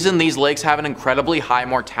whatever reason, these lakes have an incredibly high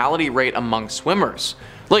mortality rate among swimmers.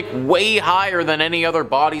 Like way higher than any other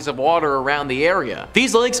bodies of water around the area.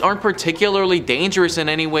 These lakes aren't particularly dangerous in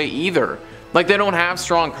any way either. Like, they don't have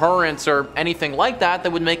strong currents or anything like that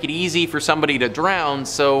that would make it easy for somebody to drown,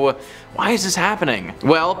 so why is this happening?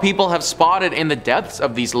 Well, people have spotted in the depths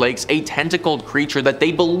of these lakes a tentacled creature that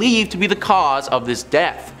they believe to be the cause of this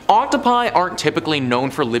death. Octopi aren't typically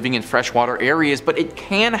known for living in freshwater areas, but it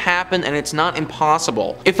can happen and it's not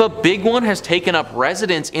impossible. If a big one has taken up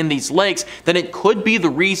residence in these lakes, then it could be the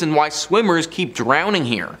reason why swimmers keep drowning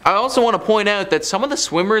here. I also want to point out that some of the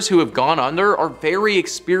swimmers who have gone under are very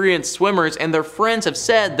experienced swimmers, and their friends have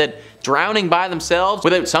said that drowning by themselves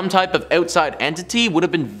without some type of outside entity would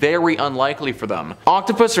have been very unlikely for them.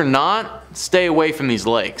 Octopus or not, stay away from these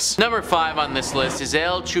lakes. Number 5 on this list is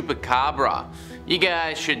El Chupacabra. You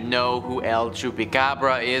guys should know who El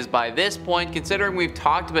Chupacabra is by this point, considering we've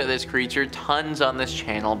talked about this creature tons on this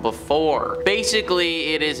channel before.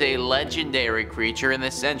 Basically, it is a legendary creature in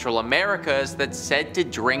the Central Americas that's said to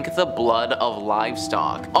drink the blood of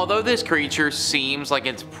livestock. Although this creature seems like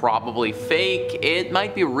it's probably fake, it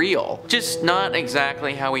might be real. Just not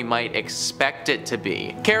exactly how we might expect it to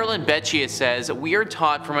be. Carolyn Beccia says, "We are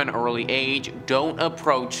taught from an early age, don't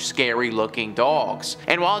approach scary looking dogs."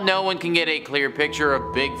 And while no one can get a clear picture of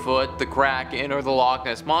Bigfoot, the Kraken, or the Loch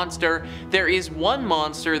Ness Monster, there is one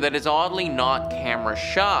monster that is oddly not camera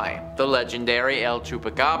shy. the legendary El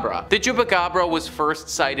Chupacabra. The Chupacabra was first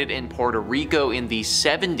sighted in Puerto Rico in the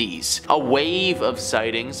 70s. A wave of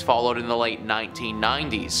sightings followed in the late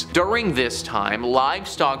 1990s. During this time,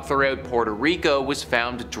 livestock throughout Puerto Rico was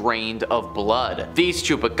found drained of blood. These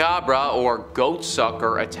Chupacabra, or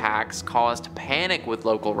goatsucker attacks, caused panic with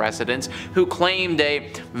local residents who claimed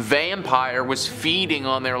a vampire was feeding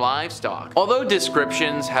on their livestock. Although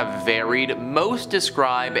descriptions have varied, most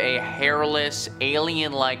describe a hairless,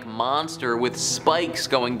 alien-like monster with spikes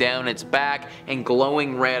going down its back and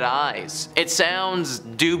glowing red eyes. It sounds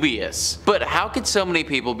dubious, but how could so many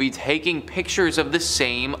people be taking pictures of the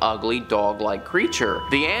same ugly dog-like creature?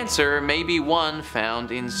 The answer may be one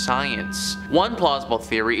found in science. One plausible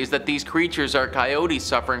theory is that these creatures are coyotes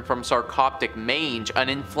suffering from sarcoptic mange, an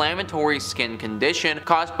inflammatory skin condition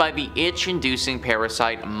caused by the itch-inducing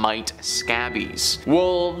parasite mite scabies.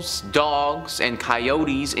 Wolves, dogs, and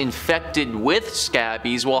coyotes infected with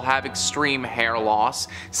scabies will have extreme hair loss,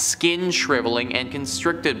 skin shriveling, and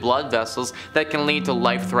constricted blood vessels that can lead to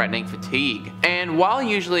life-threatening fatigue. And while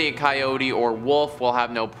usually a coyote or wolf will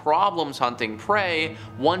have no problems hunting prey,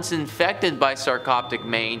 once infected by sarcoptic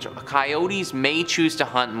mange, coyotes may choose to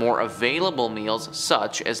hunt more available meals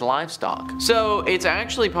such as livestock. So it's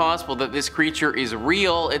actually possible that this creature is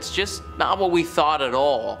real, it's just not what we thought at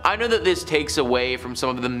all. I know that this takes away from some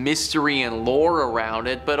of the mystery and lore around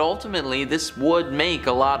it, but ultimately this would make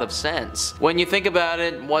a lot of sense. When you think about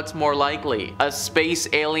it, what's more likely? A space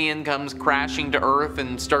alien comes crashing to Earth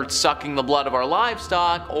and starts sucking the blood of our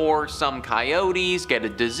livestock, or some coyotes get a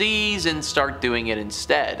disease and start doing it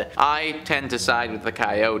instead? I tend to side with the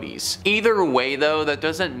coyotes. Either way though, that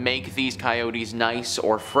doesn't make these coyotes nice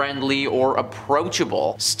or friendly or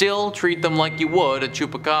approachable. Still treat them like you would a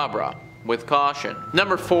chupacabra. With caution.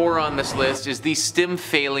 Number 4 on this list is the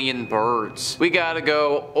Stymphalian birds. We gotta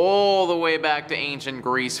go all the way back to ancient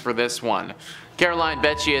Greece for this one. Caroline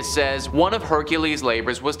Beccia says, one of Hercules'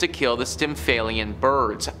 labors was to kill the Stymphalian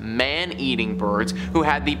birds, man-eating birds who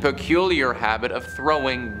had the peculiar habit of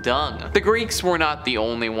throwing dung. The Greeks were not the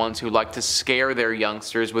only ones who liked to scare their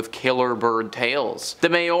youngsters with killer bird tales. The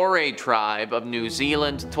Maori tribe of New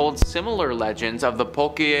Zealand told similar legends of the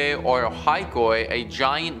Pokie or Haikoi, a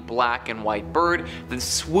giant black and white bird that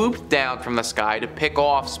swooped down from the sky to pick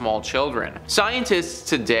off small children. Scientists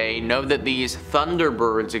today know that these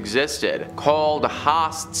thunderbirds existed. Called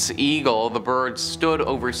Haast's eagle, the bird stood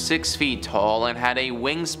over 6 feet tall and had a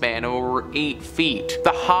wingspan of over 8 feet.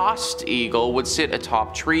 The Haast eagle would sit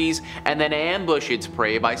atop trees and then ambush its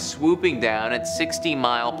prey by swooping down at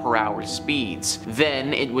 60-mile-per-hour speeds.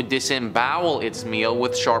 Then it would disembowel its meal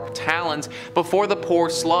with sharp talons before the poor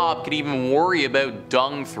slob could even worry about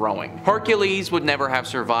dung throwing. Hercules would never have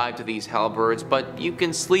survived these hellbirds, but you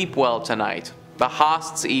can sleep well tonight. The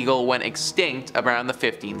Haast's eagle went extinct around the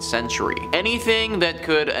 15th century. Anything that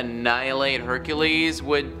could annihilate Hercules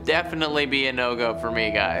would definitely be a no-go for me,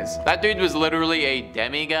 guys. That dude was literally a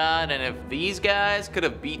demigod, and if these guys could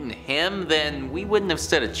have beaten him, then we wouldn't have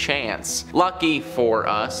stood a chance. Lucky for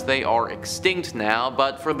us, they are extinct now,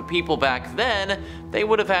 but for the people back then, they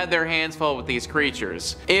would have had their hands full with these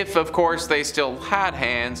creatures. If, of course, they still had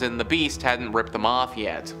hands and the beast hadn't ripped them off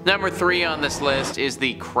yet. Number 3 on this list is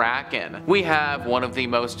the Kraken. We have one of the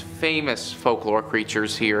most famous folklore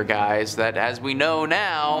creatures here, guys, that as we know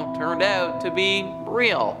now, turned out to be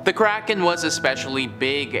real. The Kraken was especially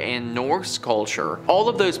big in Norse culture. All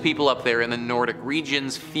of those people up there in the Nordic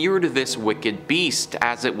regions feared this wicked beast,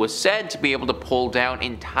 as it was said to be able to pull down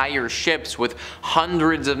entire ships with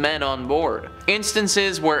hundreds of men on board.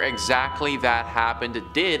 Instances where exactly that happened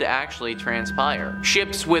did actually transpire.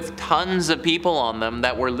 Ships with tons of people on them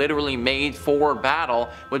that were literally made for battle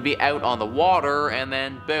would be out on the water, and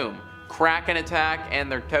then boom, Kraken attack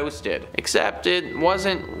and they're toasted. Except it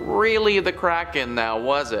wasn't really the Kraken now,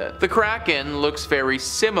 was it? The Kraken looks very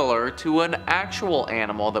similar to an actual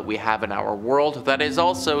animal that we have in our world that is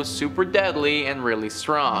also super deadly and really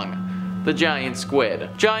strong. The giant squid.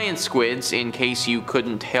 Giant squids, in case you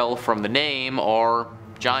couldn't tell from the name, are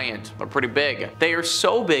giant. They're pretty big. They are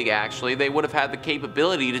so big actually they would have had the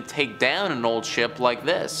capability to take down an old ship like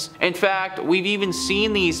this. In fact, we've even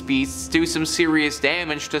seen these beasts do some serious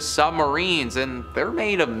damage to submarines, and they're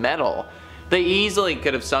made of metal. They easily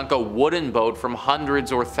could have sunk a wooden boat from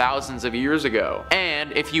hundreds or thousands of years ago.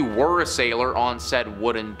 And if you were a sailor on said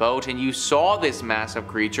wooden boat and you saw this massive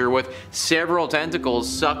creature with several tentacles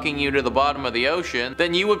sucking you to the bottom of the ocean,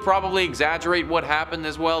 then you would probably exaggerate what happened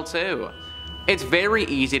as well too. It's very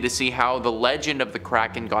easy to see how the legend of the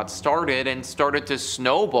Kraken got started and started to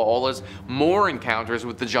snowball as more encounters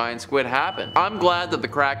with the giant squid happened. I'm glad that the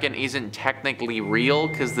Kraken isn't technically real,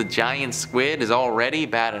 because the giant squid is already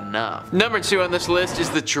bad enough. Number 2 on this list is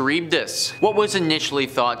the Charybdis. What was initially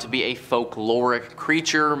thought to be a folkloric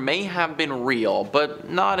creature may have been real, but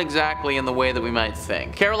not exactly in the way that we might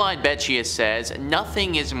think. Caroline Beccia says,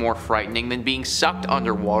 "Nothing is more frightening than being sucked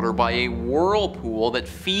underwater by a whirlpool that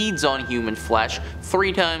feeds on human flesh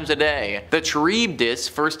 3 times a day." The Charybdis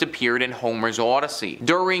first appeared in Homer's Odyssey.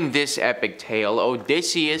 During this epic tale,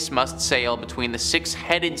 Odysseus must sail between the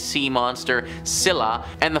 6-headed sea monster Scylla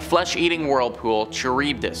and the flesh-eating whirlpool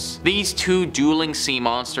Charybdis. These 2 dueling sea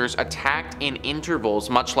monsters attacked in intervals,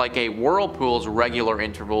 much like a whirlpool's regular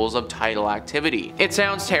intervals of tidal activity. It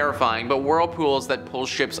sounds terrifying, but whirlpools that pull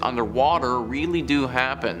ships underwater really do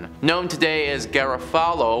happen. Known today as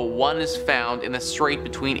Garofalo, one is found in the strait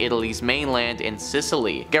between Italy's mainland and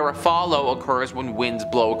Sicily. Garofalo occurs when winds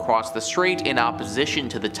blow across the strait in opposition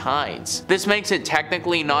to the tides. This makes it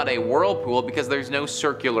technically not a whirlpool because there's no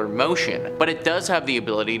circular motion, but it does have the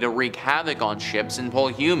ability to wreak havoc on ships and pull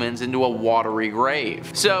humans into a watery grave.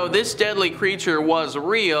 So this deadly creature was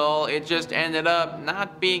real, it just ended up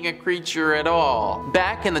not being a creature at all.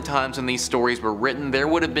 Back in the times when these stories were written, there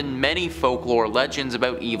would have been many folklore legends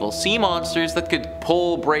about evil sea monsters that could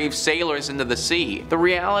pull brave sailors into the sea. The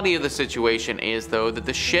reality of the situation is though that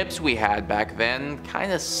the ships we had back then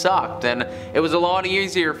kinda sucked, and it was a lot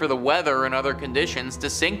easier for the weather and other conditions to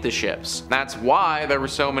sink the ships. That's why there were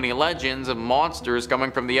so many legends of monsters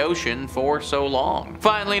coming from the ocean for so long.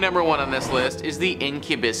 Finally, number 1 on this list is the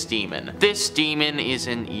incubus demon. This demon is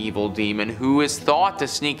an evil demon who is thought to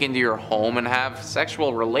sneak into your home and have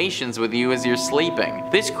sexual relations with you as you're sleeping.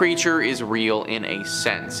 This creature is real in a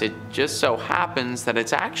sense. It just so happens that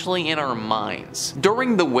it's actually in our minds.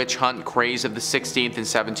 During the witch hunt craze of the 16th and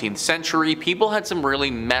 17th century, people had some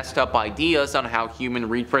really messed up ideas on how human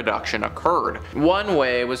reproduction occurred. One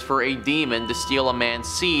way was for a demon to steal a man's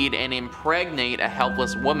seed and impregnate a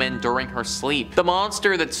helpless woman during her sleep. The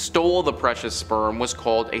monster that stole the precious sperm was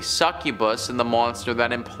called a succubus, and the monster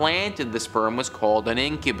that implanted the sperm was called an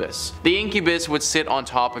incubus. The incubus would sit on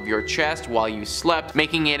top of your chest while you slept,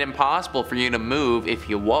 making it impossible for you to move if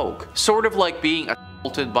you woke. Sort of like being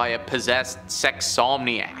assaulted by a possessed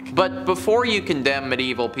sexomniac. But before you condemn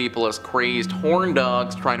medieval people as crazed horn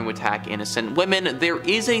dogs trying to attack innocent women, there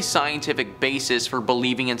is a scientific basis for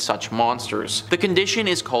believing in such monsters. The condition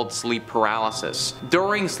is called sleep paralysis.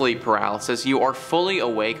 During sleep paralysis, you are fully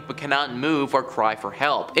awake but cannot move or cry for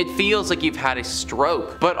help. It feels like you've had a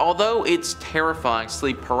stroke, but although it's terrifying,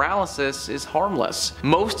 sleep paralysis is harmless.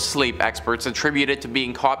 Most sleep experts attribute it to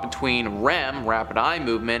being caught between REM, rapid eye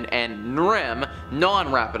movement, and NREM,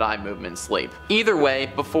 non-rapid eye movement sleep. Either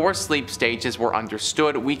way, before sleep stages were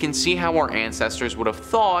understood, we can see how our ancestors would have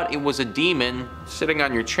thought it was a demon sitting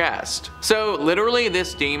on your chest. So literally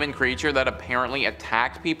this demon creature that apparently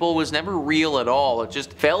attacked people was never real at all, it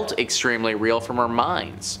just felt extremely real from our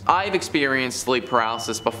minds. I've experienced sleep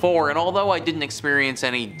paralysis before, and although I didn't experience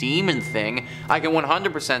any demon thing, I can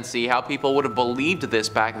 100% see how people would have believed this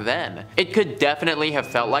back then. It could definitely have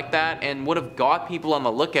felt like that and would have got people on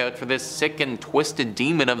the lookout for this sick and twisted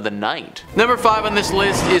demon of the night. Number 5 on this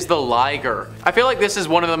list is the liger. I feel like this is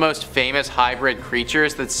one of the most famous hybrid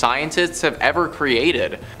creatures that scientists have ever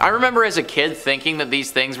created. I remember as a kid thinking that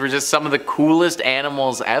these things were just some of the coolest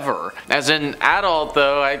animals ever. As an adult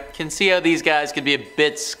though, I can see how these guys could be a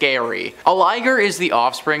bit scary. A liger is the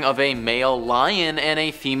offspring of a male lion and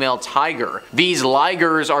a female tiger. These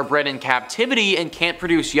ligers are bred in captivity and can't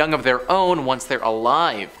produce young of their own once they're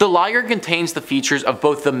alive. The liger contains the features of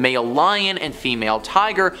both the male lion and female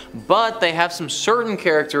tiger, but they have some certain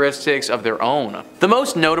characteristics of their own. The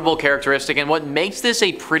most notable characteristic and what makes this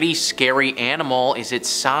a pretty scary animal is its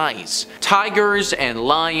size. Tigers and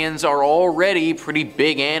lions are already pretty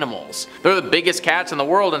big animals. They're the biggest cats in the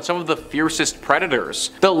world and some of the fiercest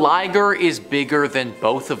predators. The liger is bigger than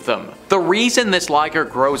both of them. The reason this liger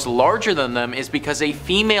grows larger than them is because a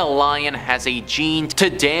female lion has a gene to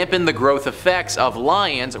dampen the growth effects of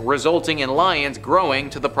lions, resulting in lions growing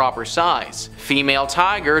to the proper size. Female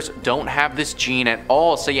tigers don't have this gene at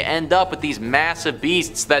all, so you end up with these massive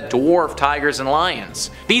beasts that dwarf tigers and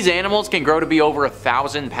lions. These animals can grow to be over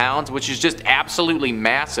 1,000 pounds, which is just absolutely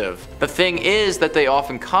massive. The thing is that they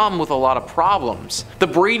often come with a lot of problems. The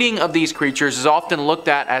breeding of these creatures is often looked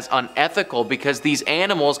at as unethical because these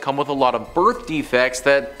animals come with a lot of birth defects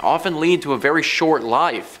that often lead to a very short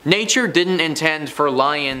life. Nature didn't intend for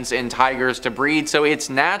lions and tigers to breed, so it's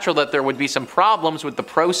natural that there would be some problems with the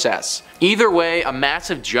process. Either way, a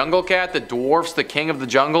massive jungle cat that dwarfs the king of the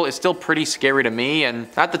jungle is still pretty scary to me, and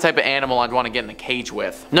not the type of animal I'd want to get in a cage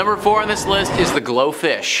with. Number 4 on this list is the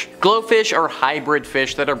glowfish. Glowfish are hybrid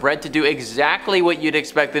fish that are bred to do exactly what you'd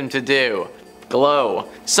expect them to do. Glow.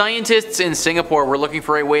 Scientists in Singapore were looking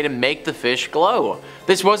for a way to make the fish glow.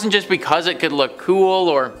 This wasn't just because it could look cool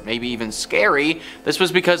or maybe even scary, this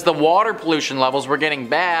was because the water pollution levels were getting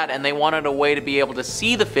bad and they wanted a way to be able to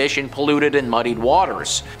see the fish in polluted and muddied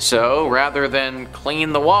waters. So rather than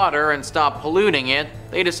clean the water and stop polluting it,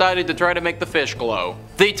 they decided to try to make the fish glow.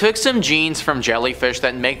 They took some genes from jellyfish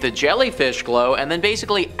that make the jellyfish glow and then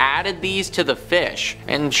basically added these to the fish.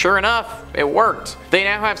 And sure enough, it worked. They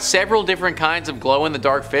now have several different kinds of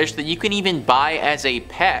glow-in-the-dark fish that you can even buy as a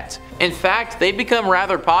pet. In fact, they've become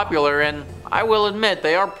rather popular, and I will admit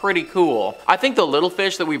they are pretty cool. I think the little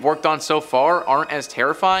fish that we've worked on so far aren't as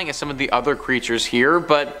terrifying as some of the other creatures here,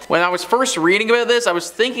 but when I was first reading about this, I was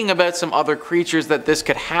thinking about some other creatures that this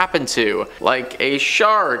could happen to, like a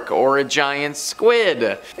shark or a giant squid.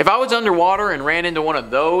 If I was underwater and ran into one of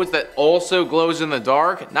those that also glows in the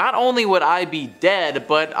dark, not only would I be dead,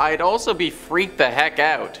 but I'd also be freaked the heck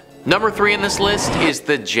out. Number 3 on this list is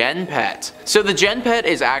the Gen Pet. So the Gen Pet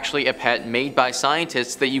is actually a pet made by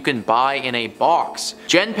scientists that you can buy in a box.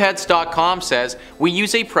 GenPets.com says, we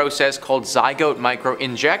use a process called zygote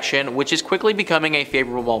microinjection, which is quickly becoming a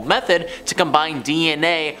favorable method to combine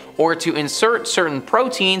DNA or to insert certain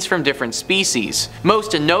proteins from different species.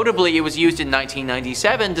 Most notably, it was used in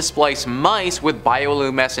 1997 to splice mice with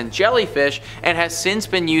bioluminescent jellyfish and has since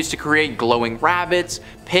been used to create glowing rabbits,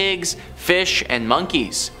 pigs, fish, and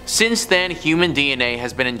monkeys. Since then, human DNA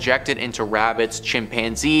has been injected into rabbits,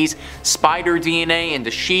 chimpanzees, spider DNA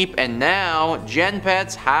into sheep, and now Gen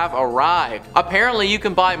Pets have arrived. Apparently, you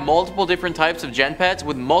can buy multiple different types of Gen Pets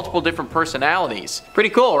with multiple different personalities. Pretty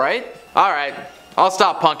cool, right? Alright, I'll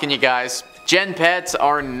stop punking you guys. Gen Pets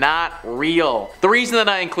are not real. The reason that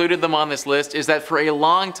I included them on this list is that for a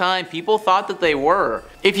long time people thought that they were.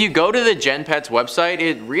 If you go to the Gen Pets website,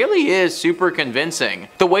 it really is super convincing.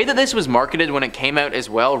 The way that this was marketed when it came out as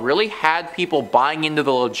well really had people buying into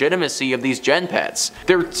the legitimacy of these Gen Pets.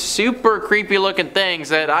 They're super creepy looking things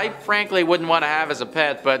that I frankly wouldn't want to have as a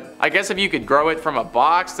pet, but I guess if you could grow it from a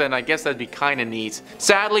box, then I guess that'd be kinda neat.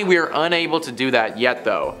 Sadly, we are unable to do that yet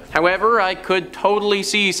though. However, I could totally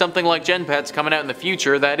see something like Gen Pets coming out in the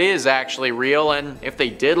future that is actually real, and if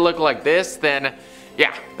they did look like this, then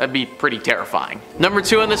yeah, that'd be pretty terrifying. Number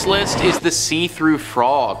 2 on this list is the see-through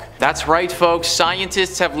frog. That's right folks,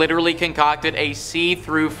 scientists have literally concocted a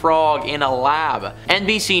see-through frog in a lab.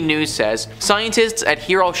 NBC News says, scientists at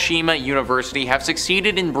Hiroshima University have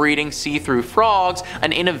succeeded in breeding see-through frogs,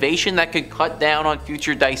 an innovation that could cut down on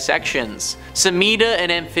future dissections. Samita, an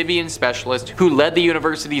amphibian specialist who led the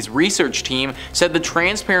university's research team, said the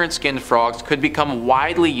transparent skinned frogs could become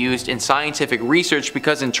widely used in scientific research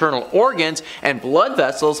because internal organs and blood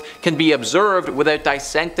vessels can be observed without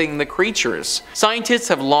dissecting the creatures. Scientists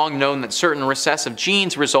have long known that certain recessive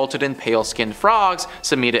genes resulted in pale-skinned frogs,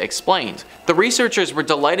 Samita explained. The researchers were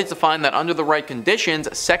delighted to find that under the right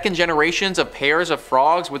conditions, second generations of pairs of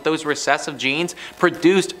frogs with those recessive genes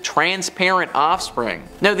produced transparent offspring.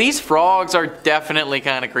 Now these frogs are definitely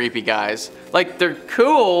kind of creepy, guys. Like, they're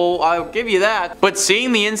cool, I'll give you that, but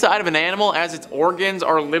seeing the inside of an animal as its organs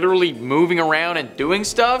are literally moving around and doing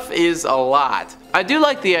stuff is a lot. I do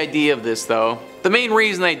like the idea of this though. The main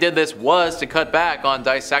reason they did this was to cut back on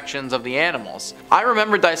dissections of the animals. I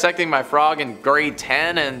remember dissecting my frog in grade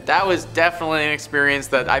 10 and that was definitely an experience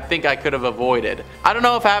that I think I could have avoided. I don't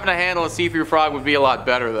know if having to handle a see-through frog would be a lot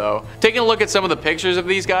better though. Taking a look at some of the pictures of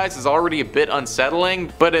these guys is already a bit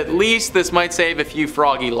unsettling, but at least this might save a few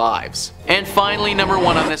froggy lives. And finally, number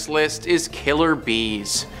 1 on this list is killer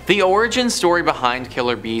bees. The origin story behind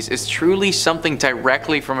killer bees is truly something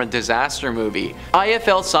directly from a disaster movie.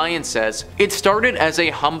 IFL Science says, it started as a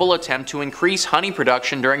humble attempt to increase honey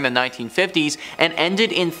production during the 1950s and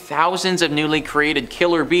ended in thousands of newly created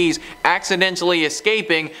killer bees accidentally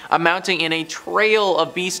escaping, amounting in a trail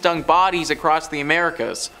of bee-stung bodies across the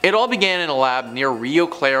Americas. It all began in a lab near Rio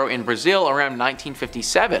Claro in Brazil around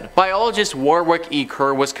 1957. Biologist Warwick E.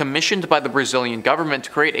 Kerr was commissioned by the Brazilian government to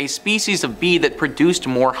create a species of bee that produced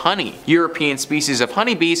more honey. European species of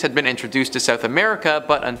honeybees had been introduced to South America,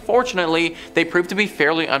 but unfortunately, they proved to be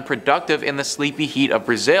fairly unproductive in the sleepy heat of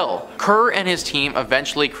Brazil. Kerr and his team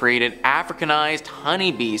eventually created Africanized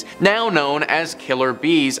honeybees, now known as killer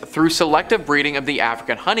bees, through selective breeding of the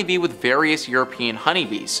African honeybee with various European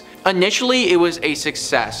honeybees. Initially, it was a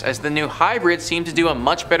success, as the new hybrids seemed to do a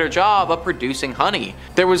much better job of producing honey.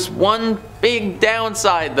 There was one big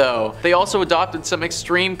downside though. They also adopted some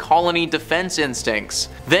extreme colony defense instincts.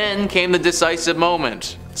 Then came the decisive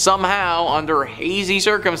moment. Somehow, under hazy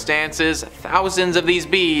circumstances, thousands of these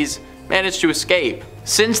bees managed to escape.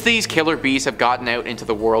 Since these killer bees have gotten out into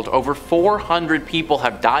the world, over 400 people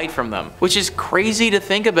have died from them, which is crazy to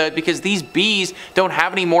think about because these bees don't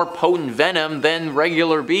have any more potent venom than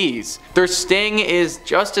regular bees. Their sting is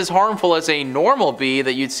just as harmful as a normal bee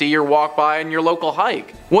that you'd see or walk by on your local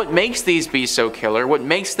hike. What makes these bees so killer, what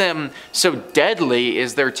makes them so deadly,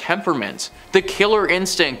 is their temperament. The killer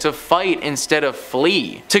instinct to fight instead of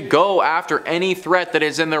flee, to go after any threat that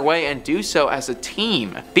is in their way and do so as a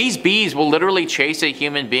team. These bees will literally chase a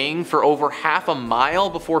human being for over half a mile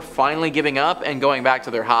before finally giving up and going back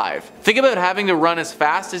to their hive. Think about having to run as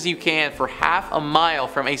fast as you can for half a mile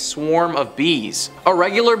from a swarm of bees. A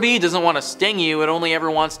regular bee doesn't want to sting you, it only ever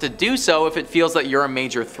wants to do so if it feels that you're a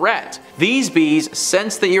major threat. These bees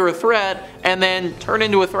sense that you're a threat and then turn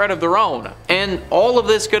into a threat of their own. And all of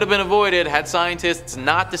this could have been avoided had scientists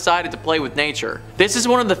not decided to play with nature. This is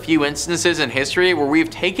one of the few instances in history where we've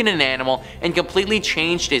taken an animal and completely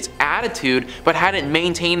changed its attitude but had it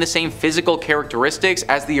maintain the same physical characteristics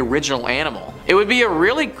as the original animal. It would be a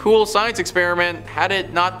really cool science experiment had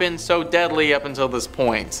it not been so deadly up until this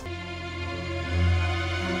point.